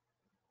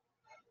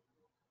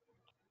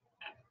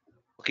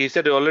 Okay, he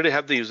said you already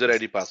have the user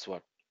ID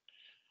password.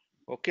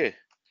 Okay.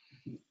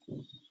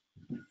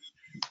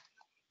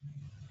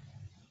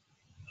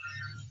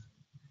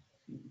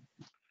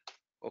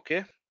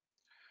 Okay.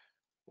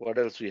 What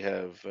else we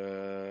have?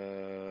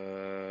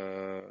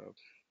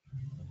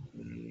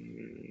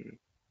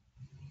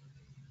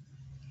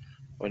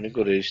 When you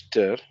go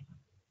register,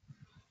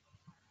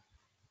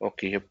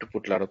 okay, you have to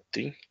put a lot of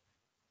things.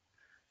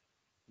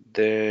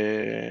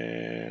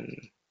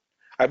 Then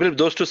I believe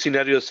those two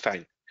scenarios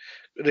fine.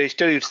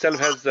 register itself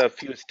has a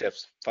few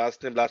steps: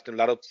 first name, last name,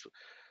 lot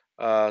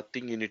of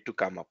thing you need to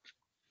come up.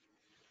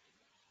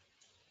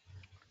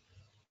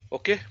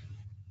 Okay.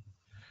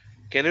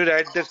 Can you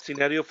write that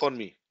scenario for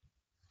me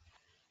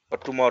for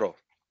tomorrow?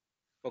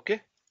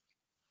 Okay.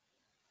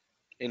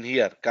 In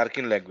here,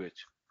 Karkin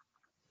language.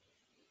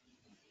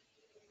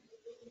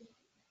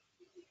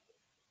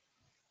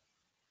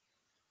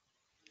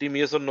 Team,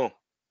 yes or no?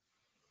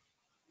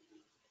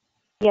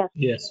 Yes.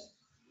 Yes.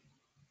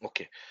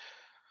 Okay.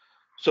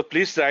 So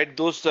please write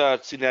those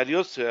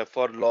scenarios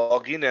for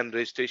login and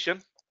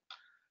registration.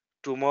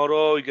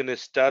 Tomorrow we're gonna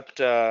start.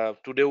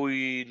 Today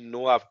we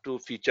know up to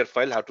feature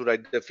file, how to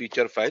write the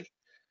feature file,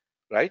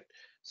 right?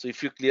 So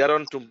if you clear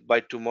on by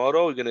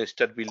tomorrow, we're gonna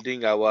start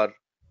building our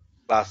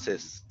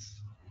classes,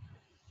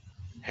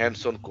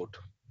 hands-on code.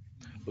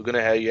 We're gonna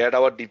add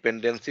our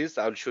dependencies.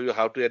 I'll show you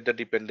how to add the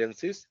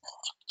dependencies.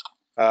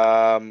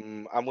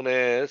 I'm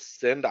gonna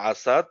send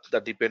Asad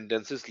the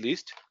dependencies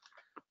list.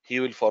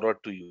 He will forward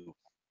to you.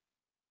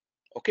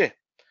 Okay.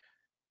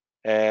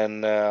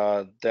 And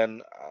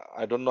then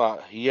I don't know.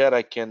 Here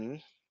I can.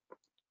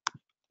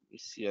 Let me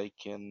see. I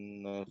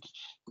can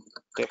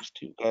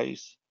text you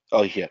guys.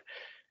 Oh, here.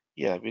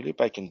 Yeah, I believe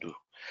I can do.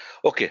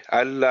 Okay,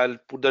 I'll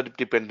put the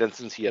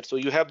dependencies here. So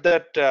you have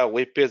that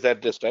web page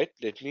address, right?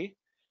 Let me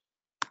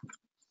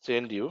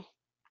send you.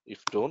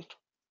 If don't.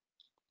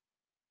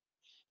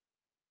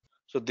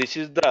 So this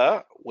is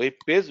the web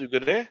page we're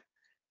gonna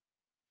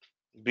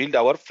build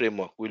our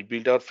framework. We'll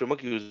build our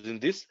framework using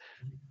this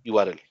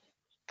URL.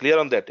 Clear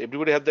on that?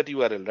 Everybody have that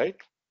URL, right?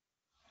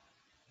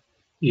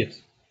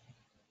 Yes.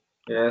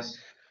 Yes.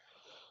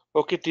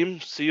 Okay, team.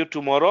 See you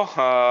tomorrow.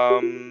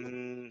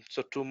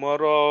 So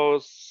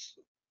tomorrow's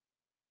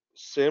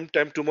same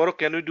time. Tomorrow,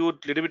 can we do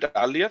it a little bit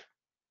earlier?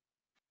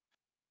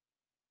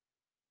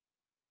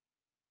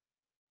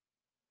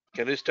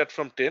 Can we start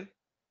from 10?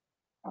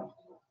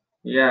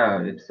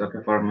 Yeah, it's okay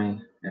for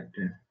me.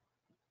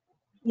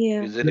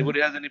 Yeah. Is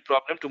anybody has any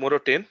problem tomorrow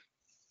 10?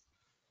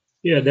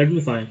 Yeah, that will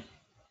be fine.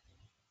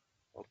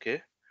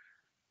 Okay.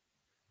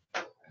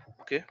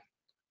 Okay.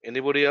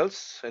 Anybody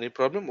else? Any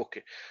problem?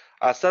 Okay.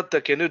 Asad,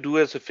 can you do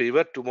us a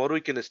favor? Tomorrow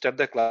we can start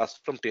the class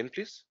from 10,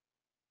 please.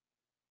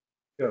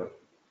 Sure.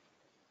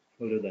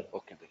 We'll do that.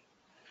 Okay then.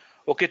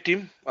 Okay,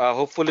 team.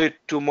 Hopefully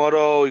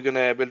tomorrow we're gonna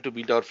able to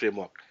build our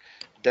framework.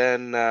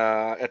 Then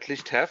at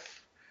least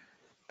half,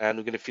 and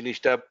we're gonna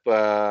finish up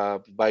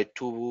by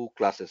 2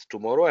 classes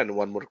tomorrow and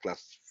 1 more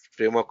class.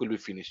 Framework will be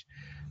finished.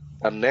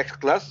 Our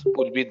next class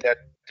will be that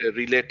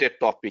related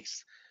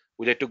topics.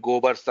 We have to go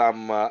over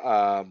some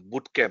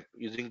boot camp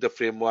using the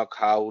framework,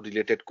 how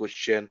related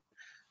question,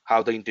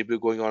 how the interview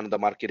going on in the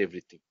market,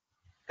 everything.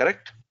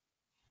 Correct?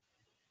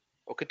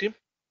 Okay, team.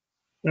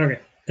 Okay.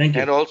 Thank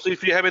you. And also,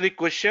 if you have any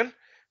question,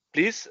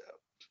 please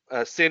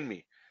send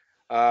me.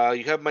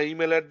 You have my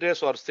email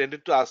address, or send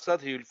it to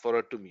Asad. He will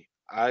forward to me.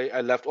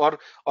 I left, or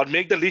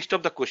make the list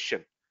of the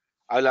question.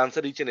 I'll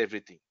answer each and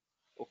everything.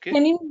 Okay.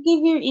 Can you give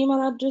your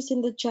email address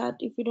in the chat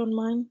if you don't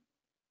mind?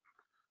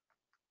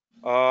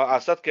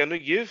 Asad, can we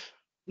give?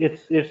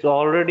 It's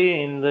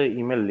already in the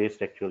email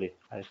list actually.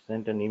 I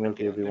sent an email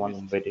Okay, to let me everyone see.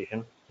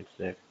 invitation. It's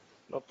there.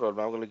 No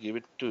problem. I'm gonna give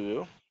it to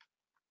you.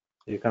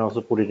 You can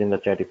also put it in the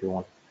chat if you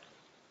want.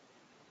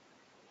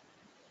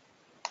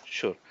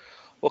 Sure.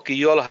 Okay,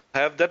 you all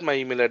have that, my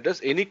email address.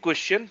 Any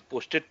question,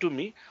 post it to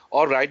me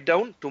or write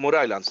down. Tomorrow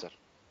I'll answer.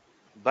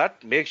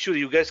 But make sure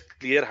you guys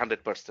clear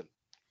 100%.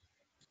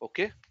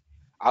 Okay.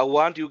 I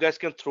want you guys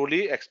can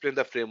thoroughly explain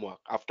the framework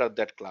after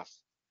that class.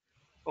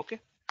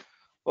 Okay.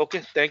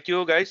 Okay. Thank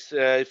you, guys.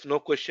 If no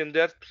question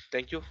there,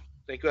 thank you.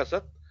 Thank you,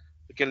 Asad.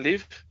 You can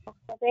leave.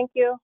 Thank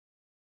you.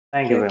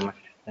 Thank you very much.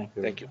 Thank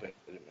you. Thank you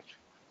very much.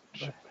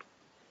 Bye.